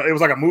 Yeah. It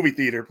was like a movie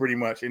theater pretty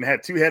much, and it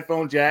had 2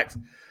 headphone jacks.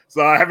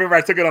 So I remember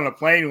I took it on a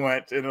plane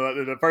once, and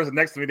the person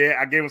next to me,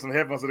 I gave him some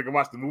headphones so they could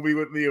watch the movie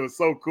with me. It was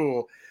so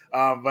cool.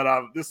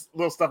 But this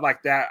little stuff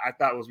like that, I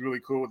thought was really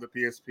cool with the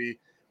PSP.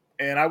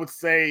 And I would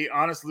say,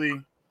 honestly,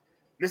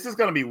 this is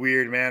going to be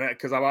weird, man,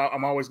 because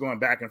I'm always going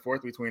back and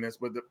forth between this.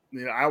 But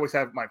I always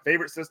have my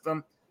favorite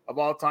system of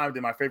all time,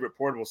 then my favorite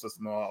portable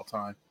system of all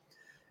time.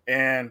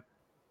 And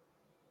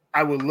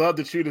I would love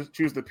to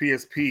choose the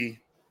PSP.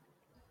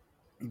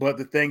 But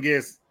the thing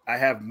is, I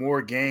have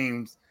more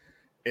games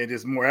and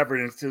there's more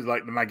evidence to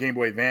like my Game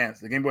Boy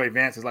Advance. The Game Boy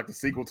Advance is like the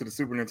sequel to the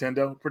Super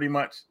Nintendo, pretty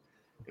much.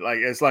 Like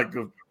it's like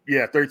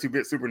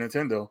 32-bit Super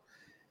Nintendo.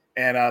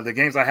 And the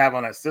games I have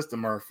on that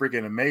system are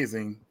freaking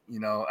amazing.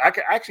 I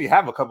actually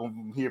have a couple of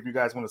them here if you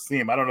guys want to see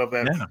them. I don't know if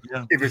that's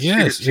if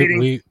it's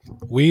cheating.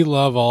 We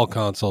love all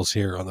consoles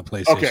here on the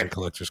PlayStation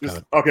Collector's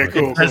Cut. Okay,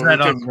 cool. Has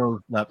that on your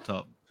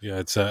laptop? Yeah,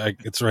 it's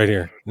right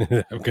here.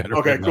 I've got it.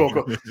 Okay, cool.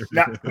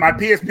 Now my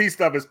PSP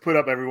stuff is put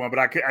up, everyone, but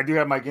I do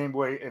have my Game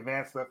Boy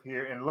Advance stuff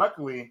here, and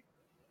luckily,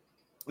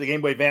 the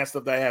Game Boy Advance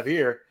stuff that I have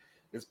here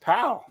is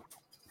PAL.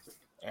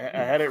 I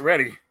had it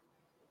ready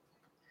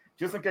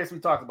just in case we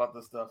talked about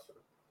this stuff.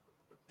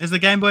 Is the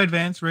Game Boy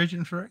Advance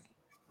region free?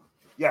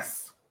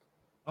 Yes.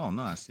 Oh,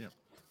 nice. Yep.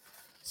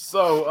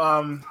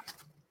 So,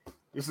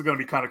 this is going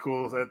to be kind of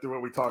cool after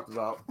what we talked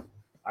about.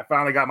 I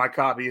finally got my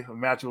copy of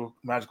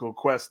Magical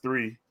Quest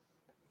 3.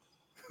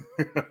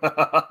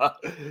 Yeah,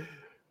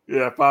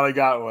 I finally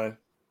got one.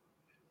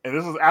 And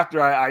this was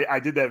after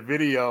I did that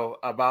video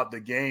about the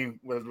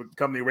game with the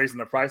company raising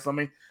the price on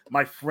me.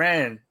 My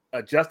friend,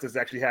 Justice,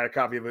 actually had a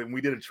copy of it, and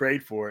we did a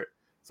trade for it.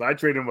 So I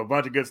traded him a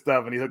bunch of good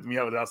stuff, and he hooked me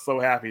up with it. I was so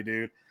happy,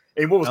 dude.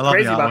 And what was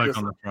crazy about this?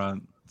 On the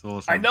front. It's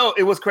awesome. I know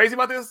it was crazy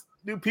about this,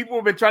 dude. People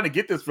have been trying to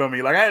get this from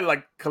me. Like I had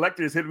like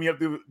collectors hitting me up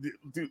through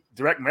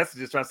direct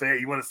messages trying to say, "Hey,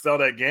 you want to sell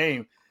that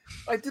game?"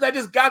 Like, dude, I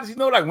just got this. You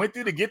know what I went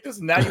through to get this,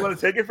 and now you want to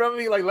take it from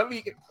me? Like, let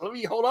me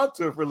hold on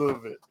to it for a little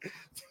bit.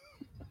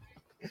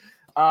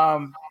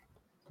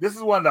 This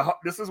is one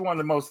of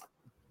the most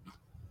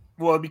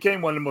Well, it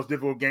became one of the most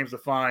difficult games to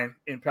find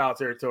in PAL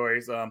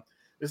territories.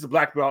 This is a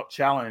Black Belt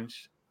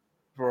Challenge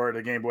for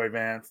the Game Boy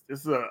Advance.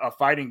 This is a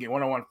fighting game,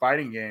 one-on-one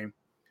fighting game.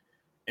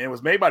 And it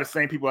was made by the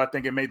same people I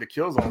think it made the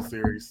Killzone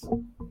series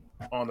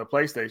on the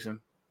PlayStation.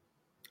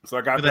 So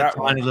I got With that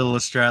tiny one. little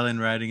Australian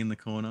rating in the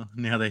corner.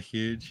 Now they're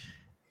huge.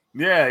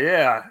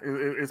 Yeah.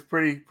 It's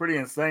pretty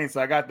insane.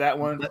 So I got that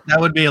one. That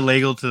would be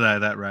illegal today,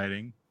 that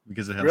rating,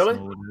 because of how Really?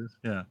 small it is.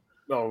 Yeah.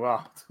 Oh,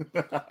 wow.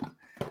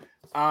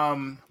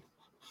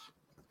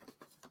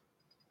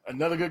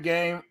 Another good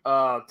game,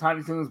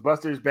 Tiny Toons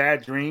Buster's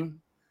Bad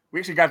Dream. We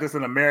actually got this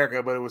in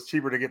America, but it was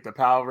cheaper to get the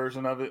PAL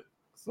version of it.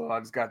 So I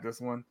just got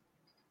this one.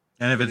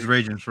 And if it's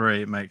region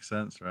 3, it makes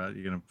sense, right?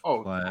 You're going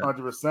to play it.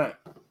 100%.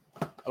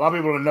 A lot of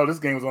people don't know this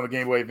game was on the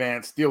Game Boy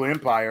Advance. Steel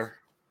Empire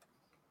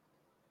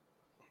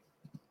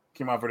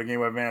came out for the Game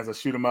Boy Advance. A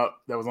shoot 'em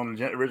up that was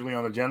originally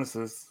on the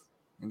Genesis,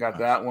 and got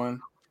that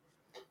one.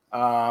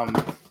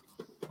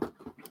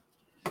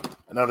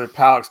 Another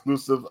PAL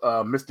exclusive,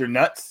 Mr.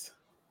 Nuts.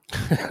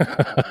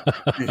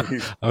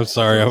 I'm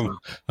sorry, I'm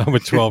a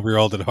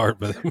 12-year-old at heart,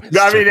 but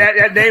I mean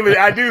that name is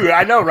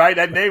I know, right?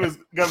 That name is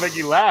gonna make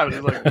you laugh.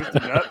 It's like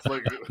Mr. Nuts,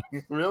 like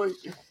really?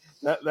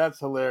 That's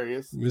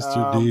hilarious.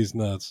 Mr. D's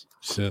nuts.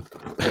 Shit.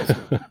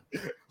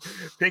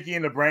 Pinky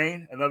and the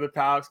Brain, another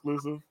PAL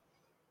exclusive.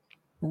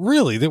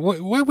 Really?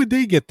 Why would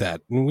they get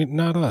that?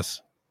 Not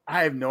us.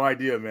 I have no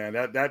idea, man.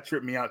 That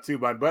tripped me out too.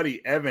 My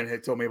buddy Evan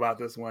had told me about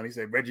this one. He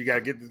said, "Reggie, you gotta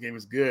get this game.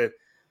 It's good."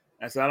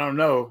 I said, "I don't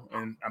know,"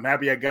 and I'm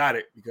happy I got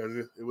it because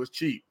it was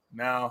cheap.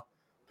 Now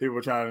people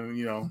are trying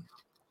to,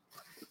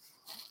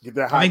 get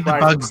that high I think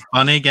price. the Bugs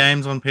Bunny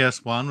games on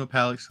PS1 were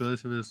PAL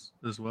exclusive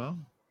as well.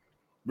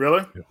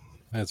 Really? Yeah,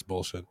 that's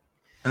bullshit.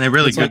 And they're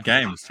really good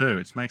games too.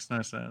 It makes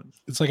no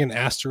sense. It's like an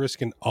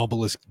asterisk and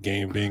obelisk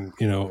game being,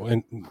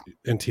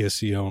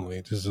 NTSC only.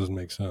 It just doesn't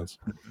make sense.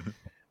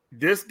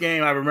 This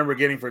game I remember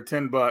getting for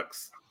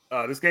 $10.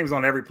 This game's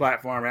on every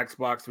platform: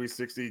 Xbox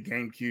 360,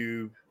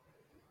 GameCube,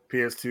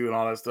 PS2, and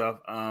all that stuff.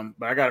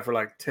 But I got it for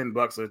like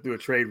 $10. So through a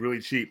trade,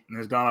 really cheap, and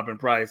it's gone up in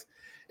price.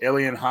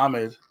 Alien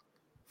Hamid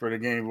for the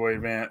Game Boy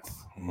Advance.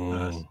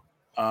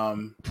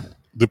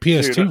 The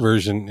PS2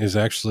 version is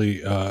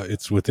actually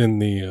it's within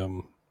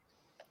the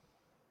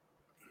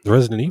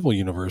Resident Evil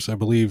universe, I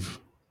believe.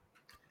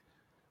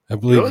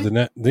 Really?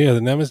 the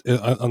Nemesis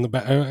on the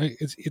back. I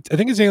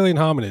think it's Alien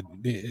Hominid.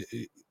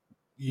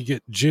 You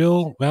get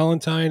Jill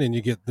Valentine, and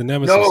you get the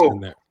Nemesis in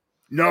there.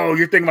 No,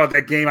 you're thinking about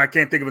that game. I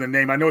can't think of the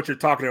name. I know what you're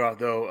talking about,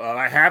 though.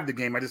 I have the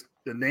game.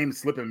 The name is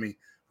slipping me.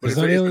 But it's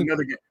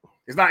another game.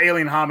 It's not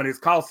Alien Hominid. It's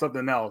called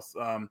something else.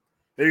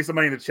 Maybe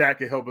somebody in the chat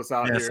can help us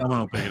out here. Yeah, someone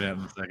will pick it out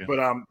in a second. But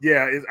I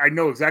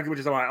know exactly what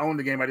you're talking about. I own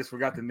the game. I just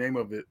forgot the name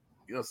of it.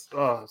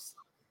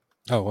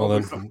 Oh, well,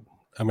 then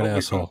I'm an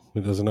asshole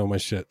who doesn't know my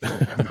shit.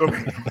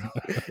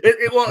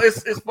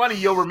 It's funny.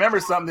 You'll remember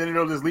something, then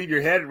it'll just leave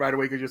your head right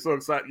away because you're so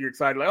excited. You're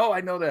excited, like, oh,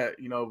 I know that,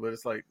 but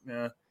it's like,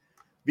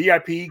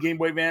 VIP Game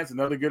Boy Advance,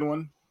 another good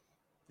one.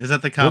 Is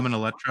that the Carmen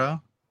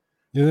Electra?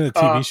 Isn't that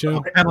a TV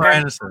show? Pam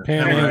Anderson.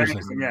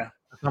 Yeah.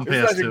 On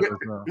PS2 as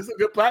well. This is a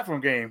good platform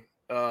game.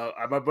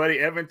 My buddy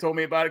Evan told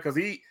me about it because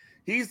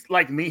he's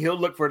like me. He'll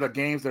look for the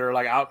games that are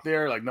like out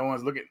there, like no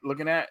one's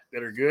looking at,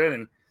 that are good,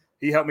 and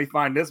he helped me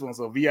find this one.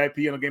 So VIP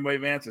on the Game Boy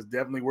Advance is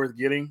definitely worth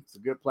getting. It's a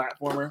good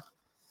platformer.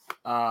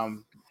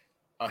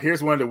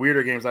 Here's one of the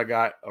weirder games I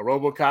got: a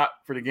RoboCop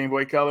for the Game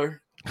Boy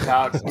Color.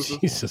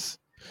 Jesus,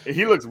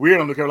 he looks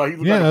weird on the cover. Like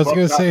I was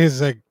gonna say he's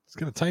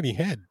got a tiny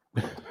head.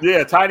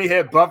 Yeah, tiny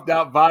head, buffed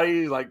out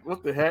body. Like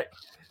what the heck?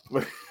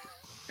 But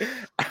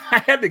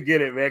I had to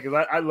get it, man,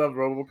 because I love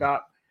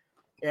RoboCop.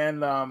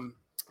 And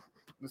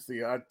let's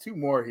see, two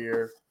more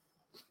here.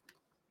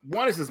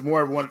 One is just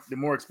one of the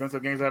more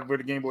expensive games I have for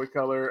the Game Boy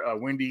Color.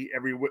 Wendy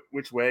Every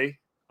Which Way.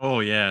 Oh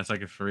yeah, it's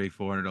like a free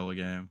 $400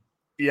 game.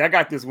 Yeah, I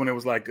got this when it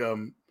was like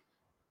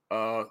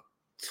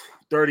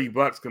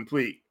 $30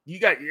 complete. You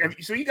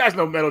guys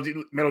know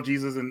Metal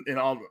Jesus and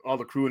all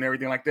the crew and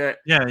everything like that.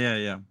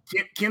 Yeah.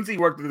 Kinsey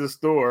worked at the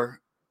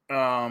store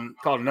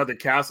called Another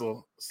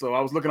Castle. So I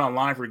was looking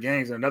online for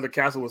games, and Another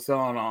Castle was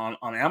selling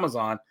on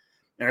Amazon,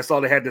 and I saw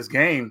they had this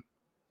game.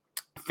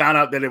 Found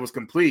out that it was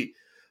complete.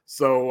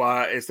 So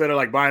instead of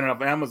like buying it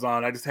off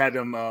Amazon, I just had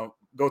them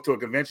go to a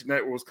convention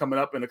that was coming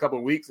up in a couple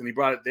of weeks, and he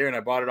brought it there, and I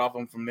bought it off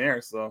him from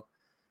there. So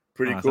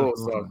pretty cool.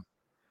 So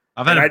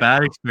I've had a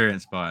bad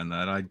experience buying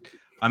that.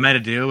 I made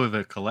a deal with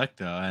a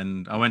collector,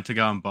 and I went to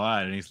go and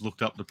buy it, and he's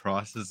looked up the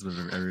prices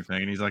of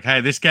everything, and he's like,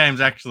 "Hey, this game's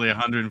actually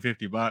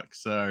 $150,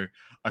 so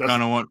I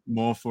kind of want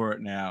more for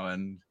it now."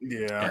 And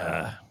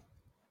yeah.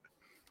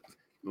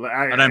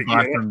 I don't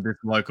buy from this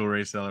local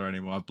reseller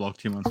anymore. I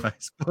blocked him on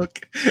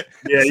Facebook.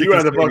 Yeah, you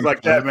have the bugs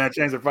like that, man.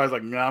 Change the price,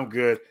 like, no, I'm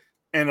good.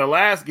 And the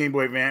last Game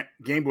Boy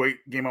game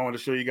I want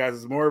to show you guys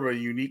is more of a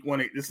unique one.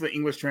 This is an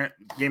English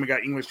game. It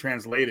got English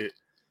translated,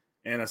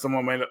 and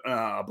someone made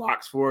a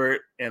box for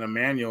it and a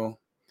manual.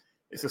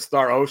 It's a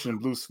Star Ocean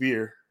Blue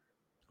Sphere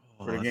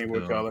for the Game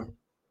Boy Color.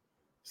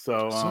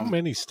 So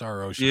many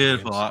Star Ocean.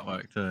 Beautiful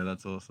artwork too.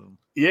 That's awesome.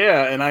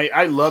 Yeah, and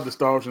I love the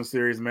Star Ocean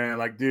series, man.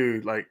 Like,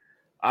 dude, like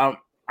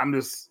I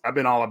I've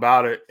been all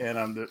about it,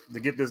 and to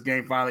get this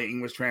game finally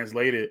English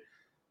translated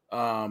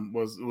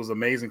was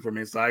amazing for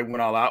me. So I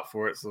went all out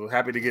for it. So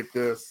happy to get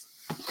this.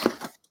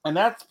 And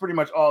that's pretty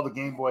much all the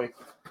Game Boy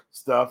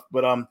stuff.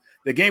 But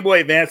the Game Boy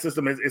Advance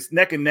system it's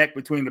neck and neck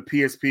between the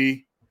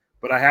PSP,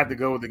 but I had to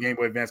go with the Game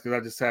Boy Advance because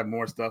I just have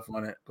more stuff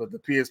on it. But the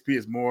PSP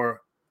is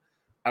more,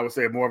 I would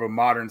say, more of a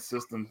modern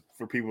system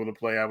for people to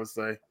play. I would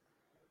say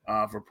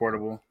for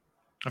portable.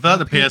 I felt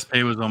the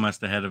PSP was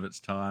almost ahead of its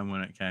time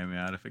when it came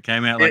out. If it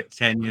came out like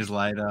 10 years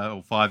later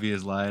or 5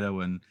 years later,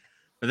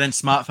 but then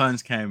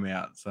smartphones came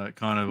out, so it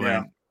kind of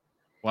went,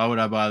 why would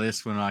I buy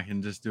this when I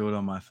can just do it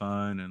on my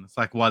phone? And it's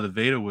like why the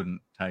Vita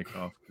wouldn't take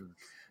off.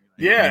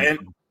 And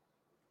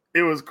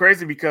it was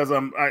crazy because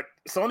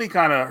Sony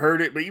kind of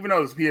heard it, but even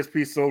though the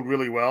PSP sold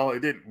really well, it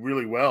did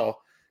really well,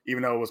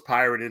 even though it was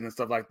pirated and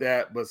stuff like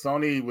that. But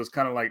Sony was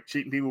kind of like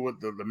cheating people with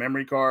the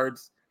memory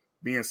cards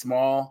being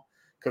small.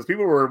 Because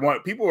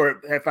people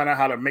had found out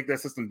how to make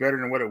that system better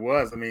than what it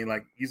was. I mean,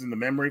 like using the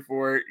memory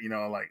for it,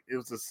 like it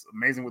was just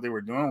amazing what they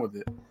were doing with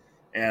it.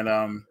 And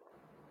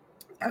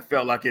I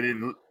felt like it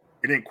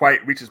didn't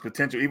quite reach its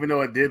potential, even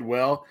though it did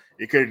well.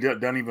 It could have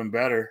done even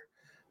better.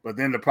 But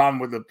then the problem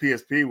with the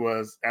PSP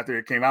was after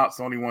it came out,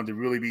 Sony wanted to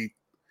really be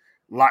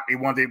locked. They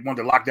wanted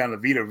to lock down the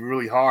Vita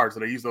really hard, so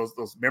they used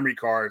those memory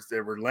cards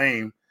that were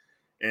lame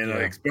and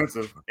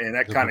expensive, and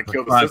that kind of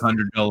killed the system.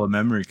 $500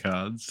 memory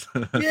cards.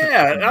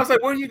 Yeah, and I was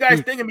like, what are you guys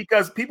thinking?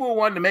 Because people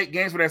wanted to make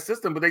games with that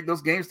system, but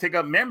those games take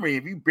up memory.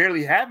 If you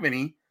barely have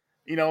any,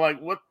 like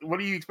what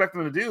do you expect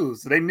them to do?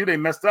 So they knew they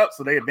messed up,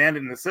 so they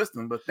abandoned the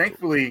system. But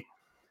thankfully,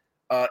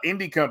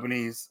 indie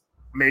companies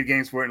made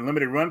games for it, and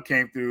Limited Run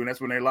came through, and that's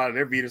when a lot of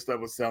their Vita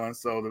stuff was selling.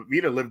 So the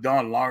Vita lived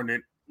on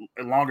longer.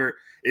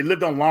 It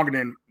lived on longer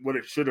than what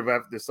it should have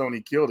after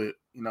Sony killed it.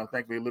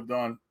 Thankfully, it lived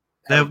on.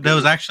 There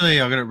was actually,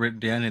 I got it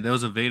written down here. There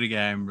was a Vita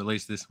game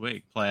released this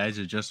week.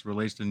 PlayAsia just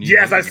released a new.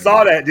 Yes, I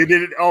saw that. Did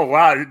it? Oh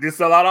wow! Did it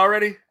sell out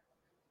already?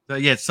 So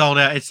yeah, it sold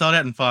out. It sold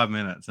out in 5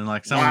 minutes, and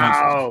like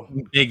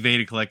some big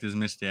Vita collectors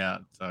missed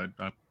out. So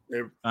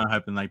I'm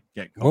hoping they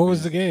get. What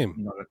was the game?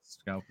 Not at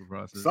scalper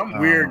prices. Some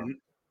weird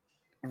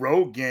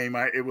rogue game.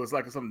 It was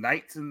like some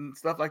knights and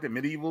stuff like the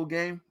medieval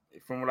game.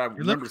 From what I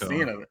remember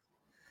seeing of it.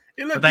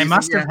 But they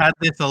must have had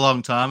this a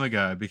long time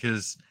ago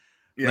because.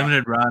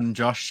 Limited Run,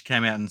 Josh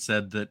came out and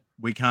said that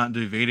we can't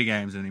do Vita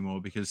games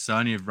anymore because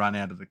Sony have run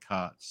out of the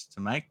carts to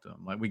make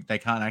them. Like they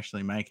can't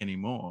actually make any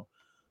more.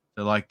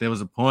 So like there was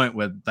a point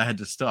where they had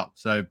to stop.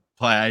 So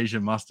PlayAsia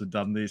must have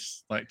done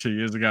this like 2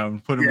 years ago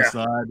and put them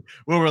aside.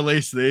 We'll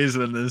release these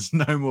when there's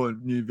no more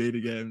new Vita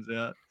games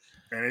out.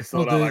 And they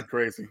sold out like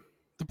crazy.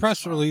 The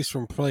press release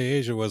from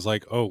PlayAsia was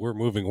like, "Oh, we're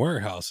moving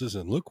warehouses,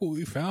 and look what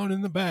we found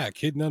in the back,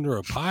 hidden under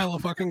a pile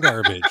of fucking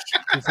garbage.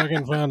 We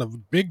fucking found a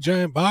big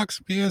giant box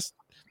of PS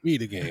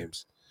Vita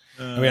games."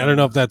 I mean, I don't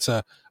know if that's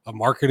a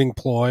marketing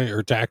ploy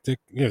or tactic.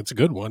 It's a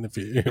good one.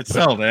 It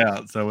sold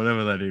out, so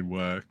whatever they did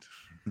worked.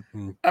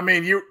 I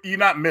mean, you're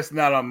not missing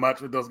out on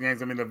much with those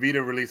games. I mean, the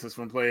Vita releases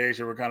from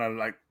PlayAsia were kind of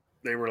like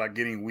they were like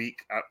getting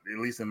weak, at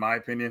least in my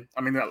opinion.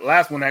 I mean, the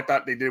last one I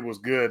thought they did was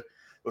good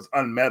was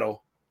Unmetal,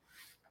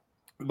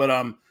 but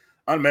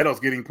Unmetal's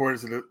getting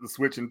ported to the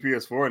Switch and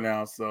PS4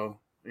 now. So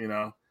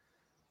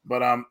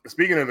but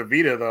speaking of the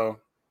Vita though.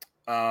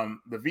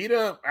 The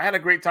Vita, I had a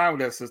great time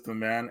with that system,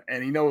 man.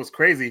 And it was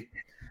crazy.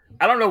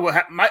 I don't know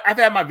what I've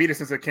had my Vita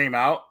since it came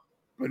out,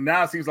 but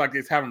now it seems like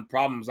it's having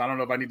problems. I don't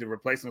know if I need to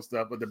replace some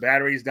stuff, but the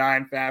battery's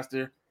dying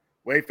faster,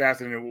 way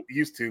faster than it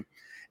used to.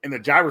 And the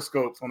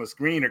gyroscopes on the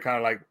screen are kind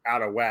of like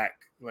out of whack.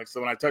 Like, so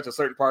when I touch a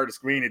certain part of the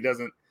screen, it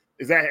doesn't.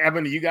 Is that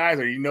happening to you guys,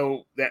 or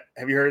that?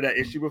 Have you heard of that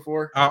issue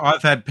before?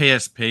 I've had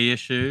PSP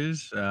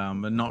issues,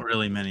 but not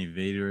really many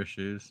Vita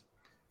issues.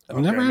 I've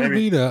never had a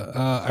Vita.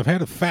 I've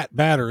had a fat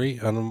battery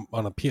on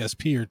a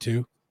PSP or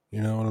two. You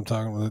know what I'm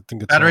talking about? I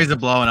think it's batteries are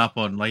blowing up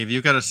on. Like if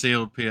you've got a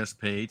sealed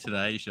PSP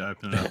today, you should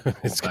open it up.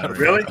 It's got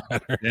really?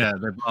 Yeah,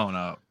 they're blowing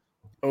up.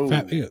 Oh,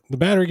 the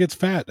battery gets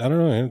fat. I don't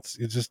know.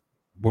 It just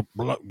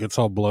gets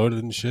all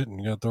bloated and shit, and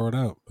you got to throw it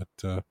out.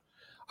 But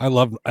I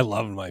loved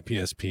my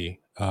PSP.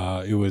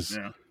 It was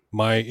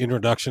my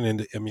introduction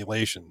into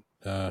emulation.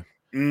 I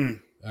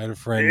had a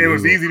friend. It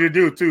was easy to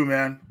do too,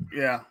 man.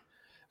 Yeah.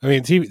 I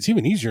mean, it's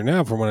even easier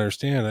now from what I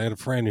understand. I had a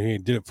friend who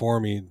did it for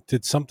me.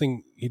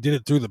 He did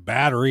it through the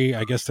battery.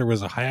 I guess there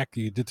was a hack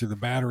he did through the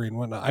battery and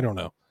whatnot. I don't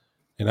know.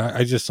 And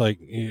I just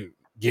he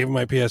gave him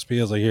my PSP.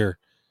 I was like, here.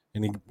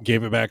 And he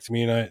gave it back to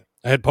me. And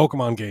I had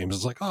Pokemon games.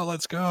 It's like, oh,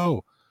 let's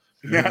go.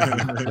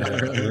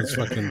 It's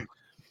fucking,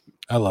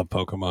 I love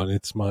Pokemon.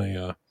 It's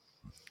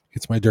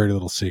my dirty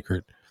little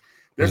secret.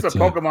 There's a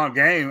Pokemon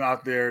game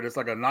out there that's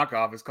like a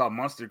knockoff. It's called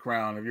Monster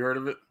Crown. Have you heard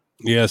of it?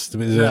 Yes,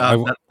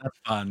 that's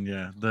fun.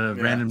 Yeah, the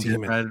random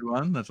generated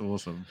one. That's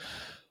awesome.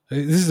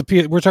 This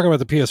is we're talking about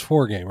the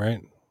PS4 game, right?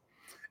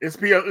 It's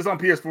on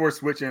PS4,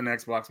 Switch, and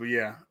Xbox. But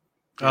yeah.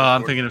 Oh,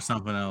 I'm thinking of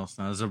something else.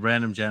 No, there's a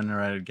random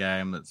generated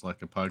game that's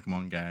like a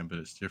Pokemon game, but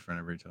it's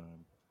different every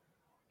time.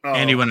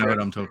 Andy would know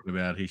what I'm talking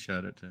about. He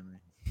showed it to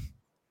me.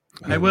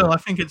 Hey, Will, I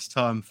think it's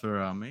time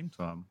for meme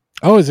time.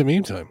 Oh, is it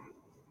meme time?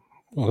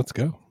 Well, let's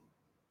go.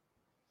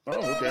 Oh,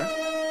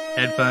 okay.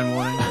 Headphone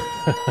warning.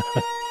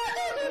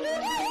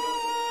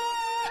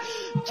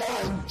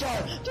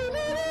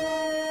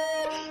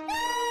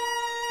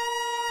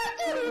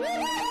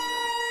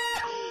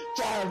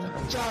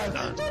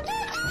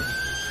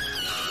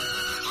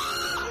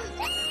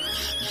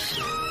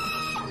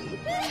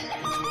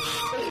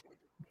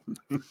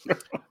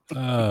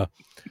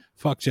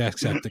 Fuck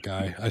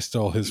Jacksepticeye. I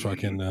stole his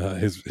fucking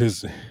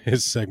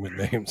his segment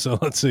name. So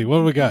let's see. What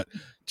do we got?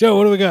 Joe,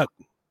 what do we got?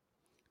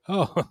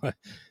 Oh,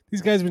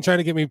 these guys have been trying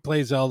to get me to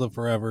play Zelda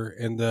forever,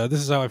 and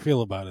this is how I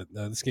feel about it.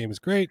 This game is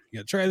great. You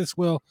gotta try this,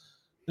 Will.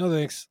 No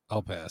thanks.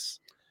 I'll pass.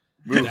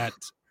 That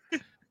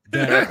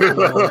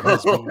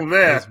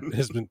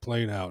has been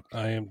played out.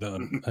 I am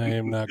done. I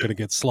am not going to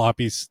get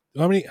sloppy.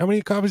 How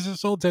many copies have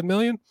sold? 10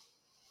 million?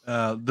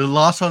 The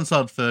last one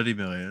sold 30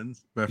 million.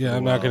 Yeah,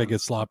 I'm not going to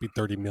get sloppy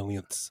 30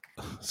 millionths.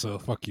 So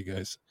fuck you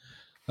guys.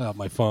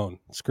 My phone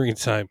screen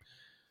time.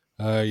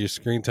 Your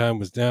screen time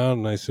was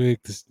down. Nice week.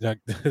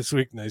 This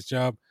week, nice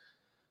job.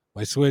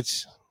 My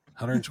Switch,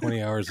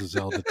 120 hours of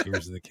Zelda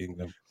Tears of the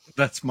Kingdom.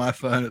 That's my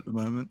phone at the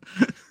moment.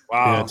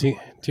 Wow. Yeah,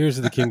 Tears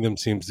of the Kingdom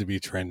seems to be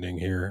trending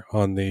here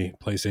on the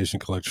PlayStation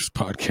Collectors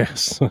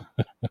podcast.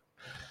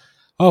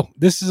 Oh,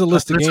 this is a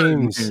list of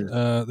games.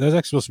 That's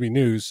actually supposed to be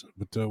news,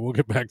 but we'll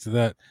get back to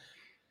that.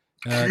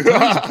 Times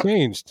have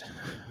changed.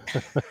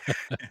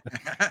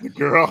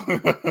 Girl.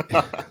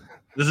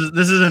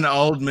 This is an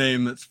old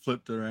meme that's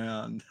flipped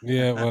around.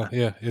 Yeah, well,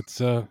 yeah, it's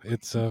welcome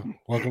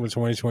to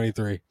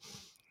 2023.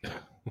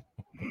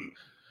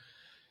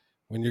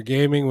 When you're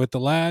gaming with the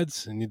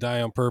lads and you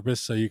die on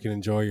purpose so you can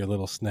enjoy your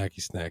little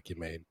snacky snack you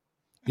made.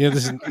 Yeah,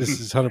 this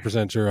is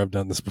 100% sure I've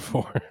done this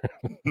before.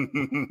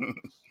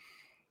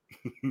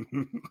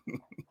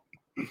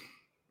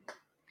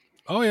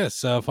 Oh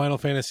yes, Final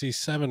Fantasy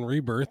VII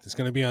Rebirth is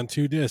going to be on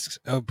 2 discs.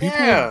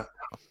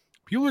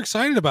 People are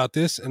excited about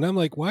this, and I'm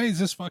like, why is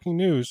this fucking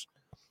news?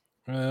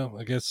 Well,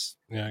 I guess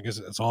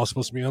it's all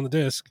supposed to be on the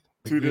disc.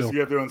 2 discs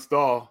you have to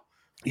install.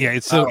 Yeah,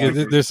 it's still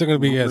there's still going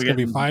to be it's going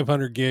to be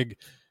 500 gig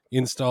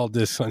install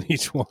discs on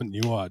each one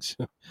you watch.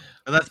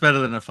 That's better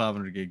than a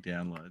 500 gig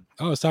download.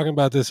 I was talking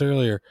about this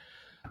earlier.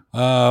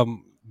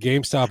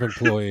 GameStop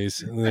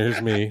employees, and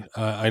there's me.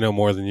 I know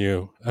more than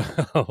you.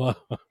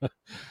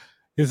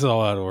 It's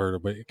all out of order,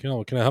 but can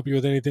I help you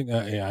with anything?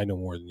 Yeah, I know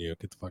more than you.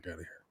 Get the fuck out of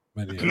here.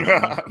 But,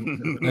 yeah,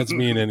 that's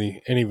me in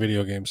any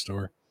video game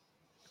store.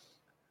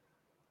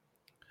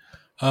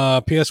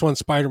 PS1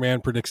 Spider-Man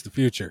predicts the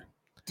future.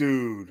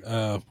 Dude.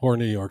 Poor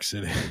New York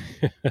City.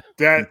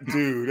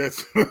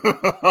 That's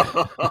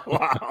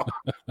wow.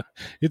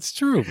 It's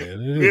true,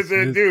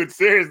 man. Dude,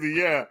 seriously,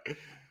 yeah.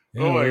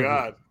 Oh my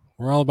God.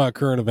 We're all about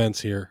current events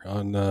here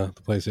on the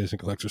PlayStation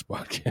Collectors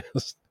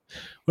podcast.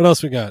 What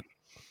else we got?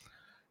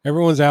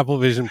 Everyone's Apple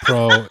Vision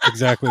Pro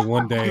exactly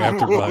one day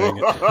after buying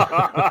it.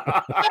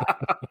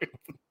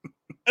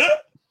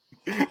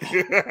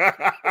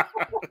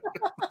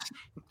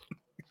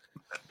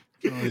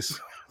 Nice.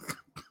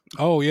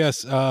 Oh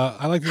yes,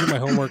 I like to do my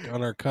homework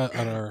on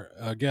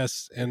our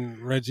guests and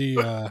Reggie.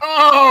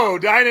 Oh,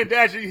 Dinah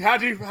Dash, how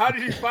did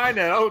you find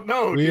that? Oh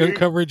no, we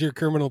uncovered your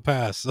criminal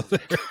past. So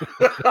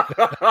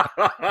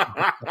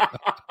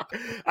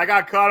I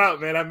got caught up,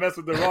 man. I messed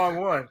with the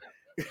wrong one.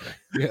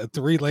 Yeah,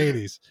 3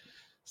 ladies.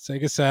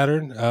 Sega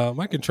Saturn.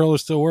 My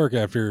controllers still work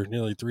after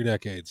nearly 3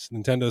 decades.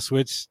 Nintendo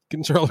Switch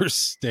controller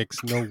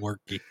sticks, no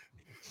working.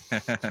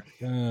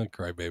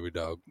 Cry baby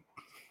dog.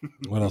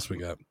 What else we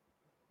got?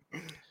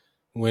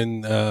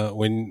 When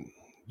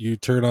you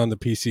turn on the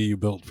PC you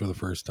built for the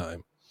first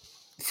time.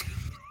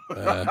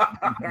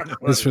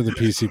 This for the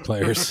PC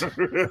players.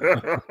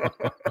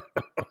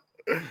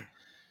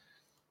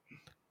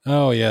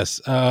 Oh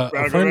yes,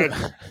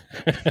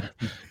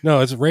 no,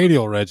 it's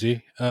Radial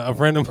Reggie. A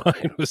friend of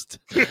mine texted.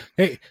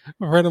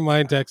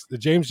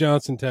 James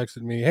Johnson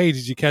texted me. Hey,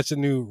 did you catch the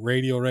new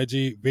Radial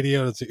Reggie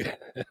video?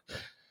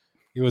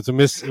 It was a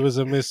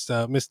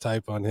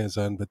mistype on his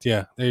end, but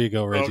yeah, there you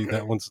go, Reggie.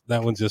 Okay.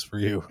 That one's just for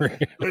you.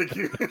 Thank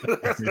you.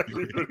 That's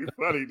actually pretty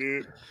funny,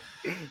 dude.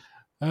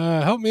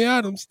 Help me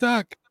out. I'm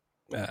stuck.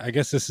 I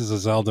guess this is a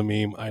Zelda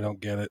meme. I don't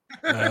get it.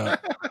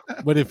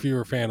 But if you're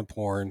a fan of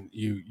porn,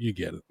 you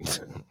get it.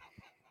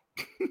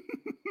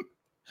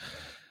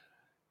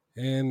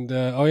 And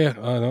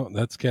no,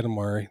 that's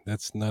Katamari.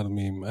 That's not a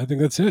meme. I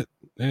think that's it.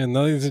 And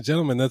ladies and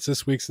gentlemen, that's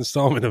this week's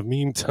installment of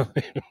Meme Time.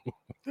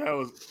 That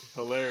was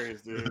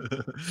hilarious, dude.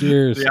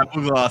 Cheers. The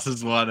apple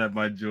glasses one at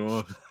my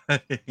jaw.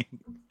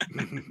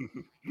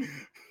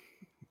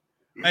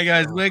 Hey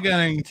guys, we're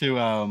going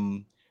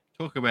to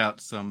talk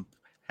about some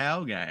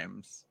PAL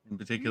games, in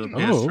particular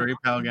PS3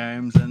 PAL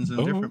games and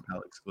some different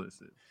PAL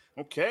exclusives.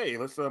 Okay,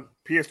 let's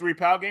PS3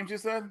 PAL games you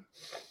said?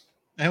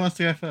 Who wants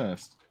to go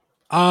first?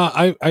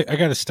 I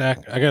got a stack.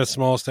 I got a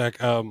small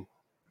stack. I'm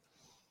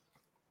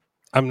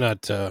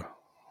not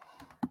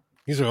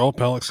these are all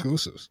PAL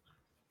exclusives.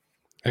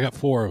 I got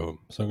 4 of them,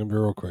 so I'm gonna be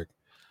real quick.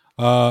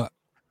 No,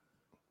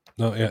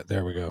 yeah,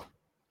 there we go.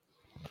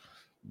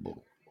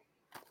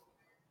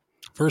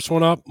 First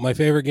one up, my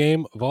favorite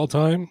game of all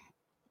time,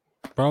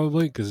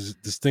 probably, because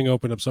this thing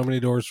opened up so many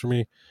doors for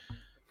me.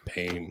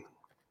 Pain.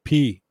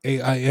 Pain.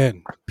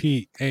 Pain.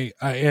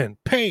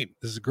 Pain.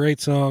 This is a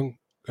great song.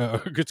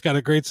 It's got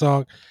a great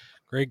song.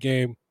 Great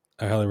game.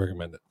 I highly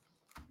recommend it.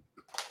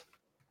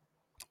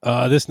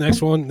 This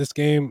next one, this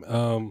game,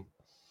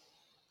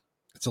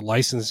 it's a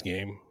licensed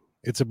game.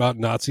 It's about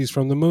Nazis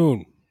from the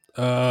moon.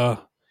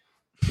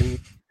 In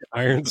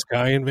Iron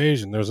Sky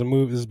Invasion. There's a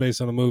movie. This is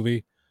based on a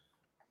movie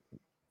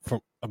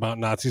about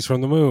Nazis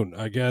from the moon.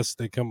 I guess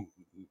they come.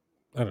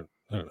 I don't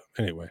know.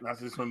 Anyway,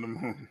 Nazis from the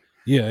moon.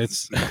 Yeah,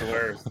 it's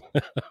hilarious.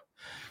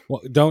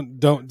 Well,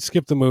 don't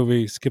skip the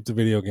movie, skip the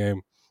video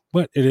game,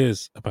 but it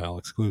is a PAL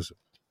exclusive.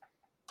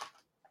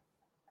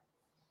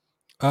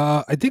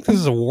 I think this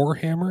is a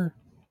Warhammer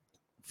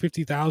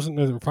 50,000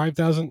 or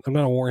 5,000. I'm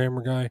not a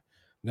Warhammer guy.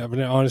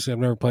 Honestly, I've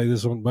never played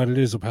this one, but it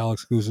is a PAL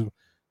exclusive.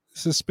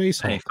 This is Space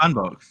Hulk. Hey,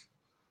 Funbox.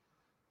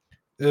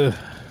 This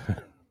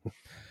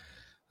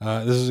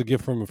is a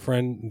gift from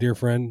dear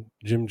friend,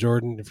 Jim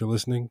Jordan. If you're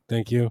listening,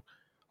 thank you.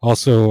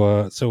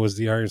 Also, so was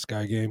the Iron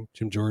Sky game,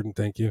 Jim Jordan.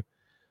 Thank you.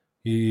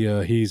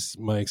 He's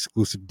my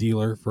exclusive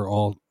dealer for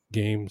all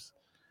games,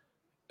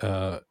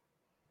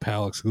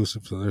 PAL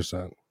exclusive. So there's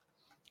that.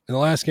 And the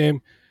last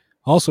game,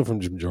 also from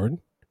Jim Jordan,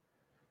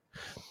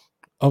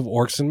 of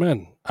Orcs and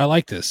Men. I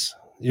like this.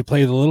 You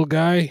play the little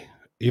guy.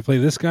 You play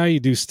this guy. You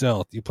do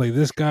stealth. You play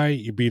this guy.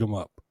 You beat him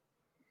up.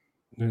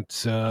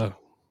 It's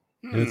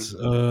it's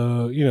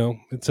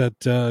at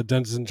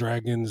Dungeons and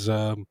Dragons,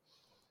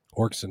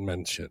 Orcs and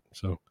Men shit.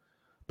 So,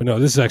 but no,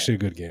 this is actually a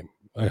good game.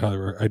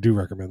 I do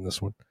recommend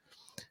this one.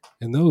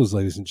 And those,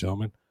 ladies and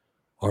gentlemen,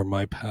 are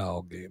my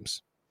PAL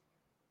games.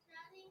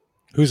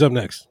 Who's up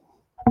next?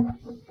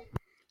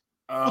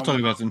 I'll talk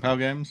about some PAL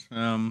games.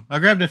 I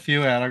grabbed a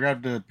few out. I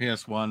grabbed the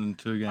PS1 and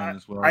 2 game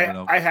as well.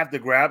 I have to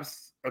grab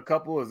a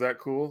couple. Is that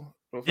cool?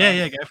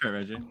 Yeah, go for it,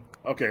 Reggie.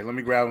 Okay, let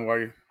me grab them while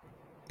you.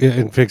 Yeah,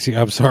 and Fixie,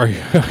 I'm sorry.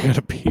 I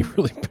gotta pee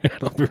really bad.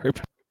 I'll be right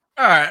back.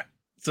 All right.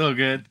 It's all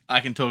good. I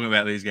can talk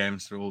about these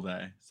games for all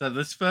day. So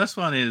this first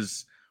one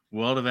is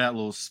World of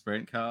Outlaws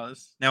Sprint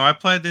Cars. Now, I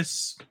played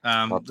this.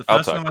 I'll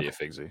talk to you,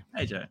 Figsy.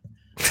 Hey, Joe.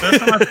 The first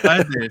time I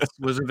played this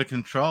was with a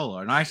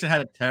controller, and I actually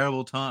had a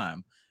terrible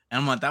time. And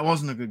I'm like, that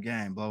wasn't a good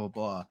game, blah, blah,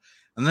 blah.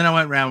 And then I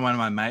went around one of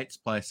my mates'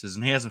 places,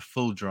 and he has a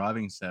full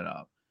driving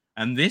setup.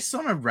 And this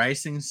on a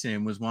racing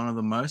sim was one of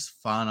the most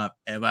fun I've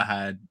ever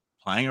had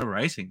playing a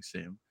racing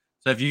sim.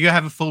 So if you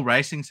have a full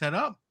racing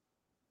setup,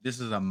 this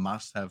is a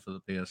must-have for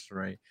the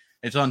PS3.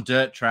 It's on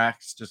dirt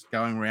tracks, just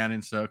going around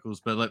in circles.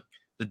 But look,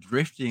 the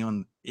drifting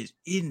on is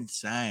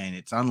insane.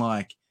 It's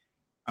unlike,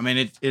 I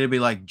mean, it'd be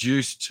like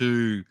Juice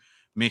 2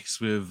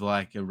 mixed with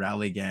like a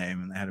rally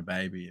game, and they had a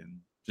baby and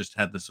just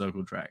had the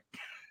circle track.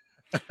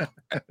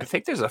 I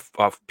think there's a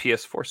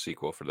PS4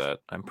 sequel for that.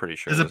 I'm pretty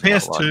sure there's a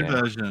PS2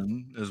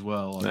 version as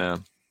well. Yeah,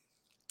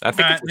 I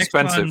think it's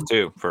expensive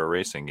too for a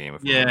racing game.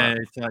 It's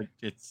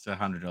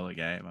 $100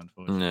 game,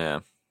 unfortunately. Yeah,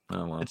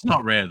 oh, well. It's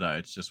not rare though.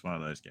 It's just one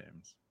of those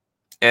games.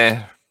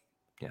 Yeah.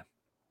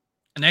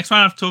 The next one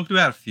I've talked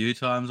about a few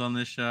times on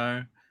this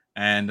show,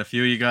 and a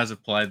few of you guys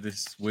have played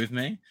this with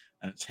me,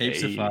 and it's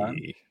heaps of fun.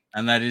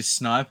 And that is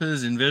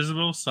Snipers: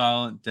 Invisible,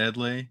 Silent,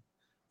 Deadly.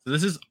 So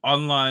this is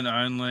online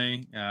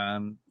only,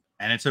 and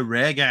it's a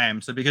rare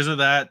game. So because of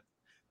that,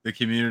 the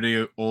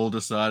community all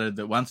decided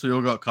that once we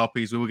all got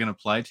copies, we were going to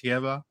play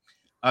together.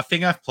 I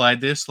think I've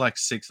played this like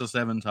 6 or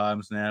 7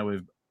 times now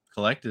with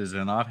collectors,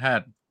 and I've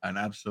had an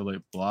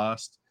absolute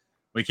blast.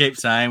 We keep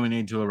saying we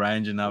need to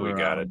arrange another. We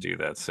got to do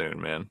that soon,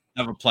 man.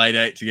 Have a play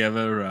date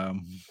together.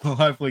 We'll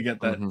hopefully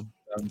get that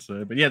done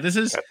soon. But yeah, this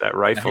is got that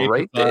rifle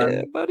right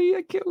there, buddy.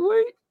 I can't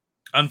wait.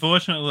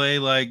 Unfortunately,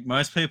 like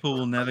most people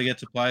will never get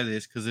to play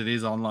this because it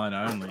is online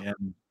only,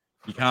 and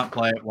you can't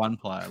play it one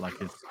player. Like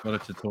it's got a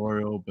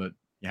tutorial, but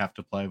you have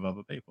to play with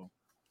other people.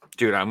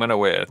 Dude, I'm gonna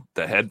wear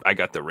the head. I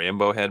got the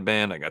Rambo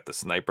headband. I got the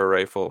sniper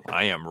rifle.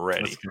 I am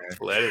ready.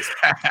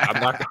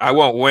 I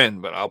won't win,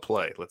 but I'll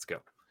play. Let's go.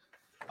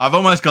 I've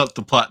almost got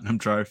the platinum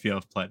trophy.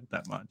 I've played it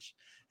that much.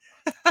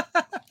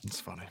 It's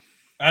funny.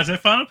 As a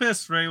final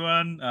PS3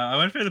 one, I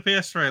went through the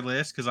PS3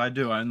 list because I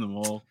do own them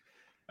all.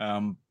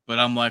 But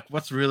I'm like,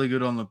 what's really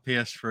good on the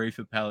PS3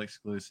 for PAL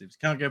exclusives?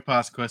 Can't get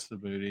past Quest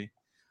of Booty.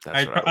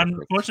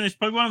 Unfortunately, it's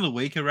probably one of the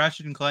weaker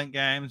Ratchet and Clank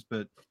games,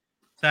 but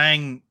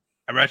saying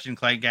a Ratchet and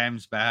Clank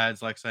game's bad,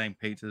 it's like saying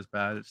pizza's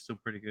bad. It's still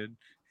pretty good.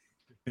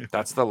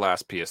 That's the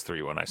last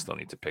PS3 one I still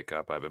need to pick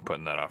up. I've been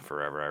putting that off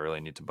forever. I really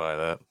need to buy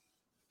that.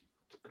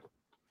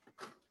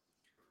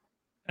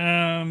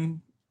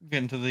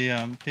 Getting to the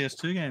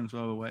PS2 games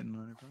while we're waiting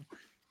on everyone.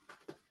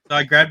 So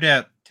I grabbed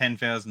out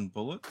 10,000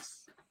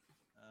 Bullets.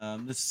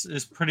 This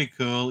is pretty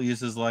cool. It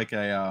uses like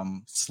a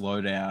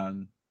slow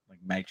down, like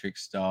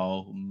Matrix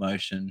style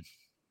motion.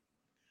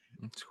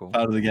 That's cool.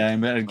 Part of the game,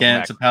 but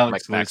again, it's a PAL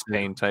exclusive. Max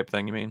Payne type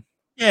thing, you mean?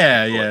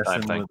 Yeah,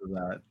 similar to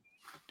that.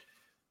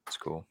 That's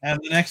cool. And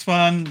the next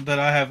one that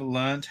I have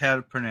learned how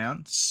to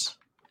pronounce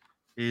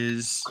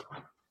is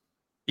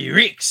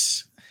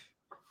Irix.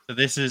 So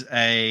this is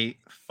a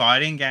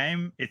fighting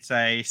game. It's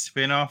a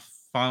spin-off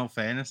Final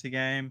Fantasy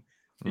game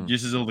It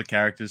uses all the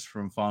characters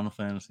from Final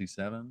Fantasy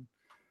VII,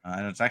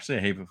 and it's actually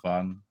a heap of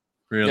fun.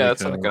 Really Yeah,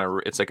 it's cool.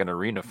 like an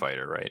arena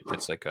fighter, right?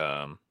 It's like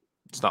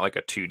it's not like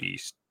a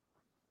 2D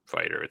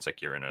fighter. It's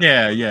like you're in a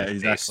yeah,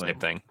 base exactly.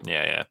 type thing.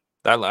 Yeah.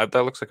 That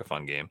looks like a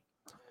fun game.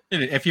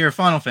 If you're a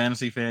Final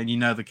Fantasy fan, you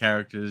know the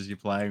characters, you're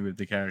playing with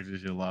the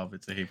characters you love.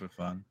 It's a heap of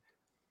fun.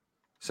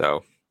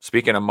 So,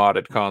 speaking of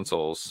modded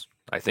consoles,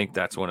 I think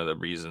that's one of the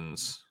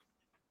reasons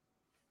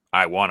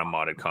I want a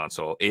modded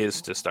console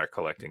is to start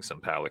collecting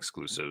some PAL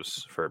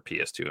exclusives for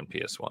PS2 and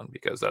PS1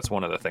 because that's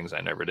one of the things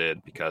I never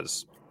did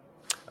because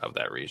of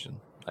that region.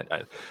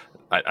 I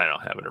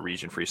don't have a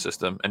region-free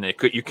system, and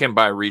you can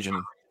buy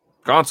region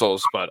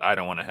consoles, but I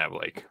don't want to have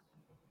like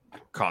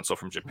console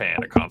from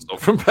Japan, a console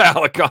from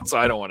PAL, a console.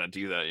 I don't want to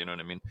do that. You know what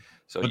I mean?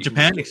 So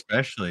Japan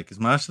especially, because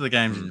most of the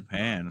games in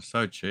Japan are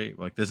so cheap.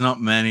 Like, there's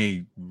not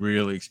many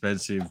really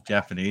expensive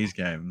Japanese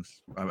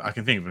games. I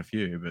can think of a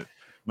few,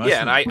 but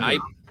yeah,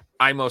 and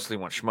I mostly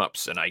want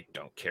shmups, and I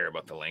don't care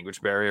about the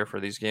language barrier for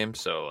these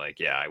games. So, like,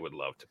 yeah, I would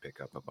love to pick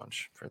up a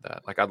bunch for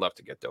that. Like, I'd love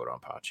to get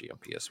Dodonpachi on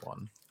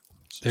PS1.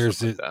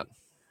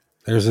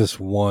 There's this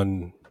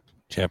one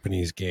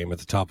Japanese game at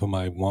the top of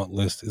my want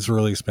list. It's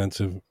really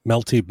expensive.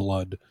 Melty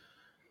Blood.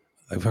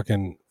 I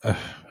fucking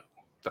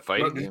the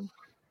fighting game.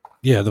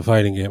 Yeah, the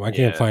fighting game. I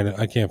can't find it.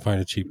 I can't find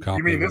a cheap copy.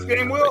 You mean this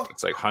game, Will?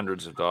 It's like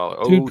hundreds of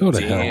dollars. Dude, oh, go to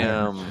damn!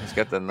 hell. He's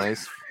got the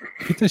nice.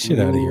 Get that shit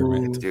out of here,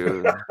 man,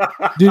 dude.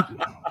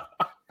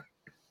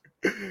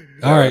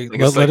 All right,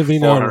 let it be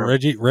known.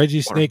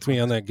 Reggie snaked me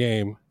on that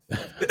game.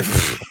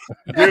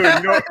 Dude,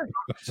 you know,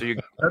 so you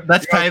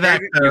that's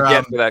payback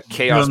for that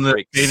chaos on the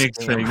break Phoenix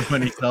thing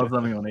when he sells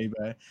something on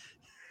eBay.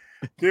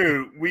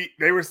 Dude,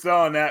 they were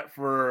selling that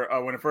for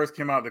when it first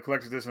came out, the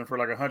collector's edition for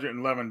like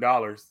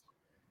 $111,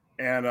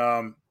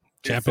 and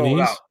Japanese, sold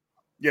out.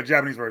 Yeah,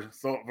 Japanese version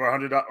sold for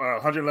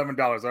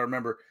 $111. I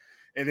remember,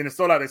 and then it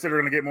sold out. They said they're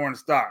going to get more in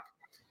stock.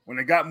 When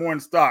they got more in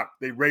stock,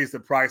 they raised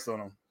the price on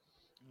them.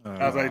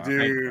 I was like,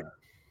 dude,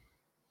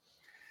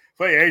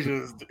 Play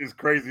Asia is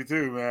crazy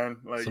too, man.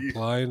 Like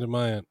supply and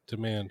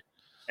demand.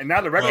 And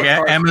now the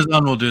regular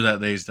Amazon will do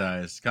that these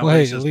days.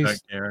 Companies just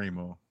don't care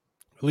anymore.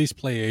 At least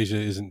Play Asia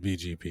isn't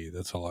VGP.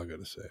 That's all I got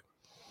to say.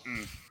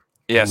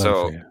 Yeah.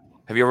 So,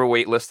 have you ever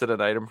waitlisted an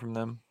item from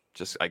them?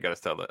 Just I gotta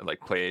tell that,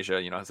 like Play Asia,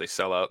 as they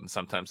sell out, and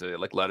sometimes they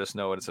like let us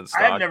know when it's in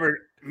stock. I've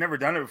never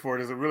done it before.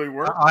 Does it really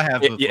work? I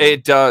have.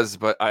 It does,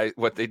 but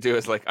what they do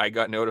is like I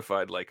got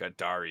notified like a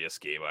Darius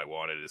game I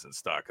wanted is in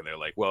stock, and they're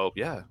like, "Well,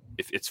 yeah,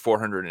 if it's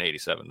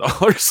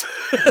 $487,"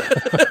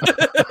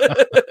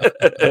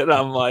 and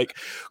I'm like,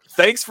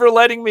 "Thanks for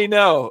letting me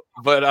know,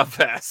 but I'll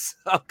pass."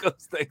 I'll go.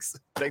 Thanks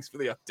for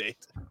the update.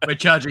 We're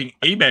charging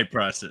eBay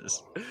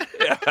prices.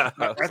 Yeah, that's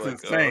like,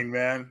 insane,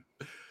 man.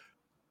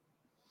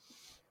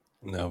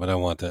 No, but I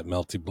want that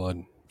Melty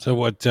Blood. So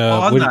what?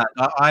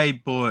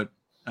 I bought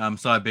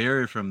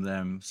Siberia from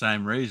them.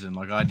 Same reason.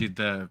 Like I did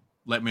the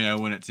let me know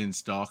when it's in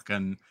stock,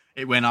 and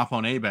it went up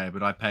on eBay,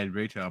 but I paid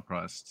retail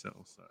price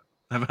still. So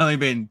I've only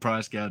been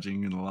price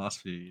gouging in the last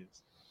few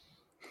years.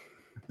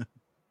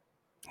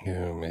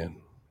 Oh man,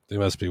 they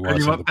must be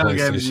watching what the kind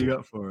PlayStation. of games you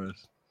got for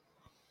us?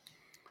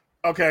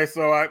 Okay,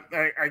 so I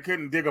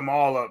couldn't dig them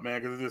all up,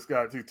 man, because it just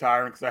got too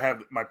tiring. Because I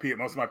have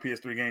most of my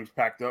PS3 games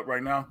packed up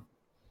right now,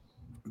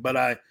 but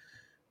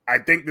I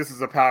think this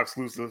is a PAL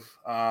exclusive.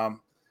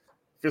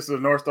 Fist of the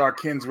North Star,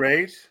 Ken's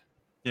Rage.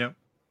 Yep.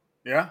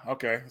 Yeah.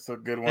 Okay, it's a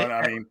good one.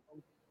 I mean,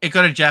 it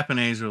got a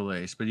Japanese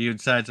release, but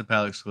you'd say it's a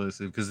PAL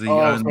exclusive because we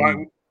have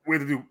to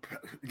do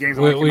games.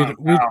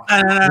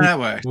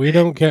 We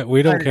don't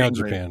count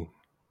Japan.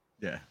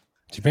 Yeah,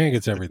 Japan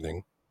gets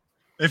everything.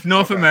 If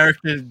North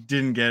America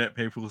didn't get it,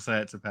 people will say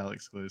it's a PAL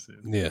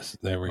exclusive. Yes,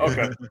 there we go.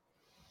 Okay.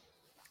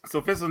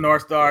 So Fist of the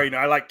North Star,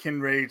 I like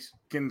Ken's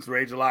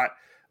Rage a lot.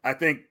 I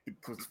think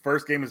the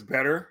first game is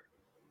better,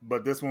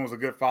 but this one was a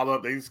good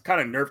follow-up. They just kind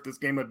of nerfed this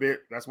game a bit.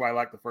 That's why I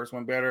like the first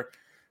one better.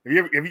 Have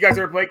you guys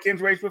ever played Ken's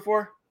Rage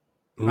before?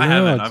 I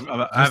haven't.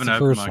 I haven't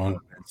opened my one.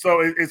 So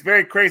it's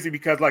very crazy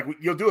because like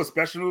you'll do a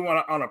special move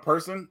on a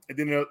person, and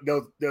then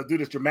they'll do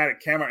this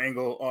dramatic camera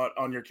angle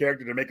on your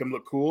character to make them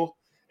look cool,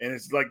 and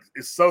it's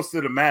so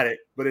cinematic.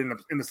 But in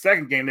the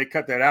second game, they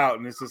cut that out,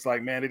 and it's just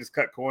like, man, they just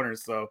cut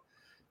corners. So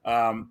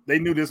they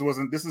knew this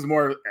is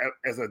more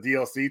as a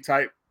DLC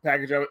type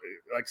package of it,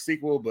 like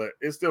sequel, but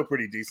it's still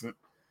pretty decent.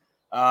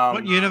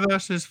 What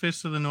universe is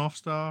Fist of the North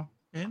Star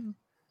in?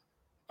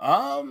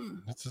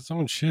 It's its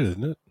own shit,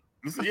 isn't it?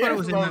 I thought it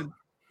was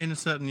in a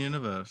certain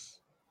universe.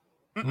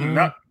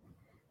 Not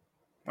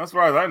as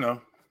far as I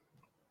know.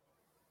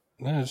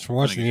 No, just from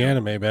watching the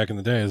anime back in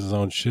the day, it's his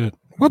own shit.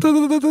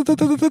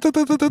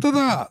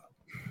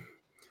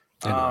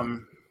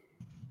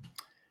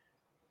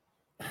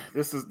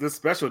 This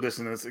special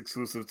edition is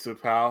exclusive to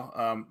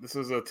PAL. This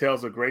is a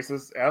Tales of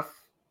Graces F.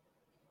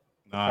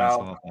 Nice.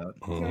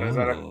 Is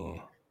that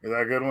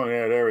a good one?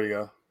 Yeah, there we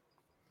go.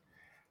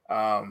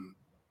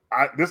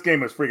 This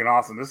game is freaking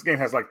awesome. This game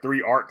has like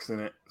 3 arcs in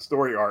it,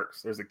 story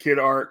arcs. There's a kid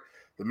arc,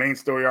 the main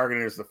story arc, and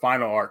there's the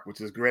final arc,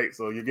 which is great.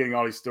 So you're getting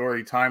all these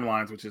story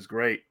timelines, which is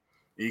great.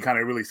 You kind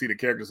of really see the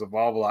characters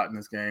evolve a lot in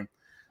this game.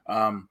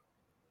 I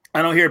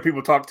don't hear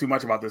people talk too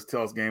much about this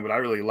Tales game, but I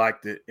really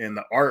liked it. And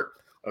the art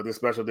of this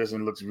special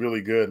edition looks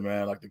really good,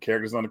 man. Like the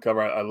characters on the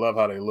cover, I love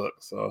how they look.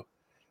 So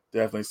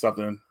definitely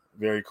something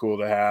very cool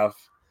to have.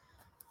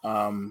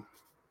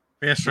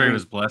 PS3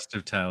 was blessed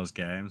with Tales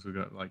games. We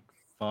got like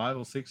 5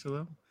 or 6 of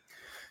them.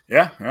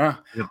 Yeah.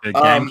 We got the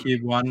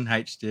GameCube one,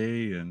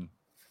 HD, and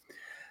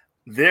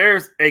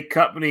there's a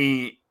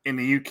company in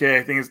the UK.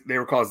 I think they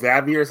were called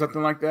Zavvi or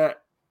something like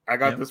that. I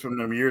got this from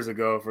them years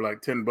ago for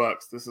like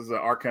 $10. This is an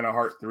Arcana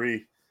Heart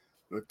 3.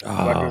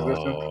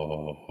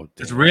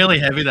 It's really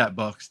heavy, that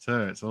box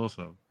too. It's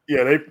awesome.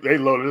 Yeah, they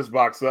loaded this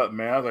box up,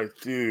 man. I was like,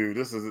 dude,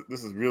 this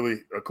is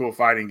really a cool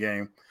fighting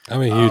game.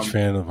 I'm a huge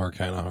fan of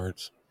Arcana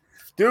Hearts.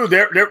 Dude,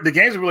 the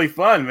games are really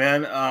fun,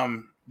 man.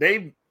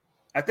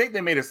 I think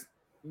they made us.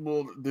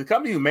 Well, the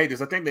company who made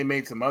this, I think they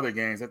made some other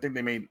games. I think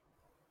they made.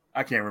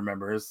 I can't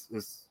remember.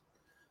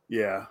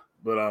 Yeah,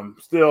 but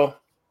still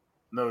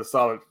another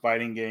solid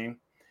fighting game.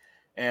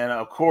 And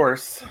of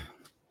course,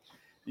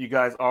 you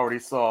guys already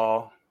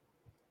saw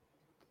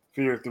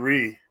Fear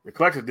 3. The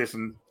collector's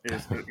edition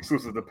is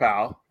exclusive to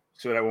PAL.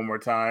 Show that one more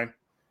time.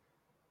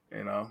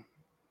 You know,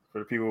 for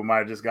the people who might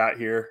have just got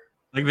here.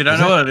 Like, we don't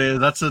know what it is.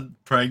 That's a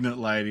pregnant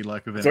lady.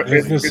 Like, the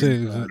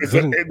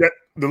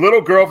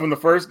little girl from the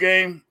first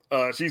game.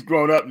 She's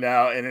grown up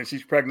now, and then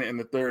she's pregnant in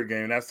the third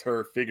game. And that's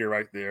her figure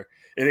right there.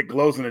 And it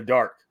glows in the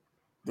dark.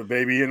 The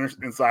baby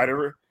inside of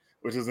her,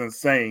 which is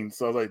insane.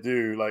 So I was like,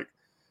 dude, like,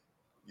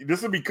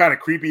 this would be kind of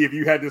creepy if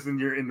you had this in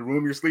the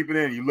room you're sleeping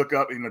in. And you look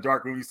up in the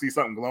dark room, you see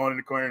something glowing in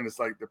the corner, and it's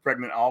like the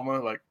pregnant Alma.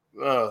 Like,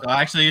 ugh.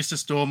 I actually used to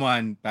store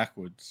mine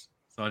backwards,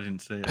 so I didn't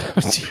see it.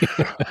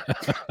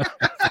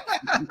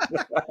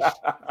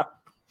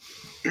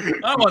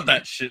 I want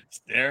that shit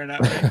staring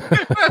at me.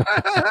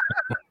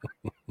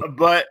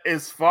 But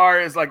as far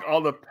as like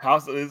all the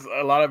PAL stuff, is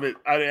a lot of it.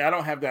 I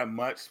don't have that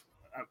much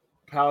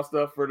PAL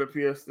stuff for the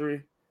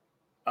PS3.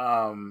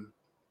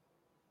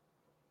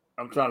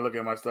 I'm trying to look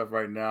at my stuff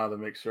right now to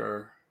make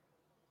sure.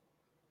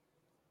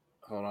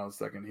 Hold on a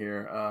second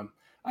here.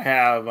 I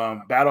have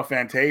Battle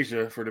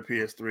Fantasia for the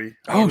PS3.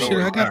 Oh shit,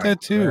 I got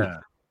that too. Yeah.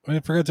 I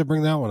forgot to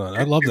bring that one on.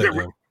 I love that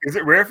game. Is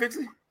it rare,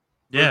 Fixie?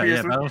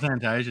 Yeah, Battle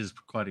Fantasia is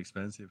quite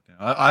expensive now.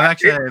 I've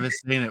actually ever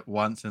seen it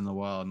once in the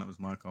wild, and it was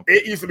my copy.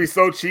 It used to be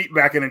so cheap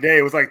back in the day.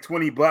 It was like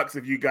 $20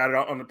 if you got it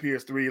on the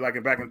PS3,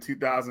 like back in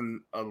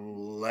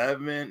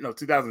 2011. No,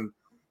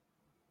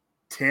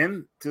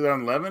 2010,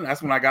 2011.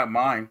 That's when I got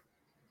mine.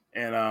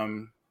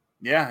 And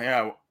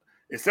yeah.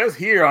 It says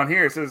on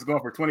here, it says it's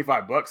going for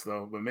 $25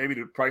 though, but maybe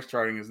the price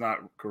charting is not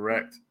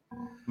correct.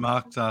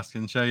 Mark's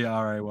asking, show your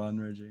RA1,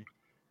 Reggie.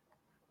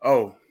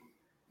 Oh,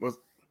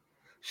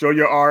 show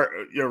your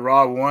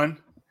raw one.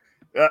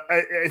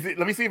 Let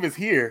me see if it's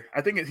here.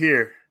 I think it's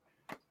here.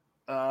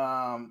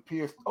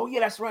 PS. Oh yeah,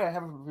 that's right. I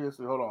have it for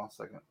PS3. Hold on a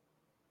second.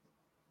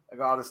 I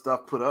got all this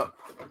stuff put up.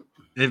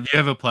 Have you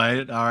ever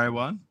played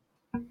RA1?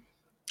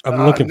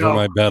 I'm looking for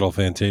my Battle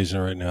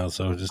Fantasia right now,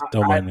 so just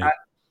don't mind me.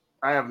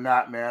 I have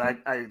not,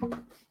 man.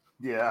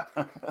 Yeah.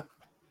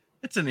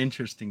 It's an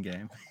interesting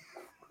game.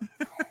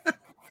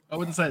 I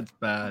wouldn't say it's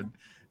bad.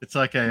 It's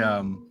like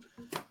a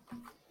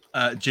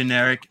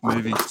generic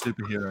movie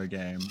superhero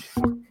game,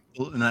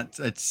 and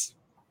it's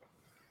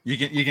you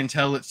can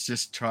tell it's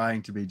just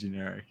trying to be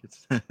generic.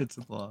 It's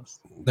a blast.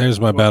 There's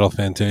my Battle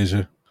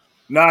Fantasia.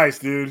 Nice,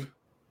 dude.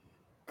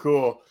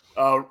 Cool.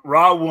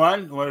 Raw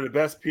 1, one of the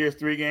best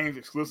PS3 games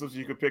exclusives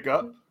you could pick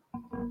up.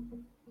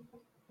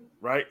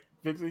 Right,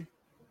 Fixie?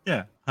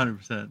 Yeah,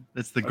 100%.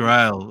 It's the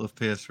grail of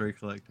PS3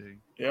 collecting.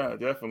 Yeah,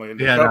 definitely. And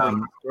we had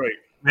great.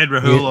 We had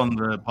Rahul on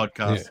the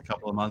podcast a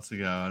couple of months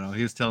ago, and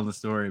he was telling the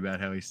story about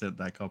how he sent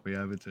that copy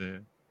over to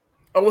you.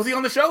 Oh, was he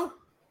on the show?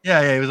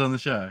 Yeah, he was on the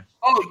show.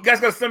 Oh, you guys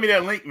got to send me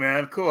that link,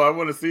 man. Cool. I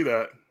want to see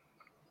that.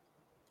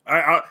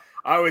 I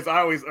always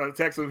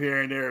text him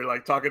here and there,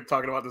 like talking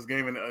about this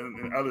game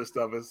and other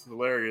stuff. It's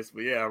hilarious.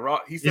 But yeah,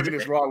 he sent me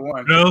this Raw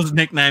 1. Rahul's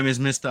nickname is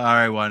Mr.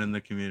 RA1 in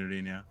the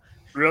community now.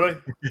 Really?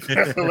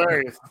 That's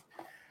hilarious.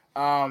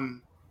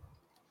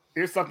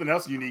 Here's something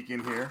else unique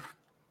in here.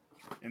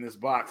 In this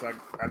box, I'm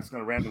just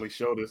going to randomly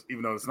show this,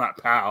 even though it's not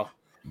PAL.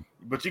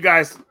 But you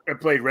guys have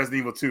played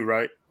Resident Evil 2,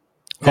 right?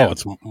 Oh,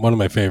 it's one of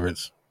my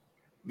favorites.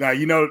 Now,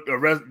 you know, the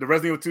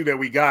Resident Evil 2 that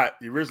we got,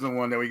 the original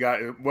one that we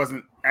got, it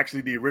wasn't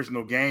actually the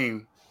original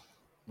game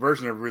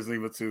version of Resident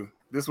Evil 2.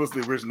 This was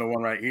the original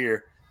one right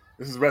here.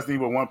 This is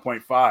Resident Evil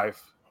 1.5.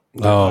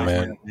 Oh,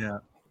 man. Yeah.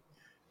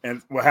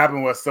 And what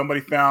happened was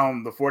somebody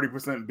found the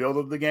 40% build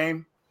of the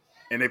game,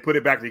 and they put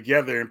it back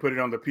together and put it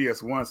on the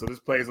PS1. So this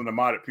plays on the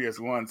modded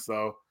PS1.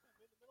 So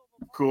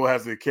cool,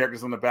 has the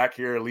characters on the back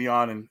here,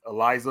 Leon and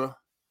Elza,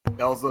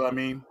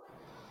 the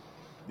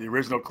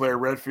original Claire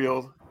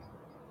Redfield.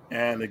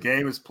 And the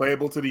game is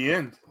playable to the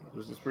end,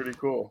 which is pretty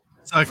cool.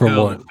 So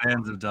cool that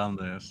fans have done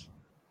this.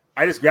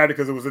 I just grabbed it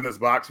because it was in this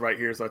box right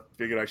here, so I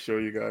figured I'd show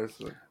you guys.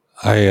 So.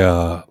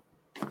 I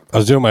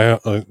was doing my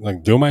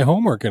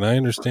homework, and I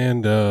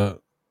understand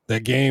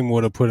that game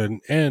would have put an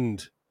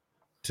end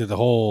to the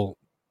whole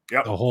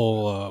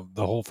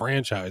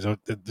franchise.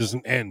 It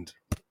doesn't end.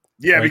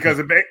 Yeah, Like,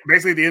 because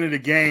basically at the end of the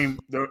game,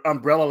 the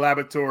Umbrella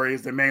Laboratory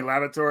is the main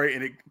laboratory,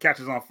 and it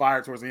catches on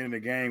fire towards the end of the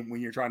game when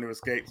you're trying to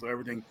escape. So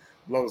everything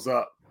blows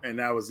up, and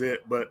that was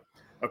it. But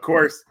of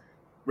course,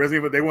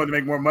 Resident Evil, they wanted to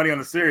make more money on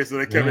the series, so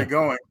they kept it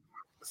going.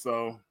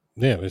 So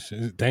yeah,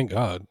 thank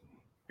God.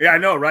 Yeah, I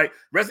know, right?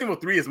 Resident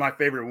Evil 3 is my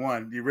favorite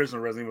one, the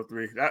original Resident Evil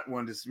 3. That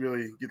one just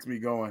really gets me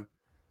going.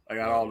 I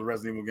got all the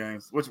Resident Evil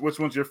games. Which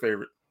one's your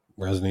favorite?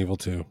 Resident Evil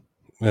 2.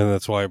 And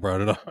that's why I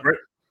brought it up.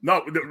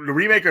 No, the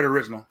remake or the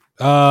original?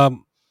 I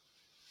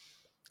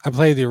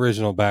played the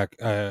original back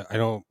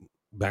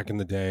in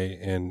the day,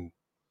 and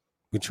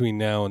between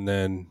now and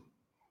then,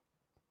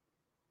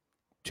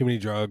 too many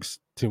drugs,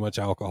 too much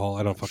alcohol.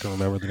 I don't fucking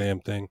remember the damn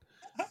thing.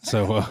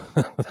 So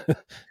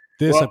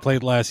I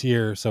played last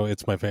year, so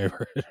it's my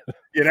favorite.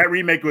 Yeah, that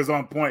remake was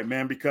on point,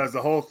 man, because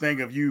the whole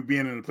thing of you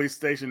being in the police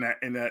station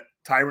and that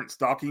tyrant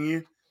stalking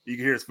you, you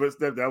can hear his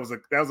footsteps. That was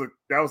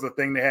a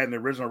thing they had in the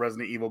original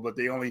Resident Evil, but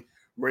they only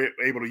were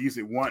able to use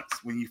it once.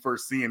 When you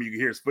first see him, you can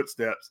hear his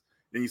footsteps.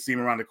 Then you see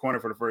him around the corner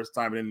for the first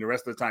time, and then the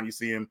rest of the time you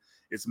see him,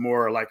 it's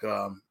more like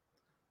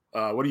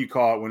what do you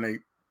call it when they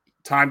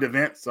timed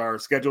events or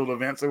scheduled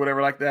events or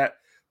whatever like that.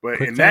 But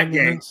in that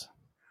game, events?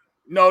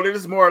 No, this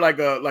is more like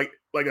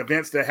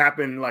events that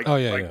happen like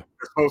they're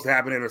supposed to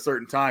happen at a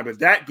certain time. But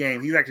that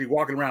game, he's actually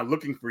walking around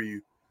looking for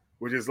you,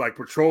 which is like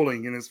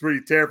patrolling, and it's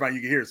pretty terrifying.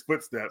 You can hear his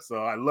footsteps.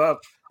 So I love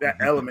that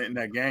element in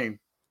that game.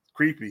 It's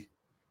creepy.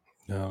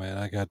 No, man,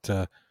 I got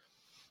the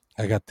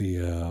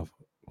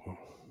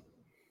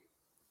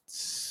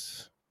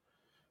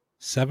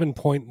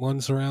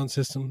 7.1 surround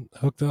system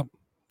hooked up.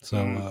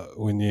 So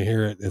when you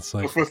hear it, it's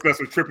like those footsteps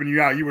were tripping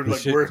you out. You were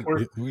like,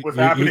 "What's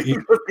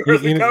happening?"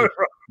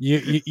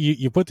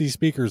 You put these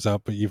speakers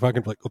up, but you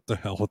fucking like, what the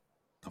hell? What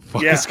the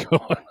fuck is going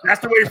on?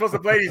 That's the way you're supposed to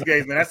play these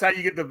games, man. That's how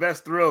you get the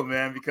best thrill,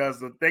 man. Because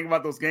the thing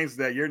about those games is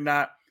that you're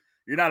not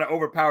an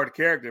overpowered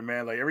character,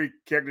 man. Like every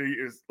character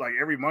is like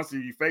every monster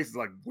you face is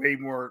like way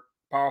more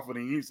powerful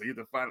than you. So you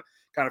have to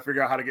kind of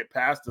figure out how to get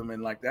past them.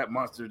 And like that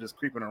monster just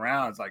creeping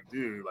around, it's like,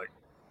 dude, like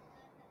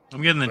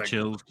I'm getting the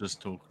chills just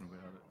talking about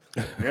it.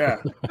 Yeah.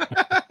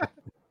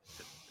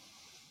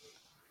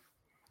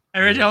 Hey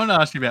Reggie, I want to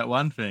ask you about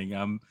one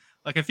thing.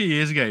 Like a few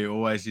years ago, you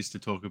always used to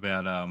talk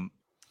about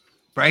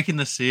breaking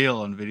the seal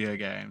on video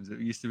games. It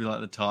used to be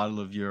like the title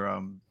of your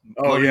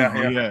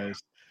videos.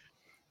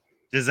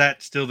 Is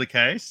that still the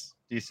case?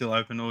 Do you still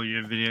open all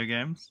your video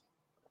games?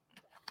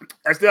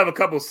 I still have a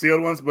couple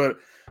sealed ones, but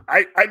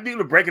I do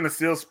the breaking the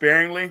seal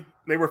sparingly.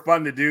 They were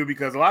fun to do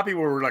because a lot of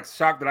people were like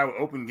shocked that I would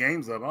open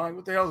games up. I'm like,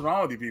 what the hell's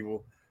wrong with you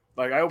people?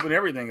 Like I open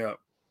everything up.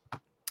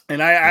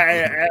 And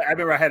I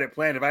remember I had it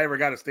planned. If I ever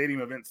got a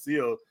stadium event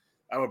sealed,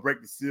 I would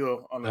break the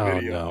seal on the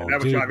video. No, and that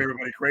would drive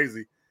everybody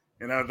crazy.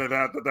 And I thought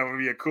that would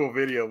be a cool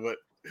video. But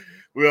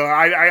Will,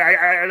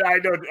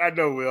 I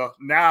know Will.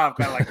 Now I'm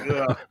kind of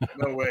like,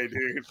 no way,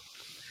 dude.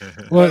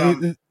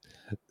 Well,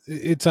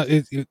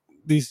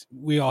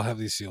 we all have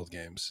these sealed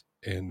games,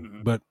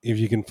 and but if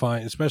you can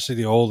find, especially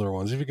the older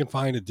ones, if you can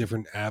find a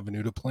different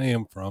avenue to play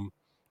them from,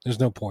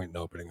 there's no point in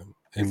opening them.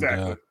 And,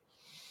 exactly.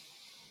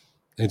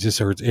 It just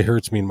hurts. It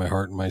hurts me in my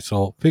heart and my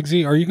soul.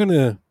 Figsy, are you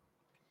gonna?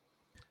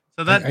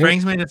 So that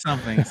brings me to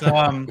something.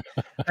 So,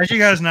 as you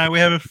guys know, we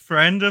have a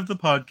friend of the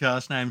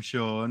podcast named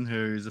Sean,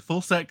 who's a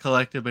full set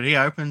collector, but he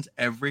opens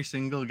every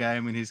single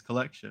game in his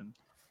collection.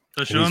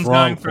 So Sean's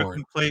going for a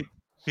complete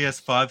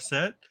PS5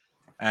 set,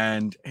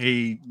 and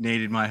he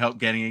needed my help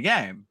getting a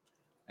game.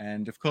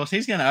 And of course,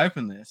 he's going to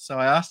open this. So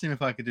I asked him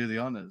if I could do the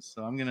honors.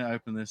 So I'm going to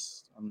open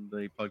this on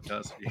the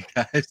podcast for you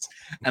guys,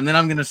 and then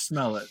I'm going to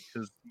smell it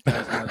because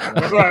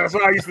that's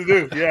what I used to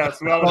do. Yeah,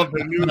 smell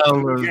the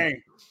new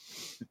game.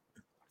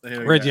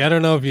 Reggie, I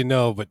don't know if you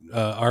know, but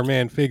our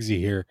man Figsy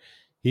here,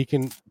 he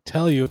can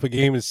tell you if a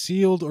game is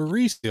sealed or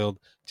resealed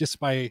just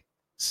by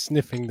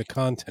sniffing the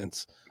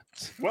contents.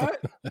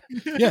 What?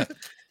 Yeah,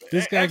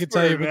 this guy can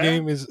tell you if a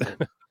game is.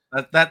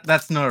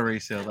 That's not a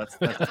resale. That's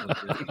the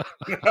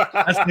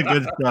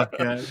good stuff,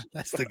 guys.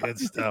 That's the good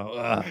stuff.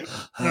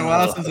 No, what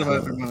else is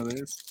about one of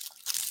these?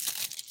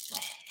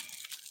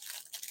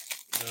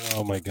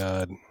 Oh my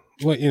god!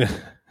 What you know?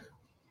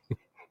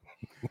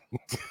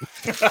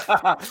 That's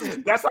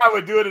how I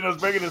would do it in those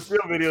breaking the seal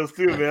videos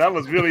too, man. I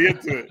was really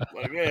into it.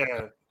 Like,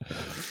 yeah,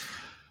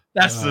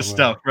 that's the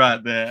stuff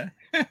right there.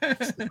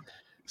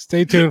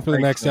 Stay tuned for the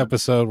next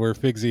episode where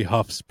Figsy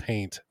huffs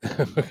paint.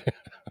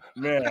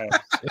 Man.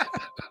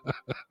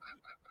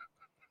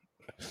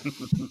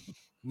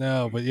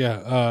 No, but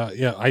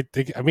I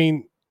think, I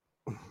mean,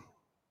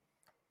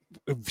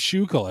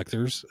 shoe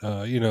collectors,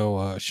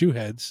 shoe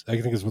heads, I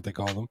think is what they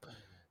call them.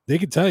 They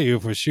can tell you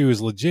if a shoe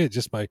is legit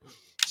just by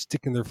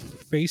sticking their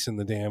face in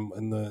the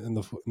in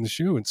the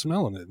shoe and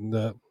smelling it.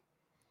 And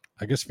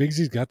I guess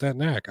Figsy's got that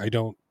knack. I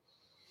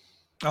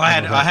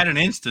had an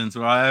instance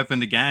where I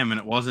opened a game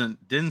and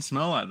it didn't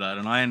smell like that,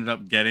 and I ended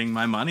up getting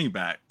my money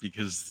back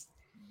because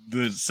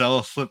the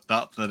seller flipped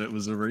up that it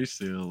was a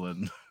reseal,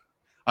 and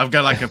I've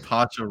got like a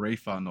partial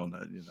refund on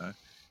it, you know.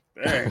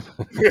 Hey,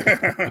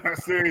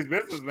 serious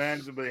business,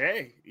 man. But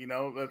hey,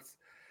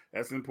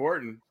 that's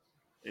important.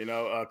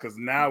 Because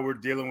now we're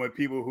dealing with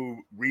people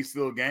who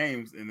reseal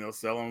games and they'll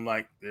sell them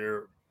like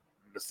the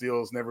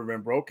seal's never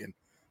been broken,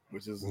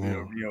 which is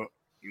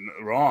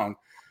wrong.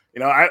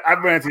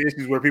 I've ran into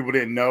issues where people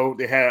didn't know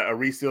they had a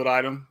resealed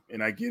item,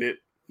 and I get it,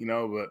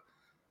 but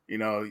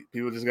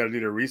people just got to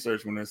do their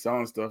research when they're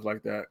selling stuff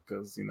like that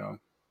because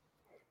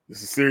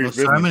this is serious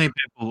business. So many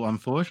people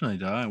unfortunately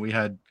don't. We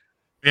had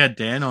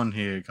Dan on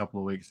here a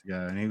couple of weeks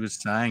ago, and he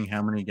was saying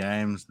how many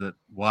games that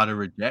WADA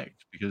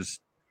reject because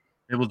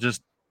people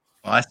just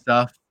buy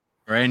stuff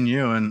brand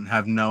new and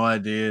have no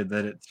idea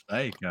that it's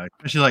fake.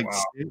 Especially like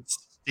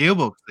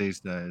steelbooks these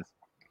days.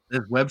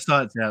 There's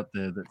websites out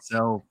there that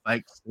sell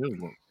fake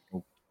steelbooks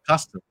or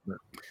custom.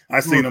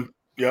 I've seen them.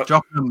 Yep.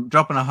 Dropping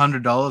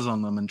 $100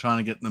 on them and trying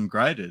to get them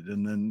graded,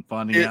 and then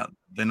finding out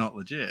they're not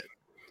legit.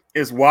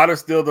 Is WADA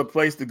still the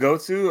place to go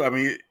to? I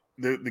mean,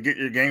 to get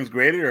your games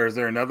graded, or is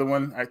there another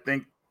one? I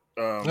think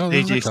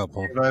DG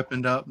have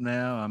opened up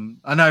now.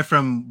 I know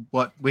from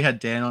what we had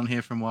Dan on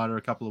here from WADA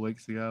a couple of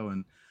weeks ago,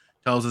 and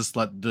tells us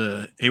like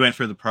he went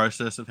through the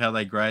process of how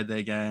they grade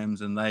their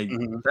games, and they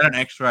don't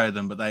X-ray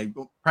them, but they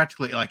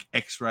practically like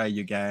X-ray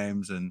your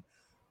games, and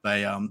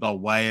they'll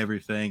weigh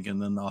everything,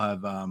 and then they'll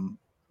have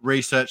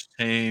research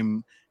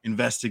team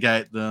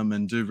investigate them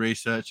and do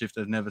research if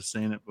they've never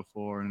seen it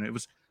before. And it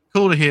was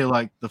cool to hear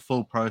like the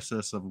full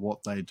process of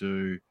what they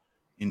do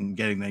in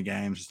getting their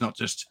games. It's not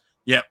just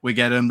we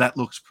get them, that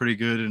looks pretty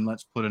good, and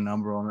let's put a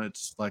number on it.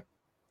 It's like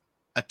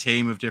a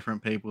team of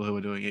different people who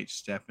are doing each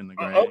step in the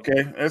grading.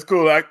 Okay, that's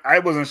cool. I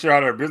wasn't sure how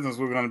their business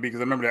was going to be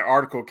because I remember that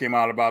article came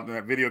out about them,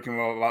 that video came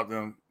out about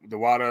them, the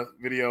WADA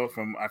video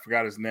from, I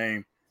forgot his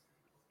name.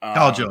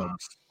 Carl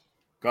Jobs.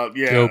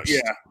 Yeah.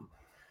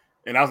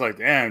 And I was like,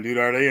 damn, dude,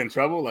 are they in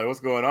trouble? Like, what's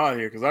going on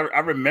here? Because I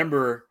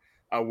remember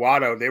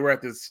WADA, they were at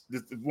this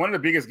one of the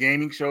biggest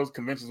gaming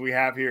conventions we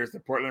have here is the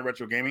Portland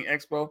Retro Gaming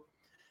Expo.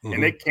 Mm-hmm.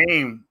 And they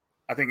came,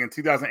 I think in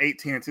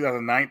 2018 and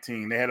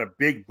 2019, they had a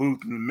big booth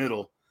in the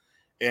middle.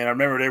 And I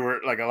remember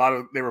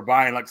they were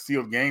buying like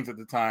sealed games at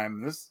the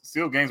time. This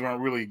sealed games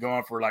weren't really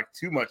going for like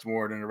too much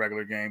more than a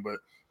regular game, but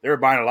they were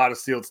buying a lot of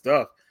sealed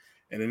stuff.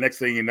 And the next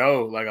thing you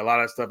know, like a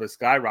lot of stuff has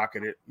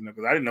skyrocketed,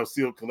 because I didn't know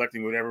sealed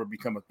collecting would ever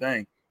become a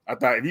thing. I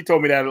thought if you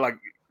told me that like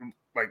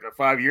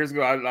 5 years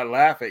ago, I'd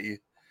laugh at you.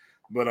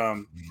 But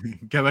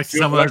go back to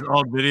some of those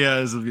old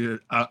videos of you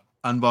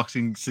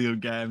unboxing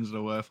sealed games that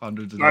are worth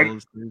hundreds of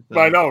dollars.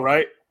 I know,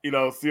 right?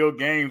 Sealed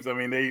games. I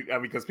mean,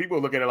 because people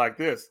look at it like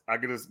this. I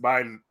could just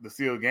buy the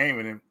sealed game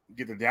and then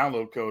get the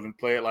download code and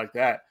play it like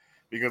that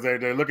because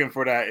they're looking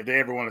for that. If they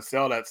ever want to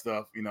sell that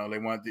stuff, they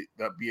want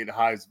to be at the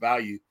highest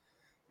value.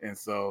 And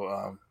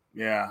so,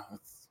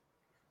 it's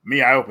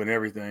me. I open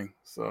everything,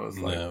 so it's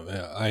like,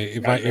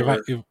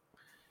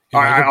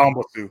 I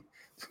almost do.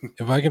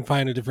 If I can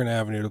find a different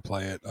avenue to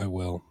play it, I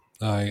will.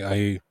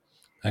 I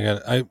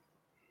don't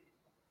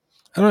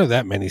have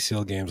that many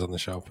sealed games on the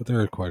shelf, but there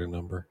are quite a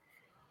number.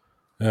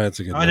 That's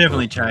a good. I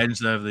definitely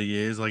changed over the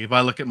years. Like if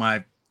I look at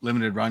my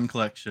limited run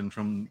collection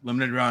from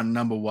limited run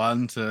number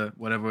 1 to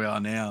whatever we are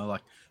now,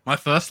 like my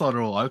first lot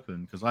are all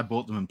open because I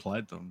bought them and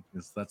played them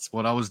because that's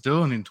what I was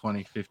doing in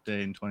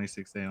 2015,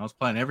 2016. I was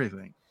playing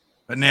everything.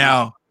 But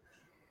now,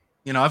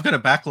 I've got a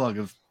backlog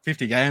of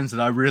 50 games that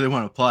I really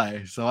want to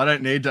play. So I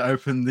don't need to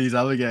open these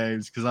other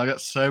games because I got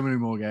so many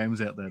more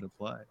games out there to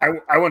play.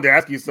 I wanted to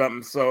ask you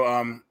something. So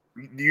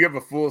do you have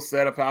a full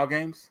set of PAL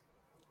games?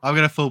 I've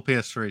got a full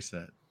PS3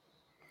 set.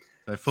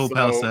 So full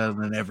PAL set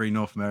and then every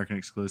North American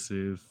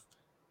exclusive.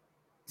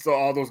 So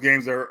all those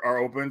games are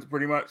opened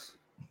pretty much?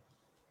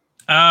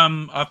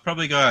 I've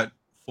probably got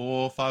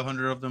 400 or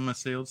 500 of them are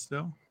sealed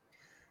still.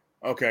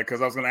 Okay,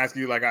 because I was going to ask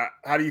you, like,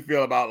 how do you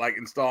feel about like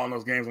installing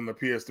those games on the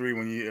PS3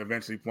 when you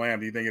eventually play them?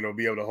 Do you think it'll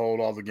be able to hold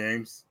all the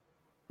games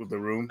with the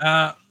room?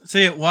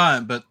 See, it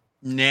won't. But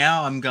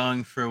now I'm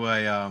going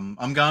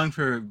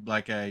through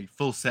like a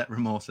full set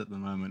remorse at the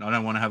moment. I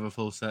don't want to have a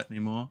full set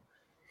anymore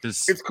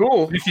because it's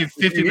cool.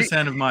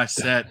 50% of my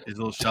set is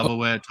all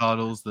shovelware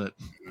titles that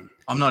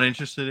I'm not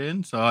interested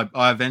in. So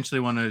I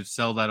eventually want to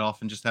sell that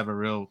off and just have a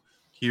real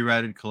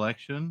curated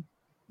collection.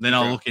 Then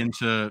I'll look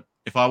into.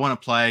 If I want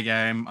to play a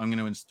game, I'm going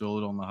to install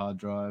it on the hard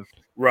drive.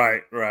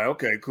 Right.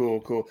 Okay,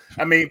 cool.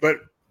 I mean,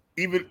 but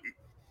even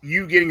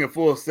you getting a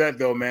full set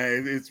though,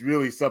 man, it's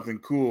really something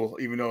cool.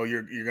 Even though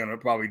you're going to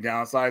probably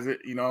downsize it,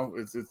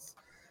 it's.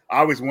 I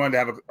always wanted to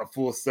have a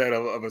full set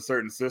of a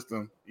certain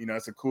system.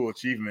 It's a cool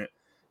achievement.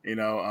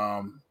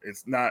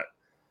 It's not.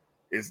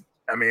 It's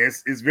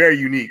very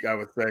unique. I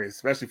would say,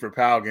 especially for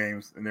PAL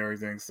games and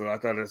everything. So I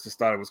thought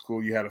it was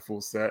cool. You had a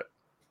full set.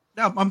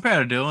 Yeah, I'm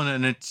proud of doing it,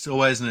 and it's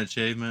always an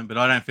achievement, but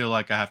I don't feel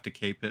like I have to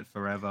keep it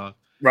forever.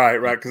 Right.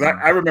 Because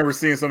I remember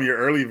seeing some of your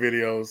early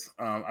videos.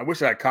 I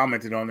wish I had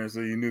commented on there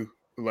so you knew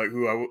like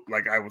who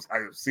I was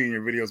seeing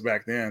your videos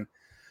back then.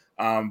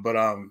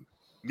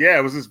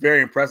 It was just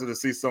very impressive to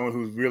see someone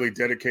who's really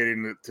dedicated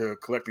to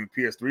collecting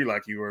PS3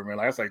 like you were, man.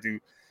 Like I was like,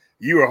 dude,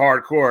 you are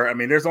hardcore. I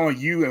mean, there's only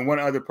you and one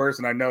other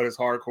person I know that's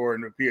hardcore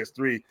in the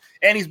PS3,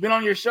 and he's been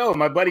on your show,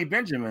 my buddy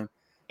Benjamin.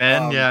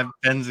 Ben,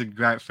 Ben's a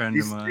great friend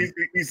of mine.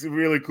 He's a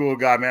really cool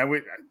guy,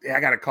 man. I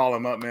got to call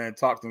him up, man, and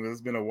talk to him.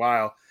 It's been a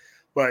while.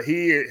 But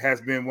he has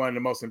been one of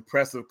the most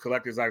impressive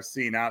collectors I've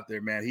seen out there,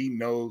 man. He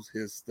knows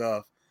his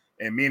stuff.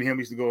 And me and him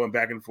used to go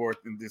back and forth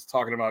and just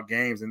talking about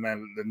games. And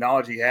then the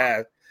knowledge he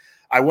had,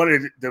 I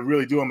wanted to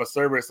really do him a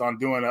service on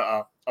doing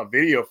a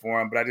video for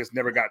him, but I just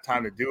never got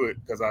time to do it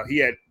because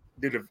he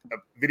did a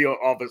video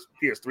of his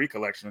PS3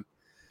 collection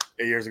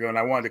 8 years ago. And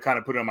I wanted to kind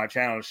of put it on my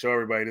channel and show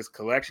everybody this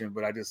collection,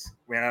 but I just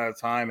ran out of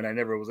time and I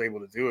never was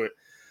able to do it.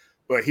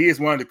 But he is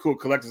one of the cool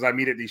collectors I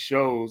meet at these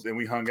shows, and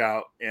we hung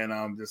out.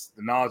 And just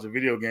the knowledge of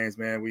video games,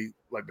 man, we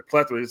like the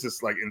plethora is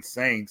just like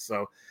insane.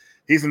 So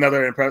he's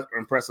another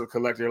impressive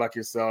collector like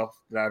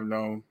yourself that I've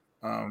known.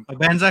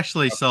 Ben's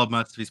actually sold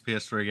most of his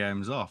PS3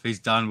 games off. He's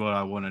done what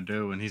I want to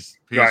do, and his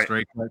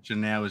PS3 collection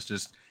now is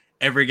just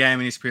every game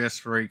in his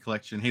PS3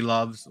 collection he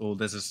loves, or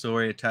there's a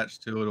story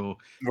attached to it, or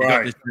he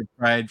got this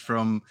trade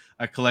from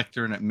a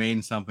collector and it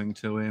means something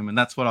to him, and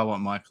that's what I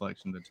want my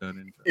collection to turn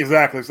into.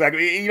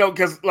 Exactly. You know,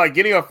 because like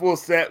getting a full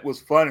set was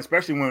fun,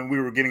 especially when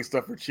we were getting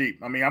stuff for cheap.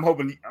 I mean, I'm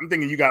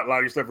thinking you got a lot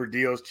of your stuff for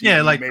deals cheap.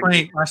 Yeah, like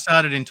I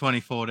started in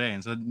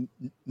 2014, so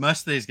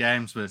most of these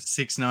games were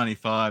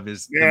 $6.95.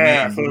 Is so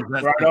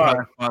that's the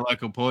price my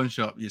local pawn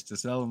shop used to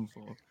sell them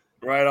for.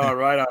 Right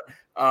on.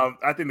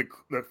 I think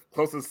the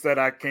closest set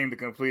I came to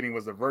completing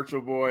was the Virtual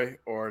Boy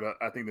or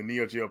I think the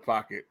Neo Geo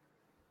Pocket,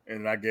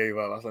 and I gave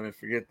up. I was like,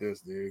 forget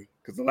this, dude,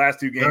 because the last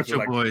two games Virtual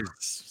were like, Boy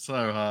is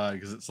so hard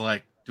because it's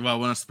like, do I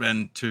want to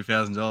spend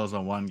 $2,000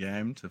 on one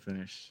game to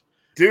finish?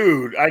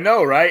 Dude, I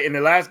know, right? And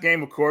the last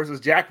game, of course, was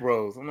Jack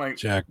Bros. I'm like,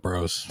 Jack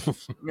Bros.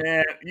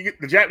 Man,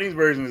 the Japanese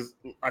version is,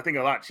 I think,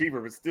 a lot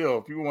cheaper, but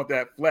still, people want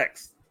that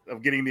flex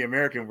of getting the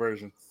American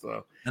version.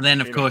 So, and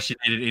then of course you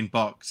need it in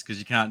box because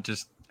you can't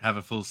just have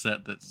a full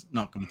set that's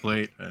not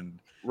complete. And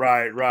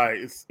right,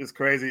 it's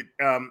crazy.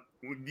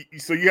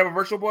 So you have a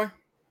Virtual Boy?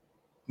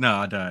 No,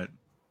 I don't.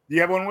 Do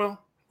you have one, Will?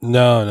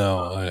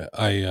 No.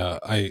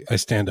 I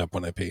stand up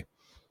when I pee.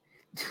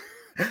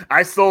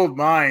 I sold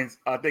mine,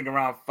 I think,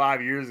 around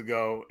 5 years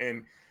ago,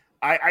 and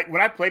I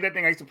when I played that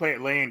thing, I used to play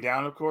it laying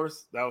down. Of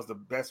course, that was the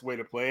best way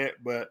to play it.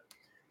 But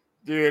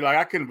dude, like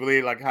I couldn't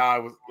believe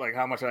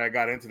how much I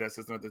got into that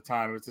system at the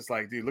time. It was just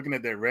like, dude, looking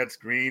at that red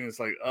screen, it's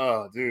like,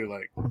 oh, dude,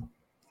 like.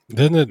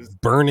 Didn't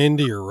it burn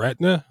into your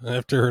retina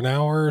after an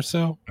hour or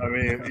so? I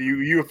mean,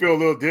 you feel a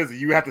little dizzy.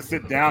 You have to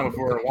sit down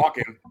before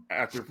walking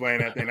after playing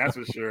that thing. That's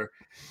for sure.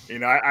 You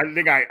know, I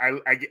think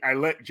I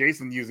let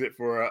Jason use it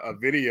for a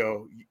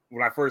video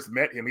when I first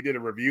met him. He did a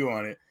review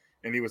on it,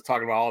 and he was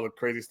talking about all the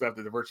crazy stuff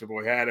that the Virtual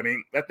Boy had. I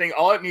mean, that thing,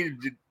 all it needed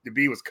to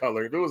be was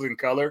color. If it was in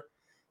color,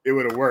 it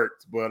would have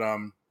worked. But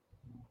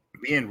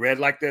being red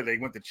like that, they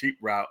went the cheap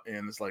route,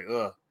 and it's like,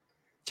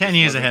 10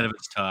 years ahead of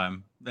its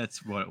time.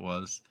 That's what it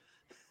was.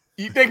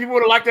 You think people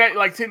would have liked that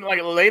like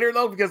later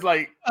though? Because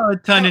like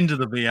it turned into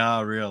the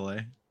VR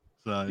really.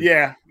 So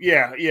yeah,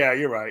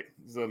 you're right.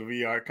 So the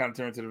VR kind of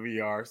turned to the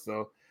VR.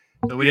 So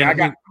we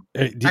didn't.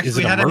 Is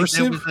it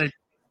immersive?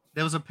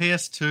 There was a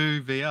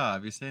PS2 VR.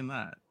 Have you seen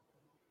that?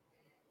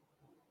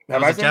 It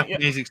was a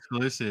Japanese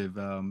exclusive.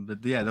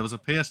 But yeah, there was a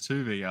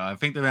PS2 VR. I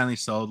think they've only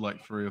sold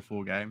like 3 or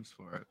 4 games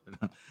for it.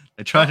 But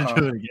they tried to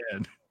do it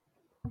again.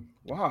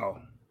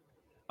 Wow.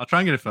 I'll try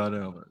and get a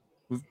photo of it.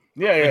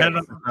 We had it on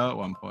the show at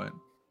one point.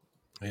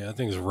 Yeah, that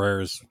thing's rare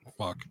as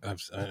fuck. I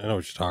know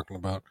what you're talking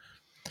about.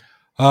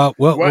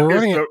 We're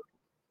running.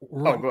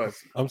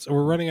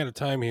 We're running out of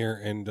time here,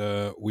 and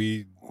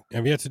we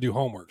have yet to do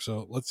homework.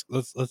 So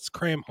let's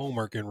cram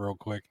homework in real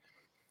quick.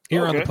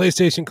 Here on the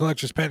PlayStation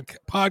Collectors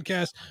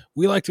Podcast,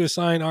 we like to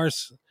assign our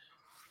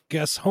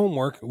guests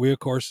homework. We, of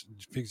course,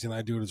 Figsy and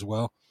I do it as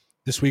well.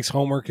 This week's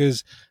homework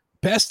is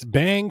best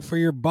bang for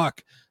your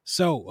buck.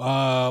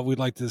 So we'd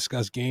like to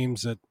discuss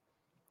games that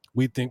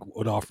we think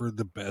would offer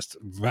the best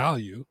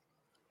value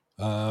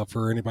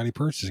for anybody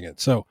purchasing it.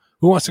 So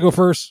who wants to go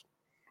first?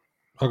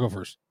 I'll go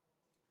first.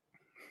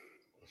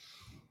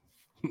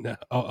 No,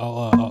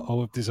 I'll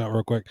whip these out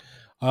real quick.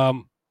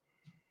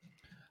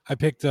 I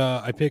picked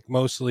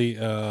mostly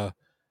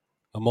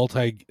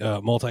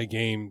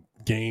multi-game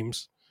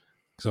games.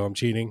 So I'm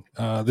cheating.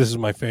 This is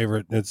my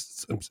favorite.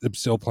 I'm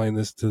still playing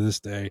this to this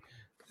day.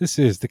 This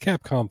is the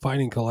Capcom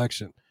Fighting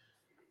Collection.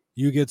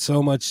 You get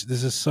so much.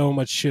 This is so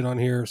much shit on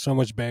here. So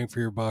much bang for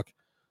your buck.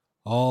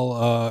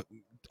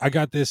 I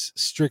got this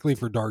strictly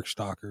for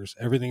Darkstalkers.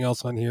 Everything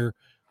else on here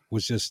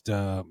was just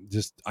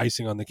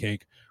icing on the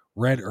cake.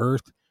 Red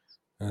Earth,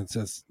 and it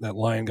says that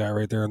lion guy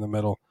right there in the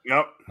middle.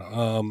 Yep.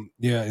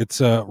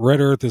 It's Red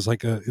Earth is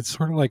it's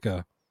sort of like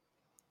a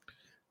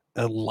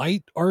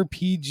light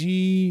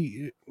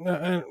RPG.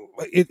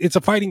 It's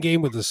a fighting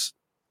game with a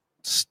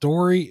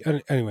story.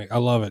 Anyway, I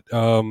love it.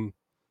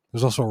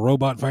 There's also a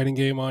robot fighting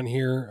game on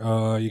here.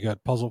 You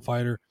got Puzzle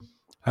Fighter.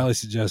 Highly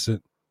suggest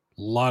it.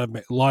 A lot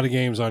of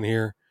games on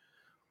here.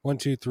 1,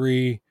 2,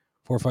 3,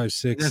 4, 5,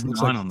 6.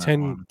 Looks like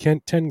 10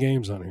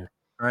 games on here.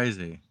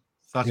 Crazy.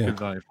 Such good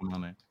value for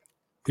money.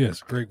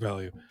 Yes, great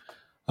value.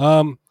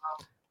 I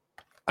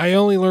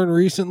only learned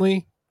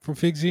recently from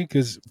Figsy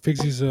because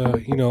Figsy's,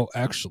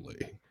 actually,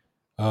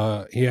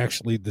 He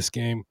actually this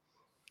game.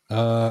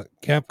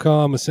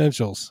 Capcom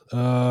Essentials.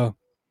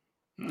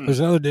 There's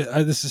another.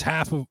 This is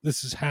half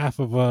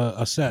of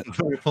a set.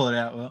 Pull it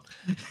out. Well,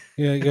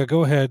 Yeah.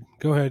 Go ahead,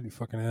 you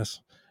fucking ass.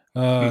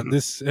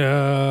 This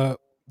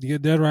you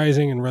get Dead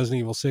Rising and Resident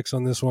Evil 6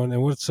 on this one,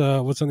 and what's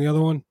on the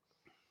other one?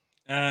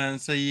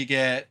 and so you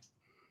get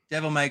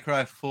Devil May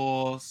Cry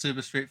 4,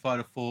 Super Street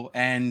Fighter 4,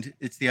 and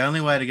it's the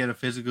only way to get a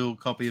physical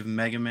copy of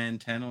Mega Man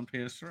 10 on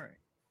PS3.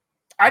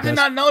 I did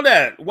not know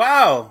that.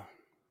 Wow.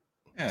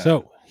 Yeah.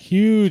 So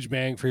huge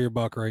bang for your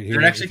buck right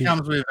here. It actually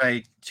comes with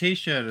a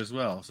T-shirt as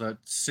well. So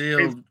it's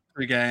sealed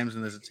 3 games,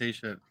 and there's a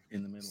T-shirt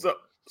in the middle.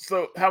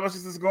 So how much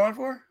is this going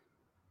for?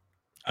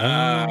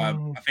 I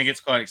think it's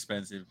quite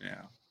expensive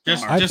now.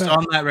 Just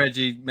on that,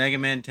 Reggie, Mega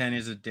Man 10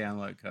 is a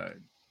download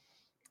code.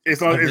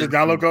 It's a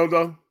download code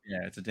though?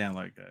 Yeah, it's a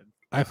download code.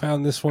 I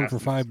found this one for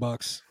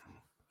 $5.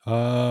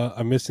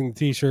 I'm missing the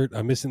T-shirt.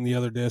 I'm missing the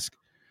other disc.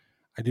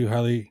 I do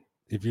highly,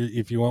 if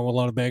you want a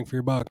lot of bang for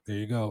your buck, there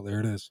you go. There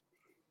it is.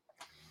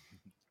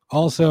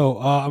 Also,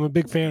 I'm a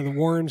big fan of the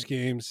Worms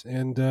games,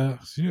 and so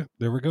yeah,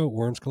 there we go.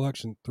 Worms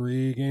collection,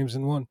 3 games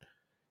in 1.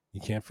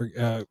 You can't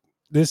forget.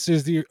 This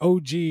is the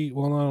OG.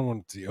 Well, I don't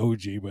want it's the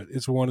OG, but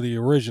it's one of the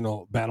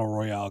original Battle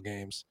Royale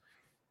games.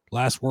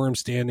 Last Worm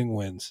standing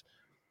wins.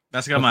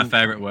 That's got my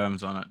favorite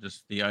Worms on it.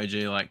 Just the OG,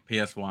 like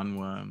PS1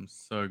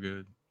 Worms. So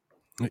good.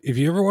 If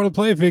you ever want to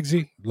play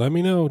Figsy, let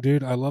me know,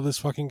 dude. I love this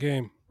fucking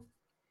game.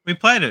 We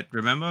played it,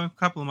 remember? A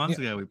couple of months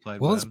ago we played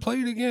Well, Worms. let's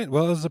play it again.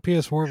 Well, it's a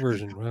PS4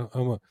 version.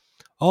 Well,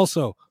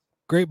 also,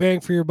 great bang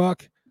for your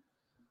buck.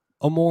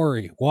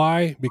 Omori.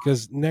 Why?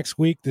 Because next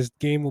week this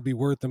game will be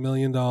worth $1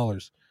 million.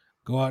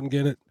 Go out and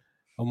get it.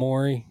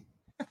 Omori.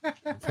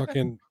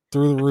 Fucking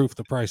through the roof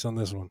the price on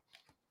this one.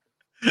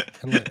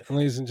 And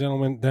ladies and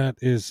gentlemen, that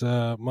is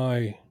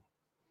my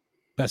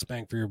best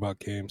bang for your buck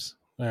games.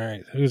 All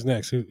right, who's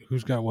next?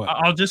 Who's got what?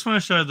 I just want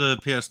to show the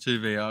PS2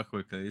 VR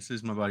quickly. This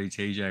is my buddy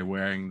TJ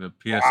wearing the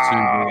PS2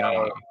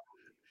 VR.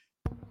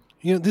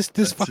 You know,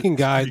 this fucking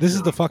guy, this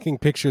is the fucking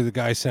picture the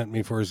guy sent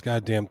me for his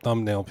goddamn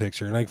thumbnail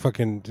picture. And I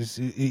fucking just,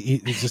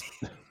 it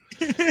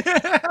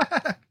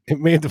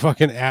made the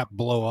fucking app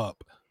blow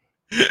up.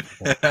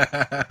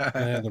 I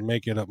had to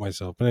make it up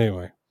myself. But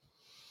anyway.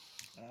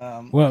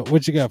 Well,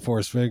 what you got for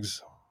us,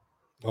 Figs?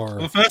 Well,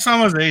 the first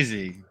one was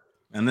easy.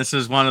 And this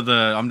is one of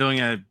the,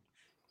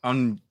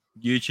 on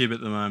YouTube at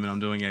the moment, I'm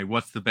doing a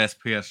what's the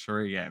best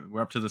PS3 game.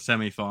 We're up to the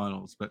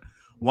semifinals, but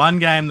one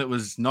game that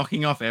was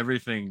knocking off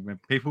everything when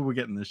people were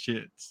getting the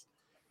shits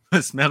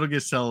was Metal Gear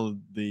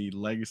Solid: The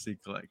Legacy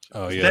Collection.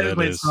 Oh yeah,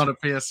 technically it's not a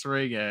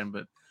PS3 game,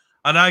 but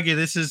I'd argue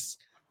this is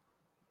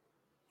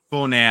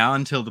for now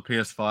until the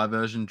PS5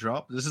 version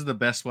drops. This is the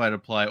best way to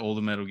play all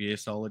the Metal Gear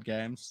Solid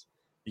games.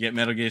 You get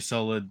Metal Gear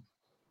Solid.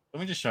 Let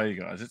me just show you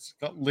guys. It's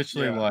got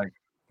literally like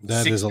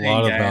that is a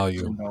lot of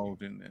value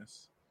involved in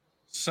this.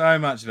 So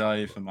much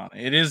value for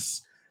money. It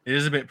is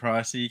a bit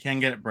pricey. You can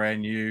get it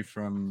brand new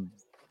from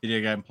Video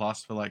Game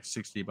Plus for like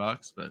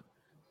 $60, but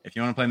if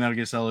you want to play Metal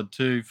Gear Solid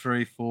 2,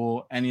 3,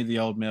 4, any of the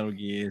old Metal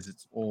Gears,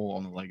 it's all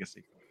on the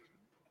Legacy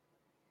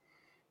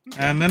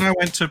Collection. And then I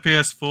went to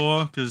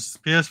PS4 because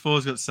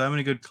PS4's got so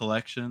many good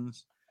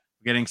collections.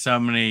 We're getting so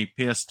many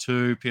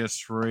PS2,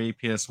 PS3,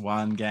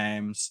 PS1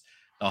 games.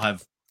 They'll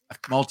have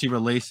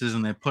multi-releases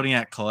and they're putting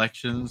out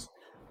collections.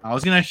 I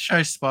was going to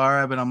show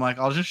Spyro, but I'm like,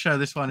 I'll just show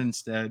this one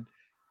instead.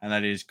 And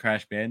that is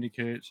Crash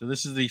Bandicoot. So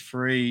this is the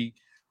free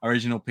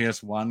original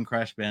PS1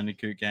 Crash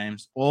Bandicoot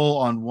games, all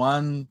on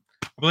one.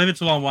 I believe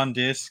it's all on one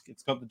disc.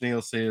 It's got the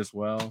DLC as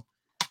well.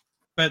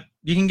 But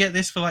you can get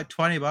this for like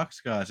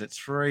 $20, guys. It's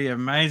free.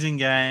 Amazing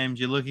games.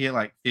 You're looking at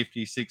like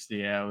 50,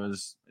 60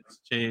 hours. It's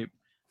cheap.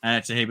 And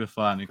it's a heap of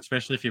fun,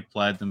 especially if you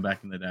played them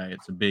back in the day.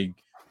 It's a big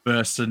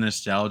burst of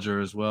nostalgia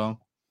as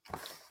well.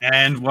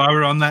 And while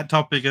we're on that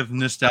topic of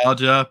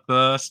nostalgia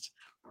burst,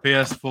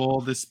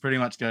 PS4, this pretty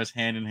much goes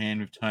hand in hand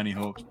with Tony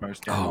Hawk's Pro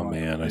Skater. Oh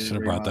man, I should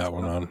have brought that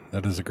one on.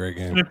 That is a great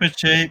game. Super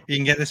cheap. You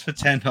can get this for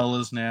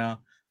 $10 now.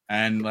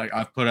 And like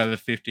I've put over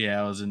 50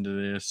 hours into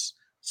this.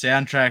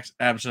 Soundtrack's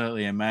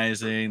absolutely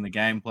amazing. The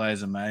gameplay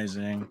is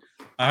amazing.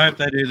 I hope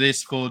they do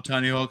this for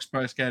Tony Hawk's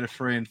Pro Skater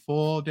 3 and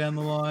 4 down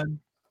the line.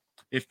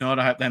 If not,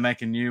 I hope they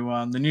make a new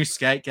one. The new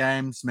Skate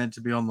game's meant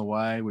to be on the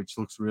way, which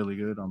looks really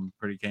good. I'm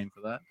pretty keen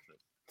for that.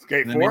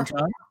 Skate 4?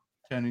 Meantime,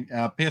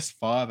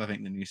 PS5, I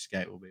think the new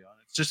Skate will be on.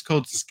 It's just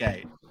called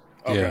Skate.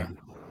 Okay. Yeah.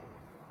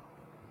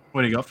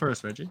 What do you got for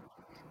us, Reggie?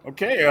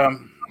 Okay. I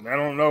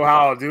don't know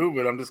how I'll do,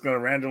 but I'm just going to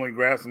randomly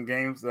grab some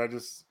games that I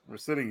just were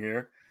sitting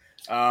here.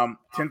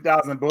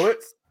 10,000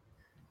 Bullets.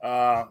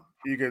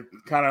 You could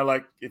kind of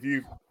like if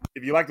you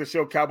like the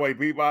show Cowboy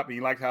Bebop and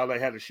you like how they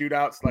had the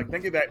shootouts, like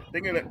think of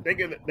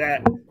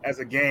that as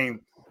a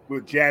game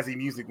with jazzy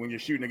music when you're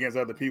shooting against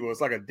other people.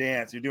 It's like a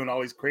dance. You're doing all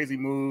these crazy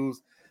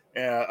moves,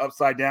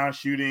 upside down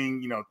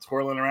shooting,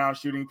 twirling around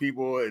shooting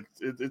people.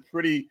 It's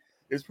pretty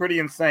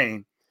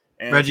insane.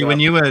 And Reggie, when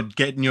you were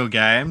getting your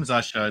games, I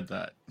showed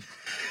that.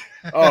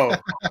 Oh,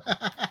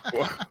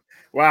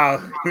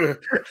 wow!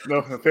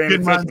 No, paying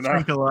Good attention.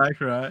 drink alike,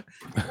 right?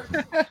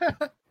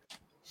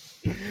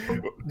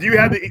 Do you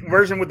have the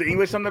version with the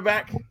English on the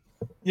back?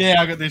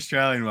 Yeah, I got the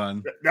Australian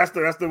one. That's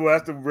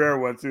the rare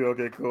one too.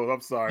 Okay, cool.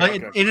 I'm sorry.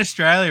 Like, Okay. in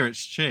Australia,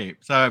 it's cheap.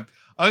 So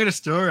I got a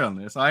story on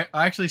this. I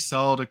actually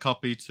sold a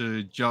copy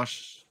to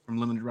Josh from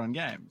Limited Run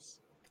Games.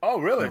 Oh,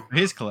 really? For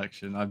his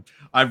collection.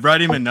 I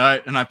wrote him a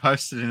note and I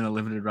posted it in a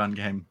Limited Run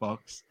game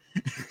box.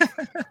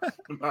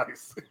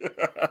 Nice.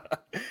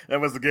 That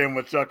was the game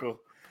with chuckle.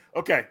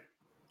 Okay.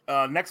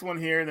 Next one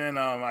here, then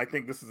I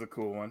think this is a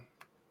cool one.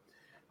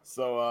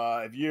 So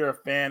if you're a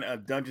fan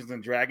of Dungeons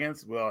and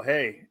Dragons, well,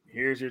 hey,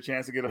 here's your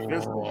chance to get a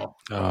physical.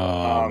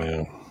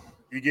 Man.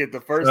 You get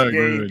the first So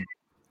game good.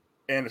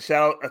 and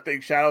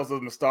Shadows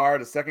of Mistar,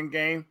 the second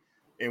game,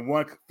 in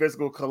one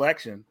physical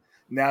collection.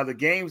 Now the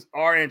games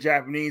are in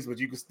Japanese, but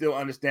you can still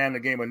understand the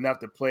game enough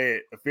to play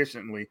it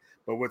efficiently.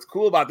 But what's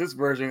cool about this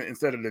version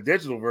instead of the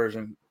digital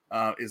version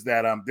is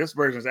that this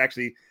version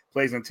actually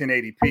plays in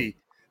 1080p,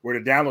 where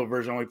the download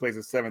version only plays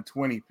at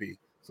 720p.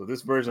 So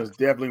this version is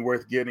definitely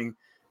worth getting,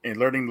 and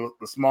learning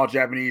the small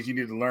Japanese you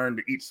need to learn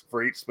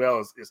for each spell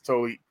is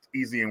totally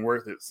easy and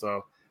worth it.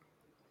 So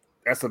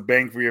that's a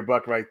bang for your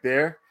buck right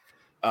there.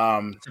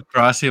 It's a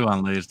pricey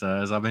one these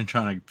days. I've been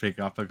trying to pick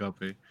up a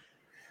copy.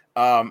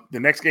 The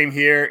next game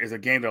here is a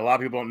game that a lot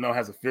of people don't know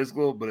has a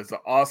physical, but it's an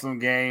awesome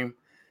game.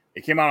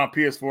 It came out on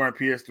PS4 and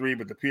PS3,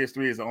 but the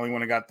PS3 is the only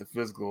one that got the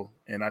physical.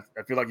 And I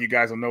feel like you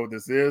guys will know what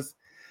this is,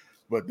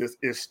 but this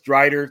is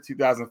Strider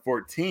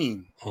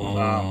 2014.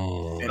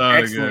 An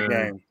excellent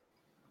game.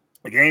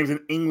 The game's in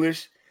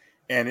English,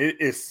 and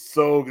it is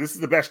this is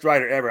the best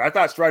Strider ever. I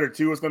thought Strider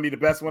 2 was going to be the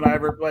best one I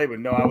ever played, but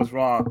no, I was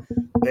wrong.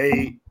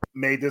 They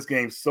made this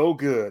game so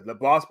good. The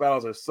boss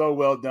battles are so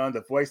well done.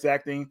 The voice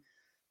acting,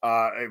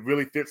 it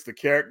really fits the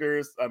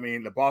characters. I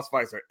mean, the boss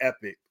fights are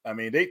epic. I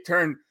mean, they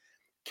turned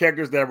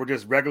characters that were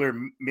just regular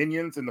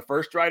minions in the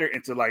first Strider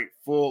into like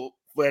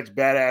full-fledged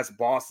badass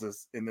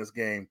bosses in this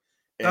game.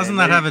 Doesn't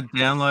that have a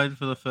download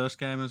for the first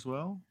game as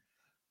well?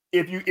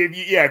 If you get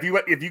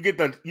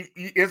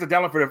here's a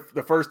download for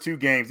the first two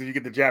games if you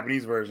get the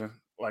Japanese version,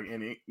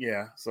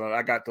 so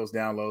I got those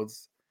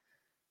downloads.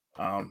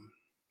 And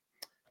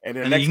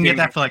then you can get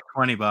that for like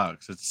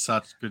 $20. It's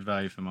such good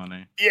value for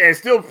money. Yeah, it's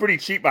still pretty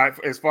cheap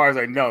as far as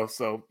I know.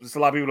 So just a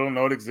lot of people don't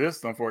know it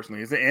exists,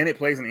 unfortunately. And it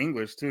plays in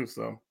English too.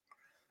 So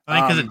I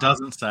think because it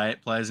doesn't say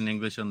it plays in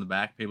English on the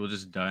back, people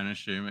just don't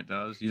assume it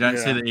does. You don't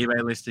see the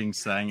eBay listings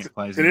saying it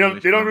plays in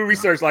English. They don't do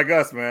research like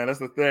us, man. That's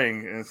the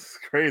thing. It's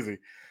crazy.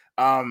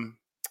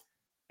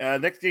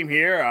 Next game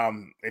here,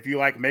 if you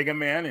like Mega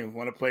Man and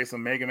want to play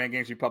some Mega Man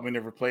games you probably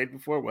never played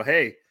before, well,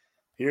 hey,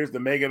 here's the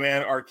Mega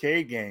Man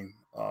arcade game.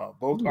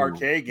 Both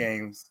arcade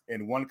games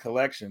in one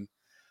collection.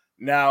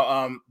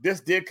 Now,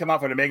 this did come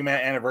out for the Mega Man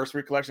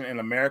Anniversary Collection in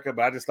America,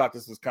 but I just thought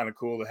this was kind of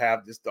cool to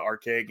have just the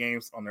arcade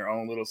games on their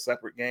own little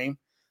separate game,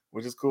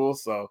 which is cool.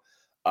 So,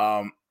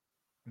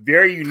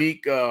 very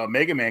unique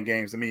Mega Man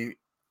games. I mean,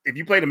 if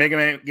you play the Mega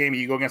Man game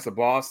and you go against a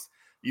boss,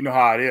 you know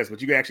how it is,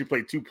 but you can actually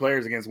play two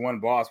players against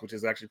one boss, which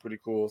is actually pretty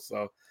cool.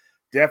 So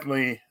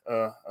definitely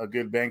a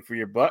good bang for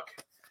your buck.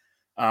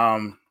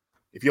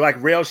 If you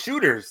like rail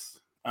shooters,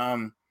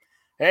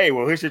 hey,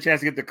 well, here's your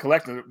chance to get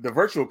the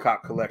Virtual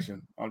Cop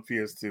collection on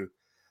PS2.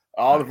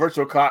 All the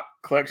Virtual Cop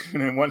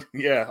collection in one,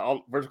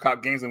 all Virtual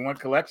Cop games in one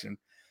collection.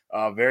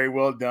 Very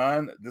well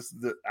done.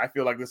 I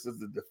feel like this is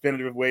the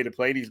definitive way to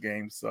play these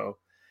games. So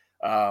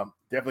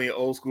definitely an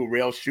old school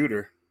rail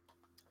shooter.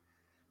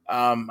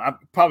 I'm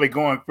probably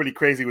going pretty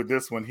crazy with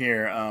this one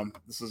here.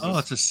 It's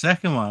a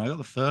second one. I got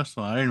the first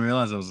one. I didn't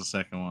realize there was a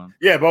second one.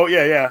 Yeah, both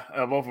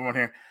of them on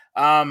here.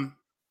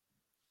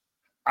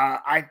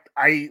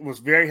 I was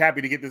very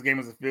happy to get this game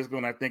as a physical,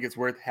 and I think it's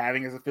worth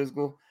having as a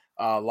physical.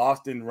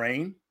 Lost in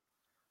Rain.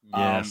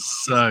 Yes,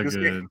 so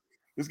good.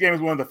 This game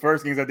is one of the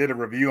first games I did a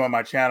review on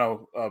my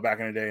channel back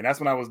in the day, and that's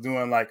when I was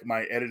doing like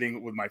my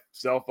editing with my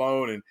cell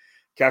phone and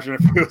capturing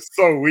it. Feels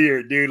so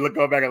weird, dude.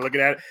 Going back and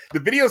looking at it. All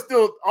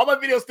my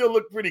videos still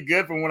look pretty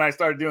good from when I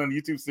started doing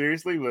YouTube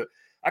seriously, but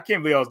I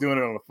can't believe I was doing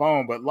it on the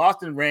phone. But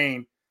Lost in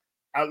Rain,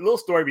 a little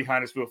story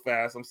behind this real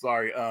fast. I'm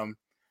sorry.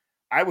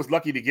 I was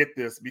lucky to get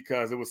this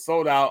because it was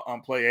sold out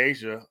on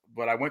PlayAsia,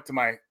 but I went to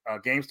my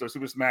game store,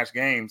 Super Smash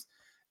Games,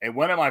 and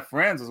one of my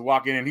friends was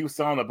walking in. He was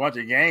selling a bunch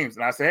of games,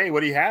 and I said, "Hey, what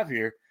do you have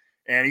here?"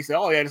 And he said,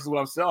 "Oh yeah, this is what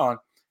I'm selling."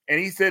 And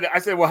I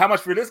said, "Well, how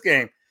much for this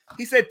game?"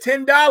 He said,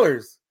 $10.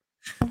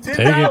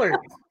 $10.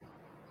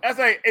 That's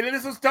like, and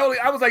this was totally.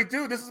 I was like,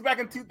 dude, this is back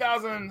in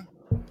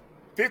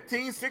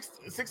 2015,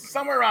 16,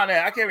 somewhere around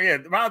there. I can't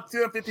remember. Around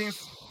 2015,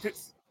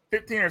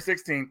 15 or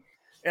 16.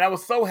 And I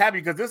was so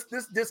happy because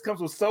this comes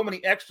with so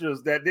many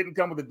extras that didn't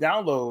come with the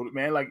download,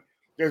 man. Like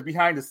there's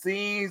behind the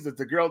scenes,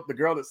 the girl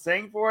that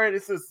sang for it.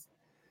 This is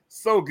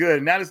so good.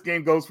 And now this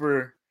game goes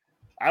for,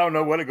 I don't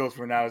know what it goes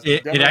for now.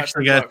 It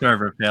actually goes for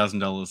over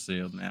 $1,000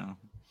 sealed now.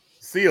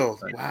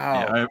 Sealed.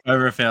 Wow. Yeah,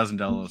 over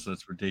 $1,000.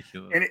 That's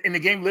ridiculous. And the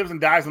game lives and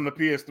dies on the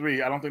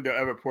PS3. I don't think they'll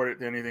ever port it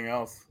to anything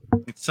else.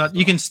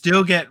 You can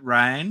still get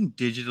Rain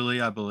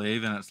digitally, I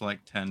believe, and it's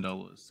like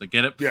 $10. So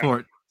get it before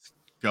it's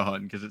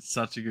gone because it's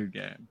such a good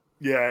game.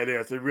 Yeah, it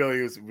is. It really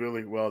is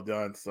really well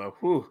done. So,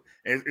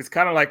 it's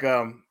kind of like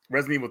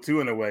Resident Evil 2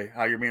 in a way,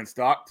 how you're being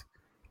stalked.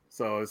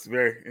 So it's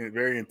very,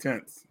 very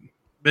intense.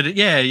 But with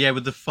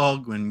the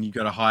fog when you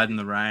got to hide in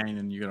the rain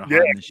and you got to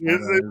hide in the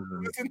shadows.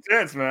 It's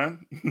intense, man.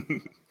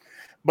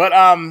 But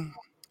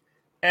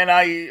and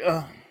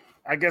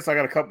I guess I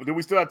got a couple. Do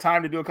we still have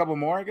time to do a couple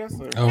more? I guess.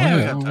 Oh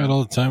yeah, we got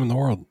all the time in the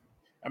world.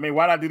 I mean,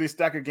 why not do this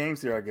stack of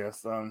games here? I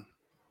guess.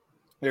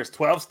 There's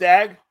 12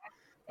 Stag,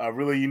 a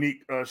really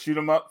unique shoot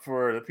 'em up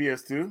for the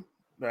PS2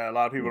 that a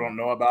lot of people don't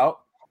know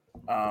about.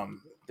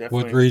 Definitely.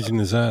 What region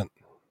is that?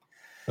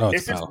 Oh,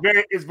 it's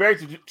very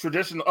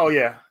traditional. Oh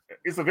yeah,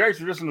 it's a very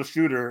traditional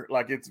shooter.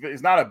 Like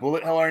it's not a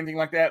bullet hell or anything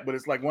like that, but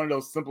it's like one of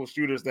those simple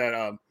shooters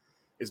that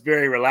is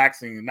very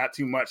relaxing and not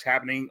too much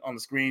happening on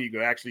the screen. You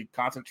can actually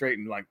concentrate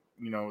and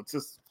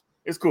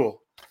it's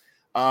cool.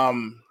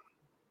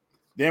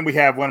 Then we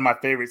have one of my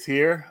favorites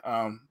here.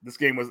 This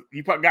game was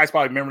guys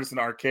probably remember this in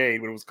the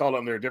arcade, but it was called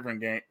under a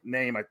different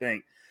name, I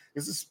think.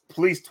 This is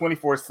Police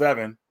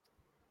 24/7,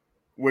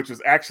 which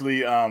was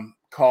actually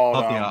called.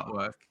 The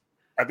artwork.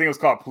 I think it was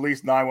called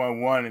Police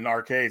 911 in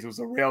arcades. It was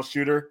a rail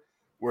shooter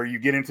where you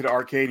get into the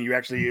arcade and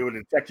it would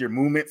detect your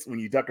movements when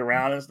you duck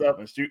around and stuff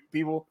and shoot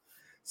people.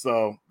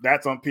 So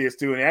that's on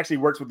PS2, and it actually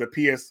works with the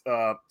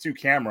PS2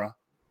 camera.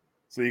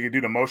 So you can do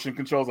the motion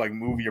controls, like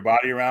move your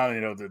body around,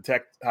 and it'll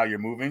detect how you're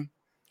moving.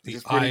 The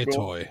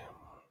iToy.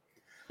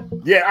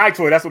 Yeah,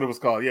 iToy. That's what it was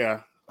called.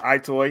 Yeah,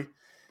 iToy.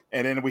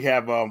 And then we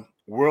have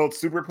World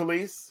Super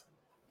Police.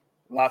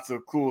 Lots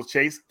of cool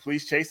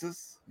police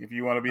chases. If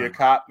you want to be a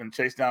cop and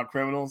chase down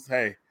criminals,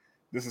 hey,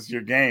 this is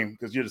your game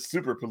because you're the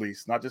super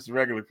police, not just the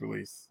regular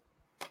police.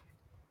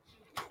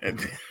 And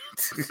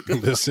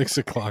the 6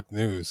 o'clock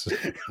news.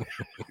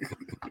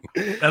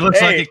 That looks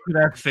like it could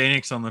have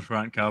Phoenix on the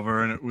front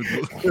cover, and it would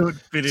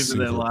fit into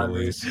Super their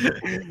lives.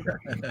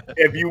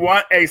 If you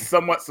want a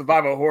somewhat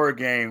survival horror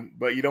game,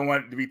 but you don't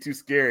want it to be too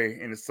scary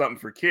and it's something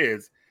for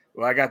kids,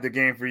 well, I got the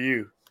game for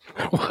you.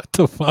 What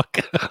the fuck?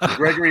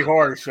 Gregory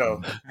Horror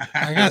Show.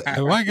 I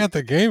got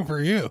the game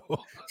for you.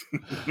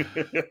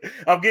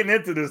 I'm getting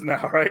into this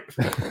now, right?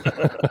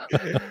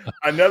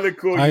 Another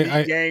cool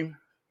unique game,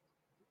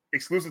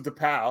 exclusive to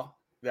PAL,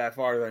 as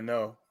far as I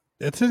know.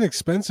 It's an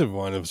expensive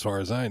one, as far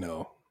as I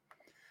know.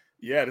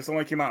 Yeah, this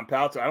only came out in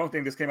PAL. I don't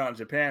think this came out in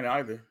Japan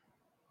either.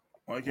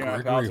 Only came out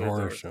in PAL. Gregory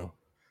Horror Show.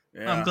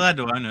 Yeah. I'm glad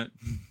to own it.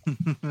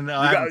 No,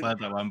 I haven't played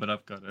that one, but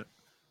I've got it.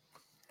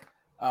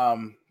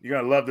 You're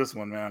gonna love this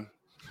one, man.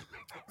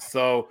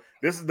 So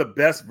this is the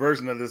best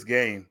version of this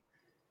game,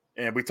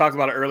 and we talked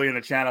about it earlier in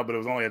the channel, but it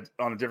was only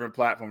on a different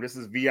platform. This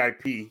is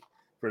VIP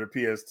for the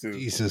PS2.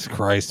 Jesus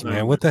Christ,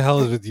 man! What the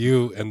hell is with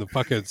you and the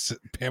fucking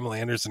Pamela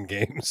Anderson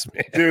games,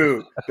 man?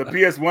 Dude, the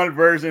PS1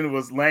 version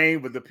was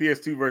lame, but the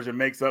PS2 version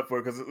makes up for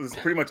it because it was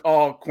pretty much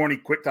all corny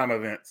QuickTime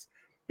events.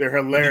 They're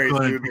hilarious,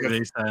 dude.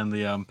 And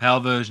the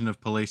PAL version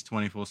of Police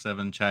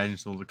 24/7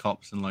 changed all the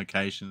cops and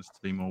locations to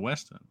be more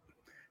Western.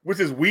 Which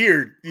is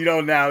weird,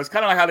 now. It's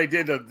kind of like how they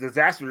did the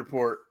Disaster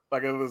Report.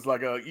 Like it was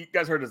like you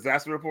guys heard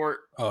Disaster Report?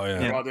 Oh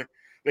yeah.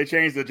 They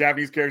changed the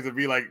Japanese characters to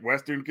be like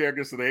Western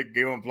characters, so they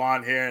gave them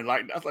blonde hair and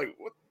like I was like,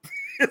 what?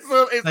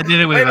 They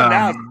did it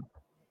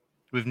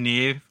with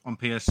Nier on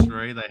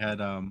PS3. They had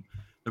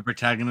the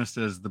protagonist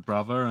as the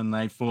brother, and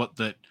they thought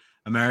that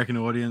American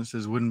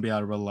audiences wouldn't be able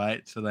to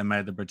relate, so they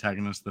made the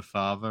protagonist the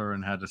father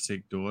and had a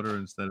sick daughter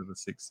instead of a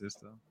sick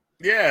sister.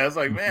 Yeah, it's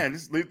like, man,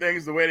 just leave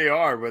things the way they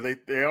are, but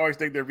they always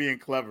think they're being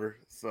clever.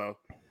 So,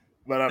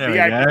 but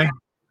VIP,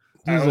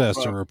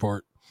 Disaster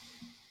Report.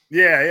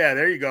 Yeah,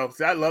 there you go.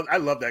 See, I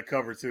love that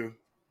cover too.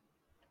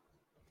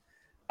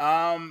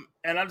 And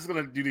I'm just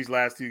gonna do these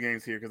last two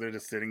games here because they're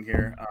just sitting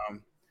here.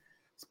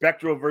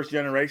 Spectral vs.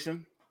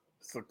 Generation.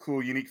 It's a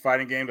cool, unique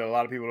fighting game that a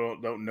lot of people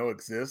don't know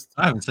exists.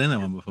 I haven't seen that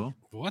one before.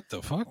 What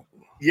the fuck?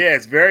 Yeah,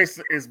 it has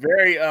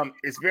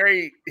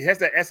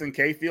that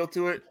SNK feel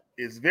to it.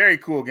 It's a very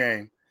cool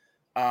game.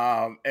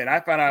 And I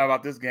found out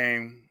about this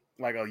game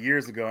like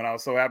years ago, and I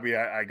was so happy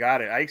I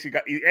got it.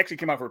 It actually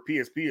came out for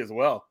PSP as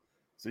well,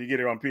 so you get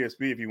it on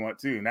PSP if you want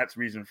to, and that's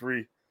region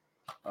free.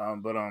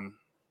 And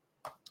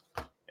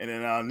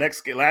then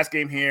last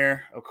game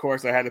here, of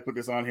course, I had to put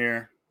this on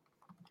here.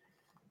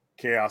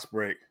 Chaos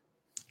Break.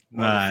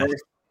 One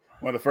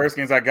of the first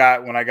games I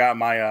got when I got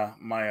my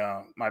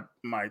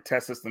my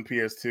test system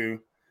PS2.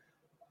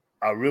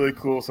 A really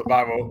cool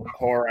survival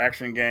horror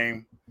action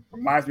game.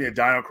 Reminds me of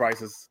Dino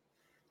Crisis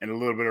and a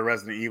little bit of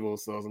Resident Evil,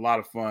 so it's a lot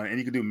of fun. And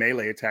you can do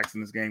melee attacks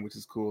in this game, which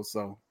is cool.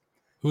 So,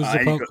 who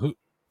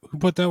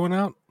put that one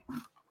out?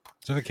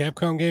 Is that a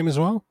Capcom game as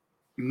well?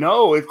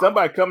 No, it's done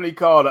by a company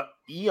called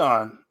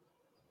Eon.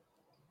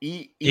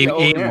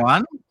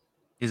 E1?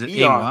 Is it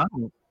Eon?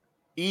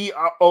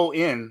 E1?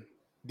 EON.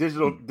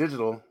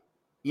 Digital.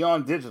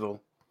 Eon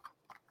Digital.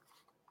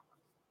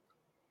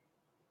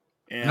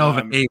 And, I know of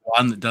an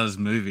E1 that does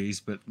movies,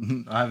 but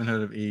I haven't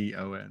heard of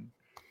EON.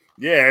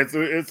 Yeah, it's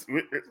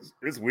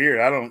weird.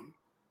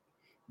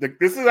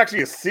 This is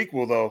actually a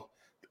sequel though.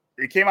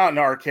 It came out in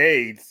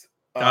arcades.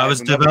 It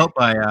was developed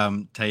by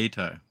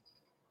Taito.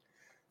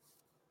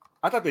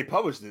 I thought they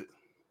published it.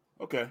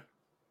 Okay.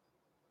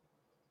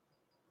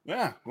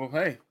 Yeah. Well,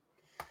 hey.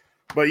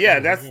 But yeah,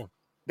 Yeah.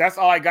 that's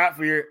all I got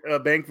for your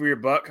bang for your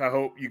buck. I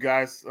hope you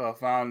guys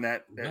found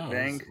that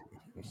bang.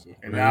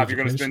 And now if you're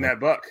going to spend that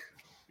buck,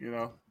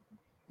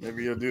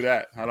 maybe you'll do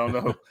that. I don't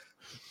know.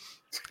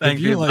 Thank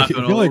you like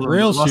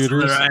rail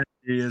shooters,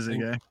 years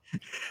ago.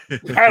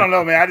 I don't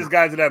know, man. I just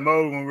got into that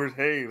mode when we're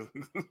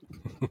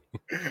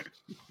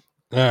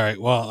All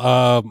right.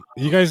 Well,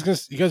 you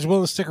guys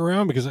willing to stick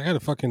around because I got a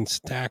fucking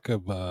stack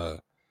of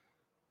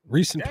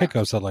recent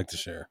pickups I'd like to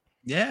share.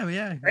 Yeah.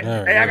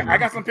 Hey, I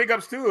got some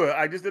pickups too.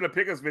 I just did a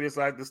pickups video,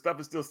 so the stuff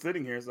is still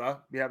sitting here. So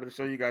I'll be happy to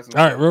show you guys.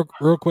 All right,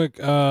 real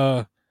quick.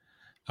 I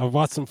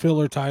bought some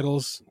filler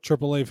titles,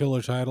 AAA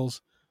filler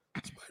titles.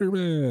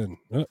 Spider-Man.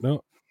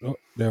 No.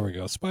 There we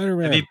go.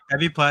 Spider-Man.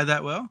 Have you played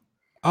that well?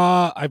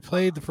 I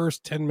played the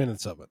first 10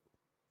 minutes of it.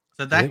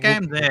 So that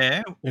game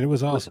there, and it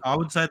was awesome. I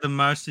would say the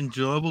most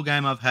enjoyable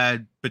game I've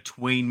had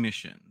between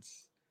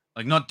missions.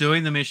 Like not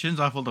doing the missions,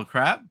 I feel the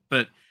crap,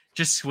 but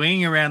just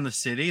swinging around the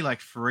city, like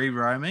free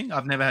roaming.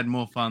 I've never had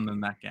more fun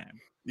than that game.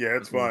 Yeah,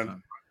 it's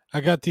fun.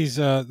 I got these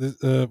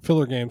the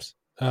filler games.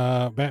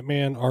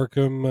 Batman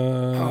Arkham.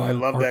 I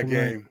love Arkham that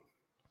game. Knight.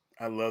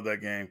 I love that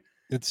game.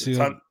 It's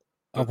sealed.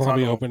 I'll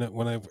probably open it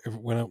when I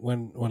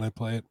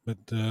play it. But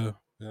there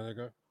you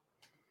go.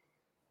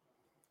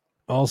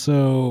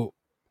 Also,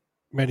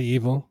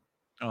 Medieval.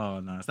 Oh,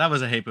 nice! That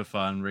was a heap of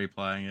fun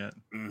replaying it.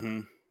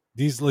 Mm-hmm.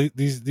 These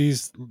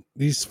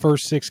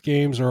first 6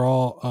 games are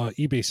all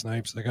eBay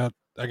snipes. I got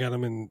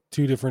them in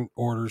 2 different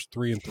orders,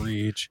 3 and 3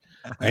 each.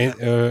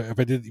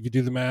 If you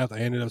do the math, I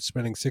ended up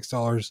spending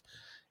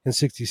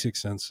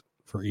 $6.66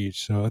 for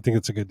each. So I think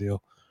it's a good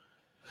deal.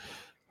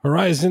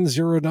 Horizon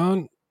Zero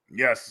Dawn.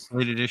 Yes.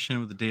 Late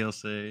edition with the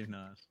DLC.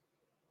 Nice.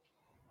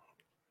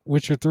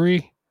 Witcher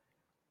 3.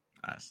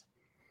 Nice.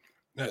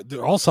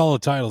 They're all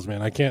solid titles,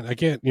 man. I can't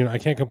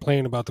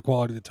complain about the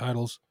quality of the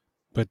titles,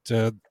 but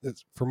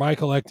for my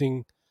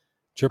collecting,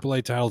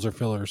 AAA titles are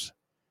fillers.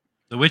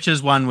 The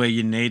Witcher's one where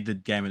you need the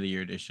Game of the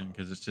Year edition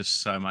because it's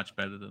just so much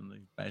better than the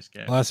base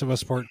game. Last of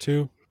Us Part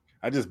 2.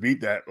 I just beat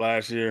that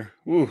last year.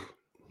 Woo,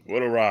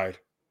 what a ride!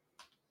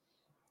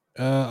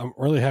 I'm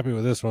really happy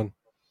with this one.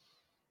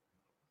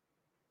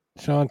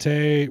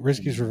 Shantae,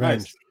 Risky's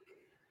Revenge.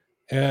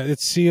 Nice.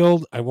 It's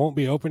sealed. I won't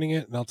be opening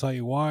it, and I'll tell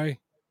you why.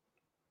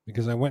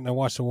 Because I went and I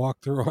watched a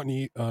walkthrough on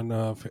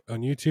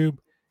YouTube,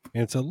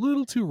 and it's a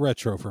little too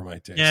retro for my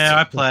taste. Yeah,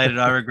 I played it.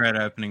 I regret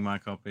opening my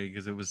copy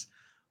because it was.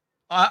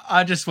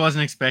 I just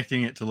wasn't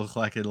expecting it to look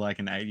like an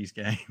 80s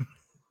game.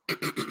 But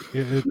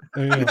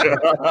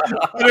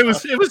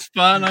it was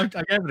fun. I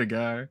gave it a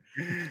go.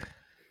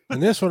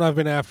 And this one I've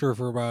been after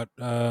for about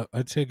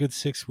I'd say a good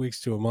 6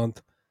 weeks to a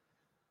month.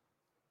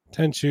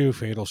 Tenchu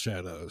Fatal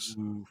Shadows.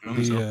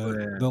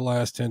 The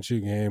last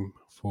Tenchu game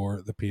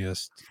for the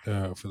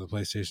for the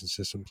PlayStation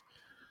systems.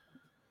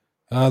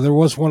 There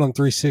was one on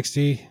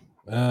 360.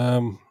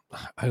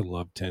 I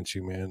love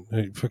Tenchu, man.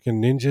 Fucking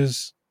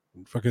ninjas,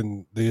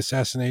 fucking the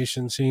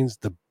assassination scenes.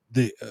 The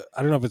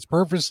I don't know if it's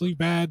purposely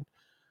bad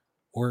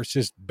or it's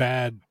just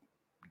bad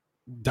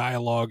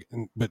dialogue,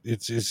 but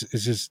it's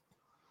just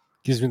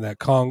gives me that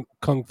kung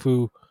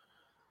fu,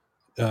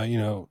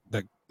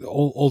 that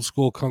old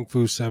school kung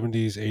fu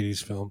 70s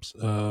 80s films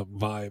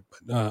vibe.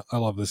 I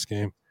love this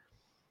game.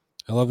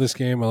 I love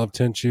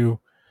Tenchu.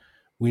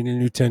 We need a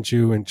new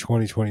Tenchu in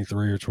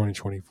 2023 or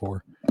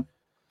 2024.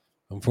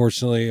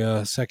 Unfortunately,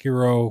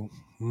 Sekiro,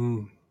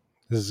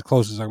 this is as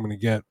close as I'm going to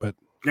get, but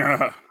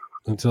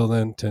until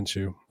then,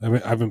 Tenchu.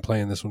 I've been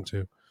playing this one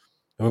too.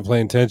 I've been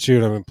playing Tenchu,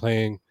 and I've been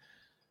playing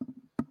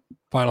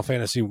Final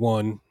Fantasy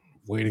 1,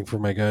 waiting for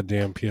my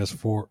goddamn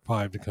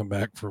PS5 to come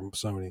back from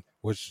Sony,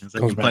 which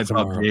comes back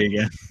tomorrow. PUBG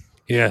again.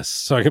 Yes,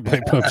 so I can play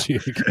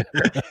PUBG again.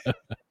 But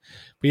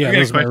yeah,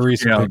 those are my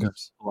recent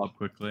pickups. Pull up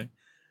quickly.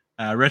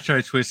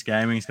 Retro Twist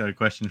Gaming's got a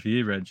question for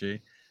you,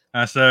 Reggie.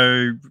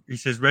 So he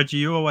says, Reggie,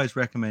 you always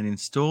recommend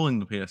installing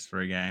the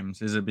PS3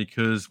 games. Is it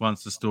because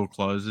once the store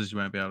closes, you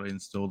won't be able to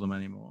install them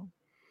anymore?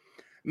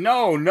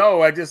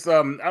 No. I just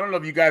I don't know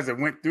if you guys have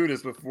went through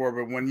this before,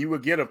 but when you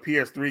would get a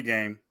PS3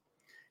 game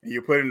and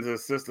you put it into the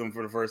system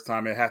for the first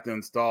time, it have to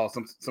install.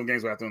 Some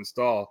games will have to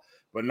install.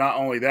 But not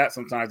only that,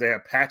 sometimes they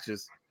have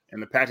patches,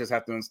 and the patches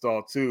have to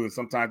install too. And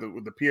sometimes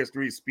with the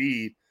PS3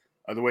 speed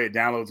of the way it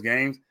downloads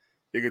games,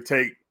 it could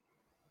take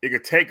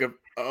a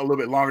little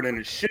bit longer than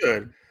it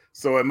should.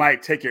 So it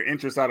might take your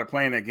interest out of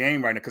playing that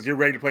game right now because you're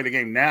ready to play the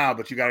game now,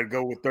 but you got to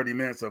go with 30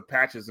 minutes of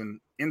patches and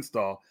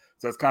install.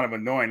 So it's kind of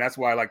annoying. That's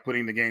why I like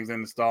putting the games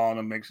in, installing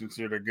them, making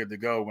sure they're good to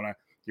go when I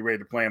get ready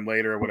to play them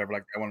later or whatever.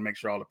 Like I want to make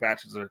sure all the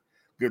patches are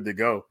good to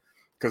go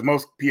because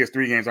most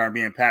PS3 games aren't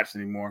being patched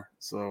anymore.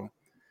 So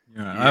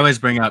yeah. I always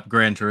bring up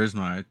Gran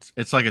Turismo.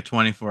 It's like a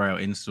 24-hour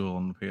install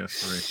on the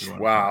PS3.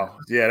 Wow.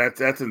 Yeah,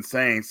 that's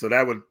insane. So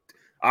that would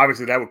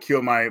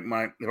kill my if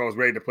I was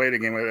ready to play the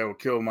game, that would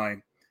kill my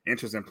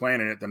interest in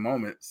playing it at the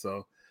moment.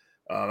 So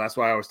that's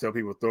why I always tell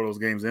people to throw those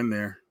games in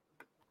there.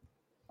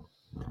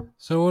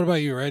 So what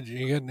about you, Reggie?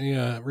 You got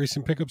any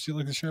recent pickups you'd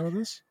like to share with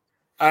us?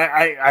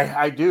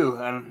 I do,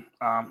 and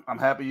I'm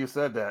happy you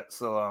said that.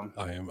 So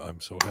I'm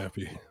so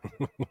happy.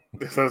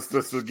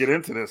 let's get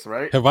into this,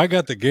 right? Have I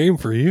got the game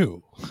for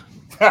you?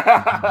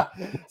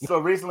 So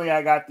recently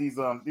I got these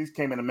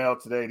came in the mail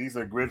today. These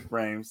are grid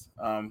frames.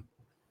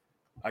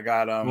 I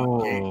got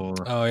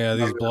Oh yeah,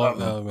 these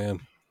oh man.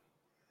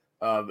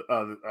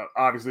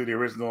 Obviously the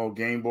original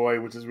Game Boy,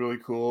 which is really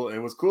cool.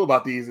 And what's cool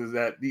about these is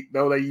that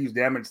though they use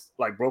damaged,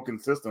 like broken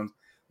systems,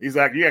 these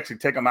you actually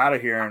take them out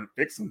of here and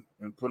fix them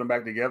and put them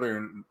back together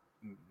and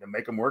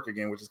make them work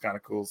again, which is kind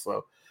of cool.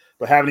 So,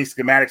 but having these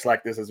schematics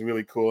like this is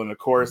really cool. And of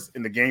course,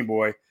 in the Game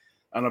Boy, I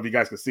don't know if you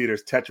guys can see,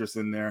 there's Tetris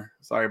in there.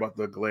 Sorry about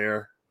the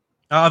glare.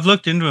 I've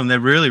looked into them. They're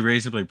really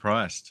reasonably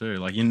priced too.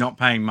 Like you're not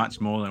paying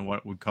much more than what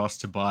it would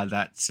cost to buy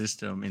that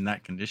system in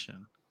that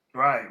condition.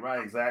 Right,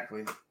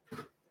 exactly.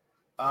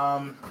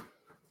 So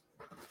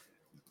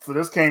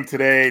this came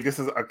today. This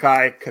is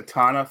Akai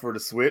Katana for the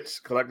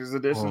Switch Collector's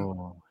Edition.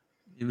 Oh.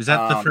 Was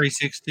that the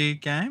 360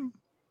 game?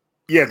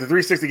 Yeah, the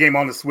 360 game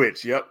on the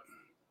Switch. Yep.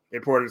 They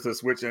ported it to the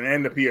Switch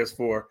and the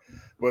PS4.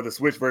 But the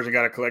Switch version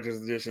got a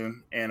Collector's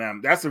Edition.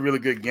 And that's a really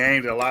good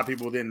game that a lot of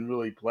people didn't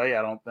really play,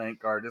 I don't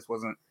think, or just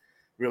wasn't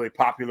really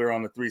popular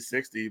on the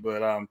 360.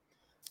 But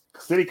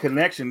City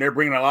Connection, they're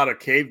bringing a lot of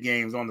cave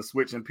games on the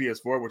Switch and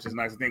PS4, which is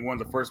nice. I think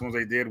one of the first ones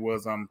they did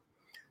was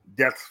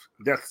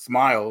Death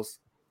Smiles,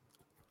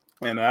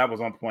 and that was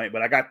on point.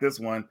 But I got this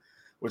one,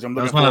 which I'm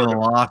looking. That was one of the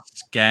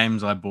last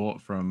games I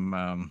bought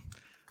from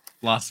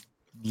last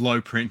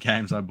low print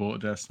games I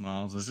bought. Death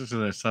Smiles. It's just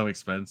they're so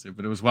expensive,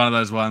 but it was one of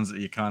those ones that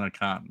you kind of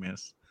can't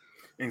miss.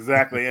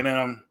 Exactly, and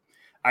then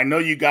I know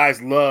you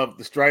guys love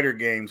the Strider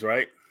games,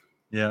 right?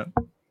 Yeah.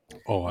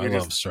 Oh, I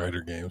love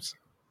Strider games.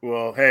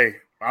 Well, hey,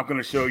 I'm going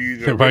to show you.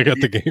 Have I got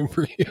the game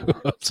for you?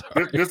 I'm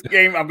sorry. This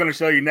game I'm going to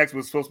show you next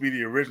was supposed to be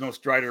the original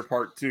Strider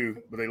Part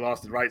 2, but they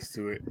lost the rights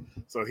to it.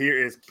 So here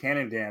is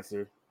Cannon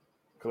Dancer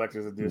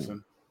Collector's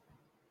Edition.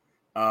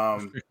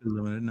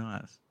 Limited,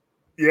 nice.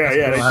 Yeah.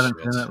 I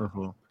haven't seen that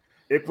before.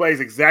 It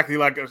plays exactly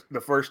like the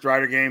first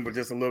Strider game, but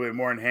just a little bit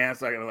more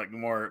enhanced, like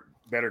more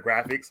better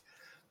graphics.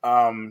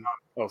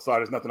 Oh, sorry,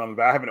 there's nothing on the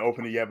back. I haven't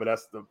opened it yet, but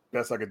that's the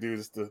best I could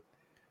do.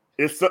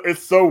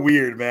 It's so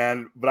weird,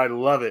 man, but I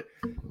love it.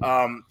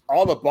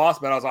 All the boss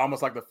battles are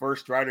almost like the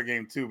first Strider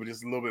game too, but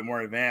just a little bit more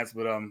advanced.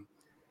 But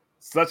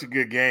such a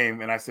good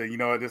game. And I said, you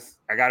know what,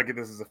 I got to get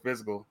this as a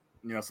physical.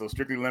 So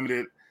strictly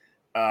limited.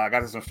 I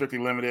got this on strictly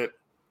limited.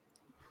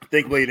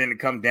 Thankfully, it didn't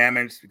come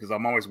damaged because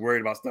I'm always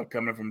worried about stuff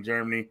coming from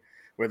Germany,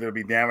 whether it'll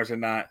be damaged or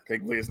not.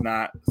 Thankfully, it's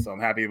not. So I'm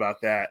happy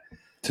about that.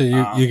 So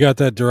you got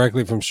that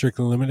directly from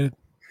Strictly Limited?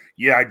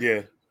 Yeah, I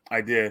did.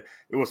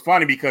 It was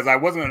funny because I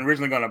wasn't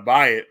originally going to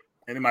buy it.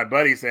 And then my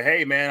buddy said,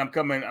 "Hey, man, I'm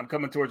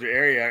coming towards your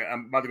area.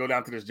 I'm about to go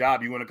down to this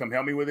job. You want to come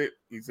help me with it?"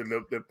 He said,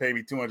 "They'll pay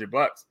me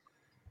 $200."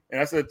 And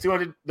I said,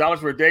 $200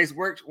 for a day's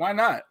work? Why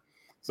not?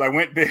 So I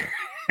went there.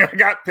 I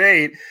got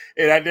paid.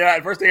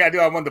 And first thing I do,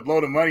 I wanted to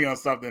blow the money on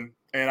something.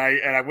 And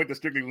I went to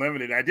Strictly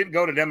Limited. I didn't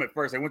go to them at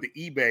first. I went to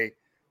eBay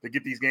to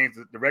get these games,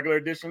 the regular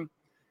edition.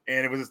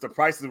 And it was just the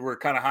prices were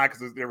kind of high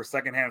because there were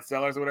secondhand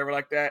sellers or whatever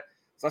like that.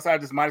 So I said I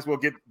just might as well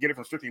get it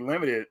from Strictly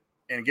Limited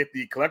and get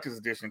the collector's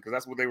edition because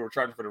that's what they were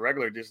charging for the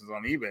regular editions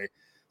on eBay.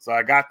 So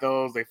I got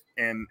those. This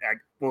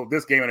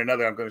game and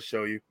another I'm going to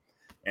show you.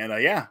 And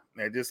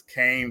it just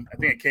came. I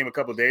think it came a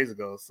couple of days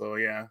ago. So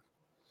yeah.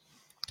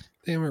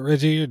 Damn it,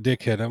 Reggie, you're a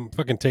dickhead. I'm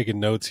fucking taking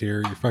notes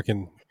here. You're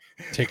fucking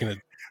taking a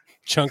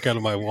chunk out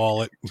of my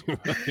wallet. Dude,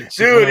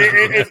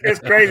 it's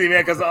crazy,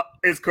 man, because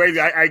it's crazy.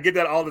 I get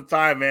that all the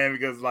time, man,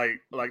 because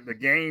like the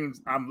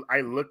games I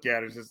look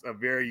at is just a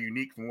very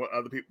unique from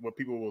what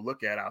people will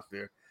look at out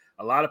there.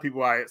 A lot of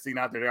people I seen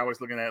out there, they're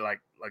always looking at like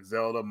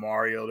Zelda,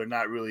 Mario. They're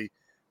not really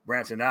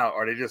branching out,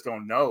 or they just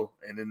don't know.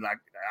 And then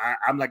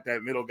I'm like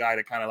that middle guy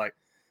that kind of like,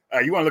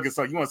 you want to look at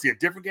something, you want to see a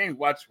different game?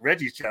 Watch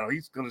Reggie's channel.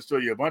 He's going to show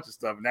you a bunch of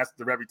stuff, and that's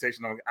the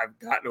reputation I've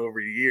gotten over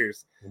the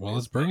years. Well,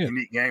 let's bring it.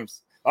 Unique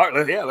games. All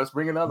right, let's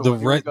bring another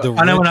one.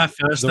 I know when I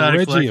first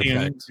started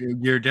collecting,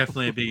 you're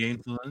definitely a big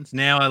influence.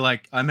 Now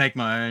I make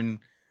my own.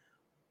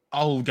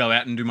 I'll go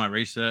out and do my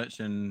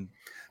research, and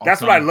that's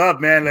what I love,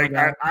 man. Like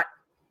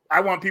I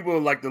want people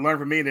like to learn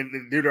from me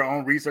and do their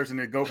own research and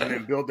then go from there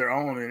and build their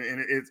own,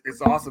 and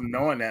it's awesome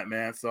knowing that,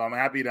 man. So I'm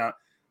happy that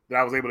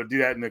I was able to do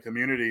that in the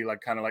community,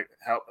 like kind of like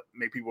help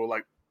make people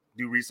like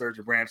do research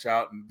and branch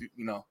out and do,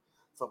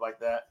 stuff like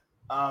that.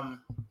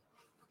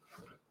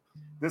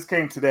 This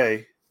came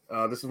today.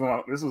 This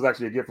was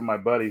actually a gift from my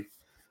buddy.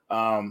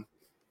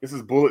 This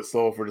is Bullet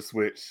Soul for the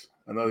Switch.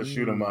 Another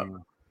shoot 'em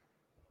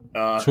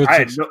up.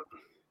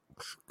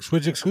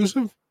 Switch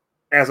exclusive?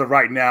 As of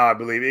right now, I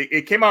believe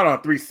it came out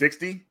on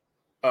 360,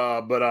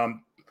 but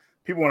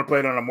people want to play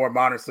it on a more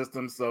modern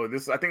system. So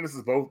I think this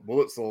is both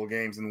Bullet Soul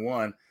games in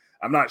one.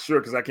 I'm not sure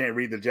because I can't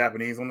read the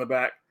Japanese on the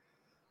back,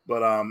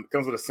 but it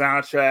comes with a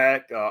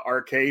soundtrack,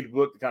 arcade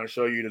book to kind of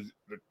show you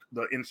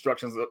the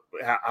instructions of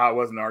how it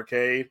was in the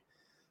arcade.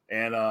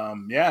 And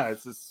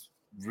it's just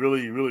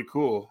really, really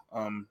cool.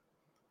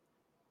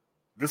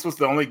 This was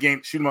the only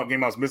shoot 'em up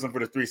game I was missing for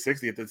the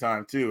 360 at the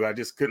time too. I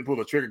just couldn't pull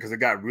the trigger because it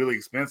got really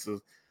expensive.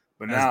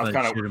 But now it's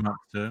kind of shoot 'em up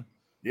too.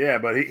 Yeah,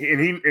 but he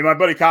and my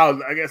buddy Kyle,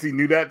 I guess he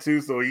knew that too.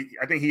 So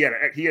I think he had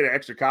an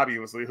extra copy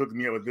of it, so he hooked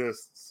me up with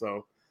this.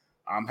 So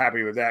I'm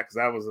happy with that because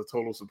that was a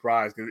total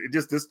surprise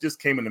because this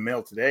just came in the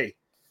mail today.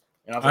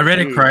 And I read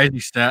a crazy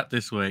stat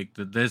this week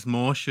that there's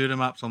more shoot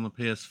 'em ups on the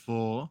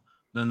PS4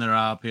 than there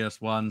are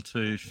PS1,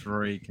 2,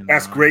 3.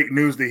 That's great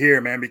news to hear,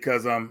 man,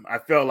 because I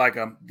felt like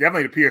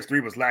definitely the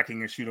PS3 was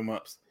lacking in shoot 'em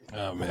ups.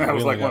 Oh man, that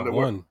was like one of the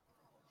one.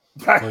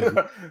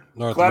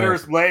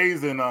 Clatter's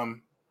Blaze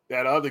and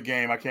that other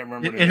game I can't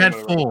remember. It had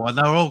 4, and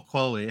they were all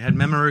quality. It had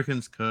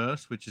Memoruken's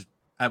Curse, which is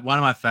one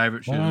of my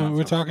favorite shoot 'em ups.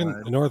 We're talking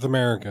North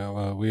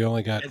America. We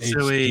only got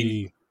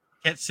HD.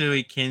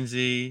 Ketsui,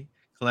 Kenzie,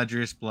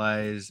 Caladrius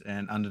Blaze,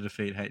 and Under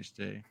Defeat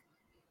HD.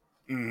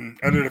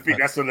 Under Defeat.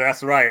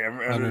 That's right.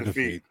 Under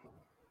Defeat.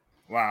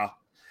 Wow.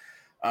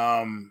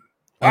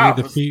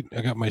 Under Defeat.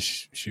 I got my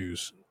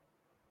shoes.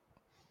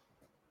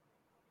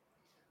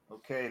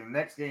 Okay, the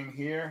next game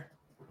here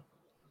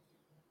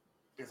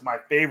is my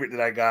favorite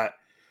that I got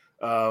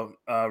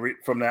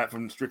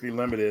from Strictly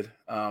Limited.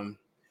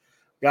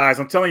 Guys,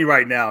 I'm telling you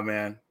right now,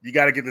 man, you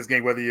got to get this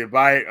game, whether you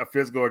buy it a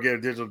physical or get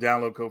a digital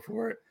download code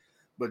for it.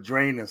 But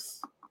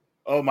Drainus,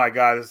 oh my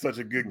God, it's such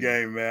a good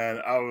game,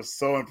 man. I was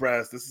so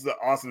impressed. This is an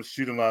awesome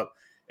shoot 'em up,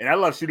 and I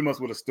love shoot 'em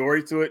ups with a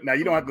story to it. Now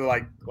you don't have to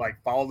like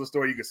follow the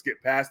story; you can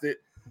skip past it,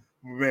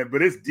 man.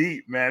 But it's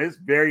deep, man. It's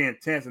very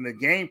intense, and the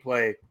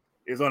gameplay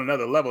is on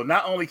another level.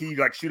 Not only can you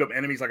like shoot up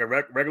enemies like a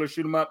regular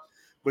shoot 'em up,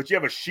 but you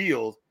have a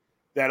shield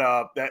that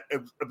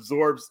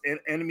absorbs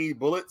enemy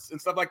bullets and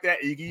stuff like that.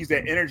 And you can use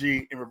that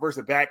energy and reverse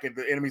it back at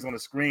the enemies on the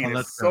screen.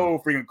 It's so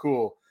freaking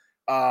cool.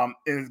 And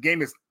this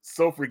game is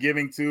so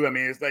forgiving too. I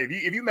mean, it's like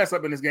if you mess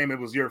up in this game, it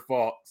was your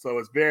fault. So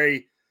it's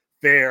very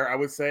fair, I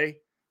would say.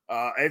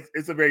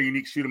 It's a very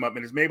unique shoot 'em up,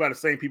 and it's made by the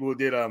same people who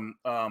did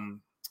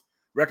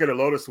Record of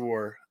Lotus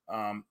War,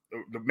 the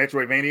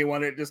Metroidvania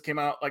one that just came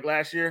out like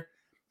last year.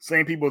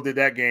 Same people did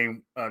that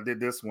game,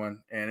 did this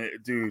one, and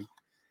dude,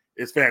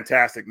 it's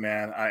fantastic,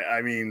 man.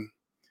 I mean,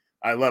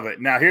 I love it.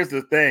 Now, here's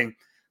the thing: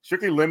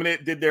 Strictly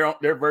Limited did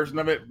their version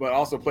of it, but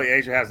also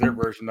PlayAsia has their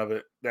version of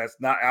it that's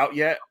not out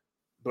yet.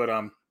 But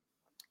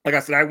like I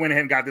said, I went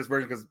ahead and got this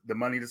version because the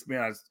money to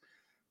spend.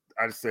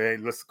 I just say, hey,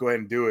 let's go ahead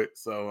and do it.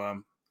 So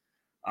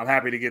I'm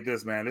happy to get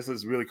this, man. This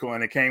is really cool,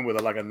 and it came with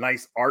a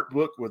nice art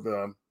book with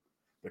the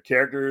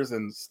characters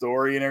and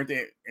story and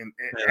everything. And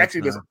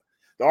actually,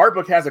 the art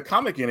book has a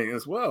comic in it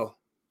as well,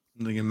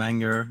 like a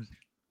manga.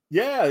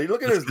 Yeah,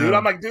 look at this, dude.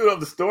 I'm like, dude, of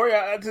the story,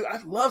 I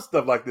love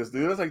stuff like this,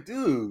 dude. I was like,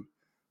 dude,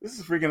 this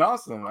is freaking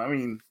awesome. I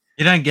mean,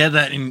 you don't get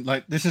that in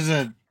this is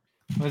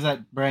where's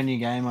that brand new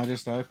game I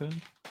just opened?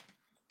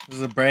 This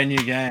is a brand new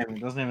game.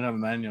 It doesn't even have a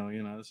manual.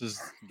 This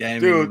is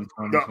gaming. Dude,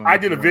 I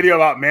did a video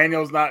about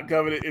manuals not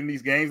covered in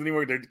these games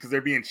anymore because they're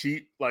being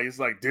cheap. Like it's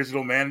like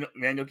digital manual.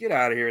 Get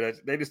out of here.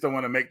 They just don't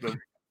want to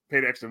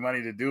pay the extra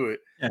money to do it.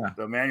 Yeah,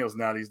 the manuals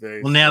now these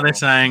days. Well, now they're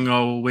saying,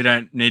 oh, we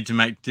don't need to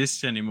make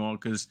discs anymore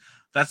because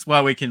that's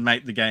why we can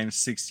make the game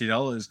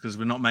 $60 because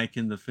we're not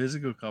making the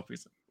physical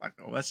copies. Like,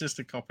 oh, that's just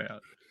a cop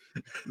out.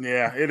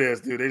 Yeah, it is,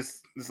 dude.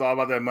 It's all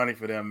about that money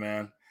for them,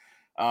 man.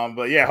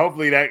 But yeah,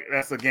 hopefully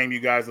that's a game you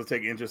guys will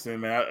take interest in,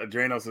 man.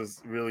 Drainus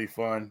is really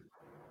fun.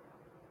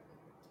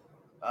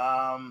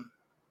 I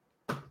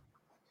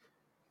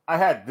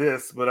had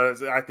this, but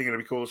I think it'll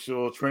be cool.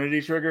 Sure,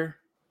 Trinity Trigger.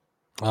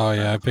 Oh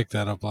yeah, I picked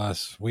that up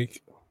last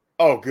week.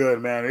 Oh,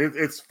 good, man.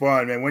 It's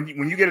fun, man. When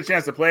you get a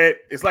chance to play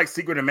it, it's like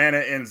Secret of Mana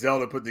and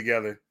Zelda put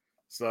together.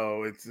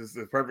 So it's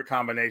the perfect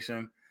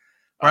combination.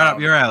 Right up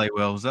your alley,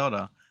 Will.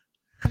 Zelda.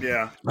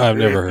 Yeah. I've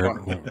never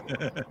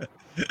heard.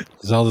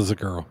 Zelda's a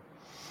girl.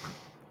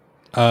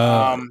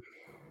 Oh,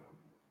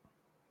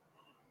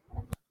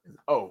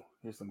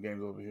 here's some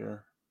games over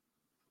here.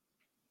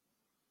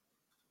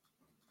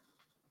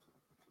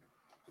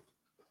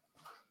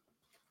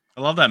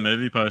 I love that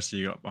movie poster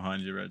you got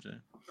behind you, Reggie.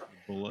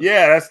 Bullet.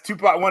 Yeah, that's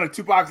one of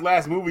Tupac's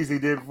last movies he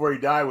did before he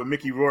died with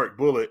Mickey Rourke,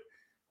 Bullet.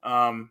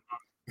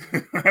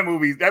 That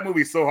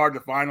movie's so hard to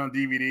find on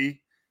DVD.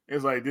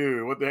 It's like,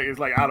 dude, what the heck? It's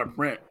like out of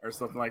print or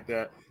something like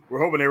that. We're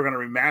hoping they were going to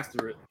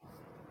remaster it.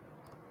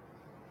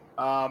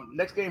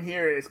 Next game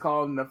here is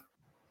called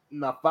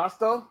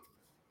Nefasto.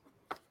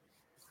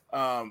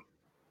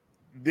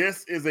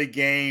 This is a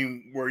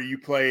game where you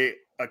play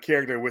a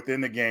character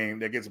within the game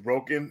that gets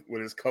broken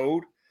with his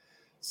code.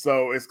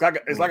 So it's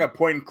like a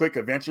point and click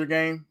adventure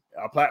game,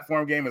 a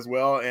platform game as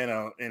well,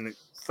 and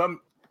some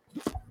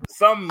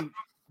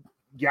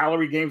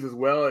gallery games as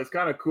well. It's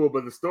kind of cool,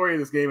 but the story of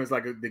this game is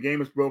like the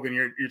game is broken.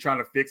 You're trying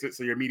to fix it,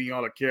 so you're meeting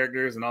all the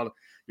characters and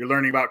you're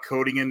learning about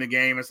coding in the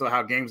game and so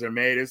how games are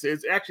made. It's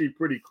actually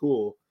pretty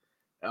cool.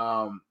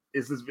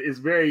 It's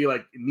very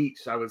like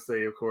niche, I would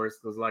say, of course,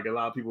 because like a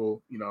lot of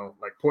people,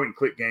 like point and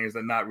click games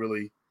are not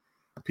really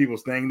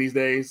people's thing these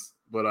days.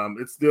 But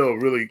it's still a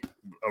really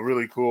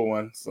cool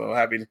one. So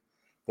happy to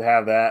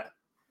have that.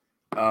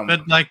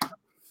 But like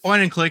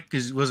point and click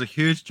was a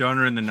huge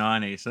genre in the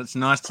 90s. So it's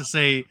nice to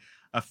see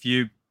a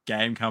few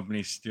game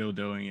companies still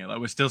doing it. Like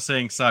we're still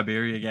seeing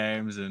Siberia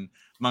games and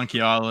Monkey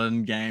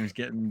Island games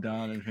getting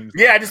done and things.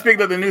 Yeah, like I just that.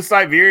 picked up the new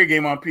Siberia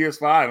game on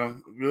PS5.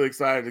 I'm really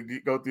excited to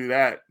go through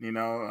that.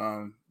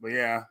 But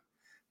yeah,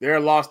 they're a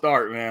lost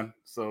art, man.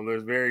 So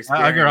there's very.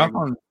 I grew up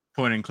on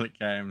point and click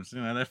games.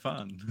 They're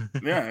fun.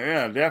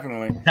 Yeah,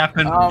 definitely.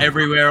 Happen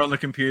everywhere on the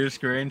computer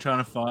screen,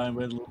 trying to find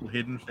where the little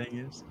hidden thing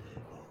is.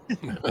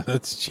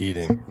 That's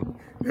cheating.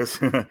 Is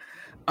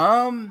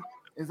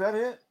that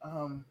it?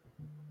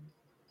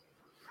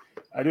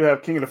 I do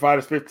have King of the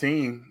Fighters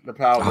 15, the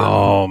PAL.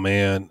 Oh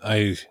man,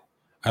 I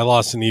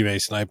lost an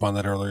eBay snipe on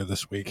that earlier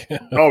this week.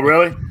 Oh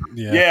really?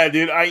 Yeah,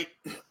 dude. I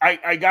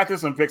got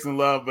this one Fix and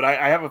Love, but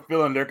I have a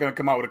feeling they're going to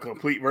come out with a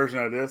complete version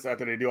of this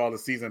after they do all the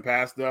season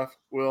pass stuff.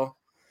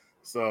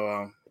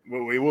 So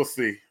we will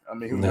see. I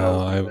mean, who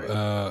knows?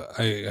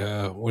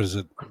 What is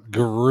it?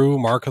 Guru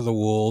Mark of the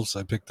Wolves.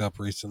 I picked up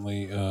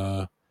recently.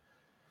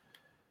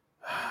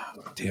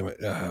 Damn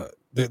it!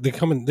 They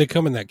come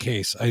in that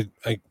case. I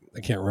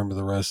can't remember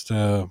the rest.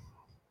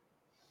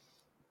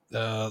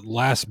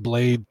 Last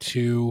Blade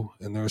 2,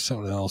 and there was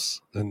something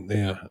else. And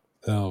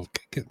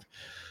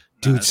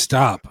dude,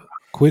 stop!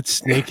 Quit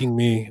snaking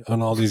me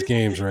on all these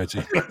games, Reggie.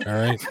 All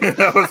right,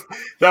 that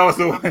was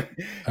the one.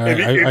 All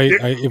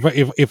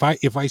right,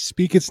 if I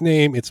speak its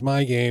name, it's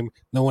my game.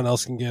 No one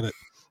else can get it.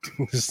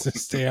 Just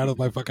stay out of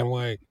my fucking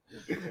way.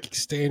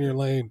 Stay in your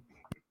lane.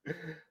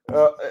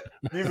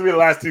 These will be the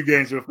last two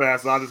games real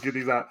fast, so I'll just get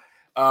these out.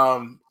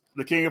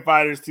 The King of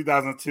Fighters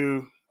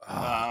 2002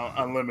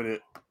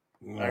 Unlimited.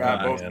 I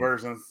got both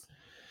versions.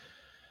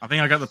 I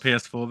think I got the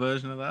PS4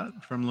 version of that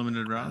from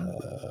Limited Run.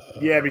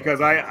 Yeah, because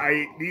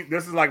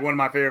this is like one of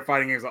my favorite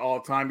fighting games of all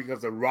time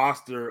because the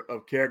roster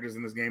of characters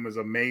in this game is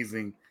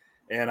amazing.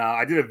 And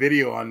I did a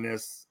video on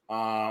this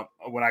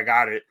when I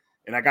got it,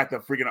 and I got the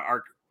freaking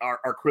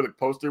acrylic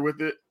poster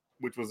with it,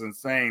 which was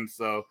insane.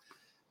 So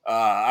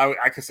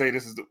I could say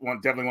this is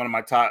definitely one of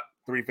my top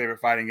 3 favorite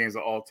fighting games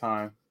of all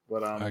time.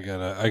 But I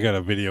got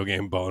a video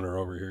game boner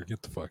over here.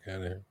 Get the fuck out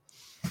of here.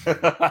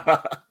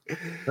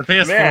 The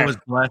PS4 was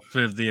blessed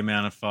with the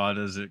amount of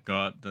fighters it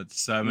got. That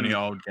so many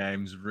old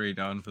games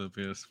redone for the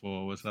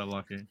PS4. Was so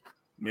lucky.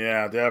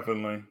 Yeah,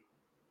 definitely.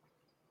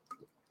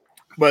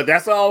 But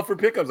that's all for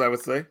pickups, I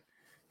would say.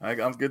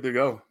 I'm good to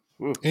go.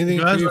 Ooh. Anything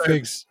for you,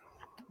 Figs?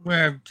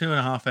 We're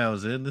 2.5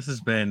 hours in. This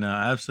has been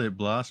an absolute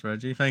blast,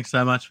 Reggie. Thanks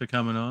so much for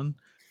coming on.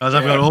 Guys,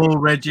 I've got all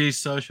Reggie's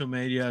social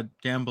media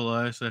down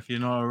below, so if you're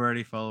not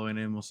already following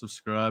him or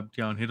subscribed,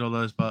 go and hit all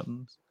those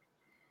buttons.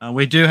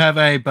 We do have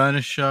a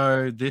bonus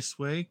show this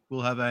week.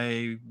 We'll have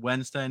a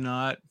Wednesday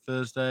night,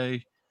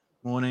 Thursday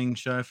morning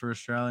show for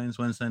Australians,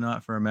 Wednesday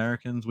night for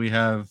Americans. We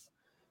have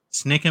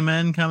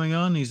Snickerman coming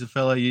on. He's a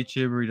fellow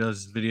YouTuber. He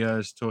does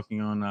videos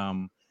talking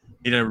on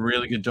he did a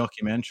really good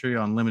documentary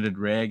on limited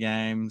rare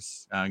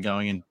games,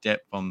 going in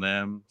depth on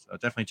them. So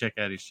definitely check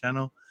out his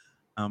channel.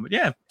 But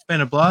yeah, it's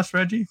been a blast,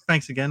 Reggie.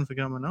 Thanks again for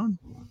coming on.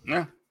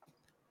 Yeah.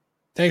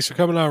 Thanks for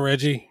coming on,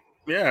 Reggie.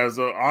 Yeah, it's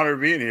an honor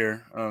being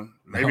here.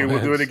 Maybe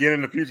we'll do it again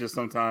in the future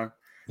sometime.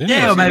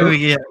 Yeah, or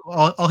maybe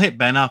I'll hit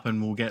Ben up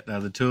and we'll get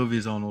the two of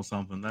yous on or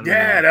something.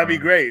 That'd be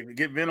great.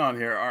 Get Ben on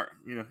here.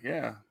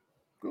 Yeah,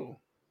 cool.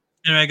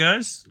 Anyway,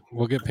 guys,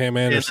 we'll get Pam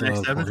Anderson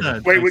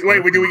on. Wait,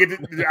 do we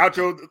get the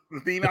outro, the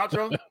theme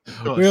outro?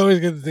 We always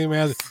get the theme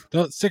outro.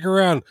 Don't stick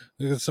around.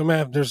 There's some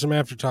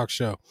after talk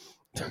show.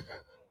 Take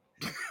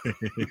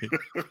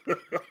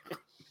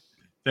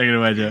it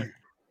away, Joe.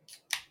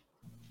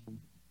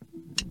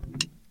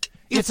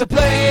 It's a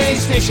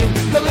PlayStation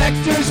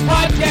Collectors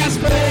Podcast.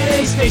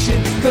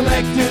 PlayStation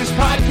Collectors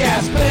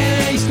Podcast.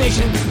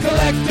 PlayStation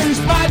Collectors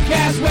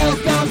Podcast.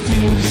 Welcome to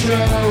the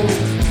show.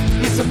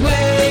 It's a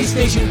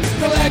PlayStation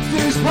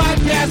Collectors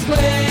Podcast.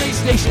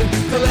 PlayStation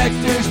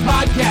Collectors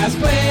Podcast.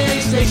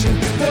 PlayStation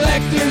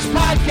Collectors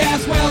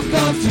Podcast.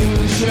 Welcome to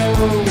the show.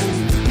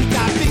 We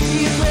got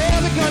Vicky as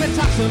well. We're gonna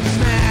talk some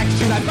smack.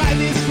 Should I buy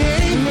this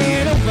game?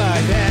 Man, don't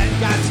buy that.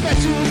 Got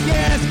special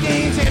guest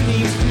games and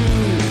these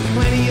too.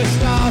 Plenty of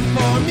stuff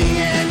for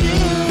me and you.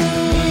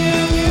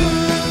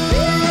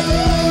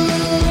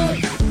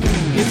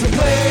 It's a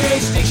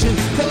PlayStation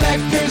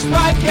Collectors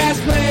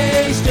Podcast.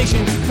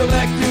 PlayStation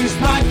Collectors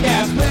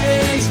Podcast.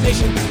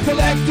 PlayStation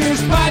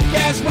Collectors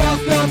Podcast.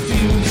 Welcome to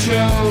the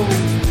show.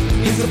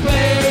 It's a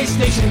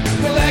PlayStation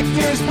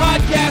Collectors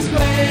Podcast.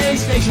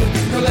 PlayStation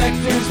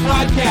Collectors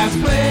Podcast.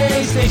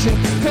 PlayStation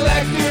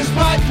Collectors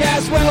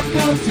Podcast.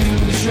 Welcome to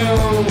the show.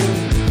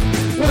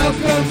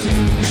 Welcome to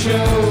the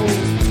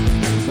show.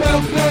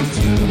 Welcome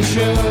to the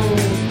show.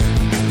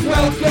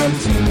 Welcome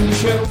to the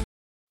show.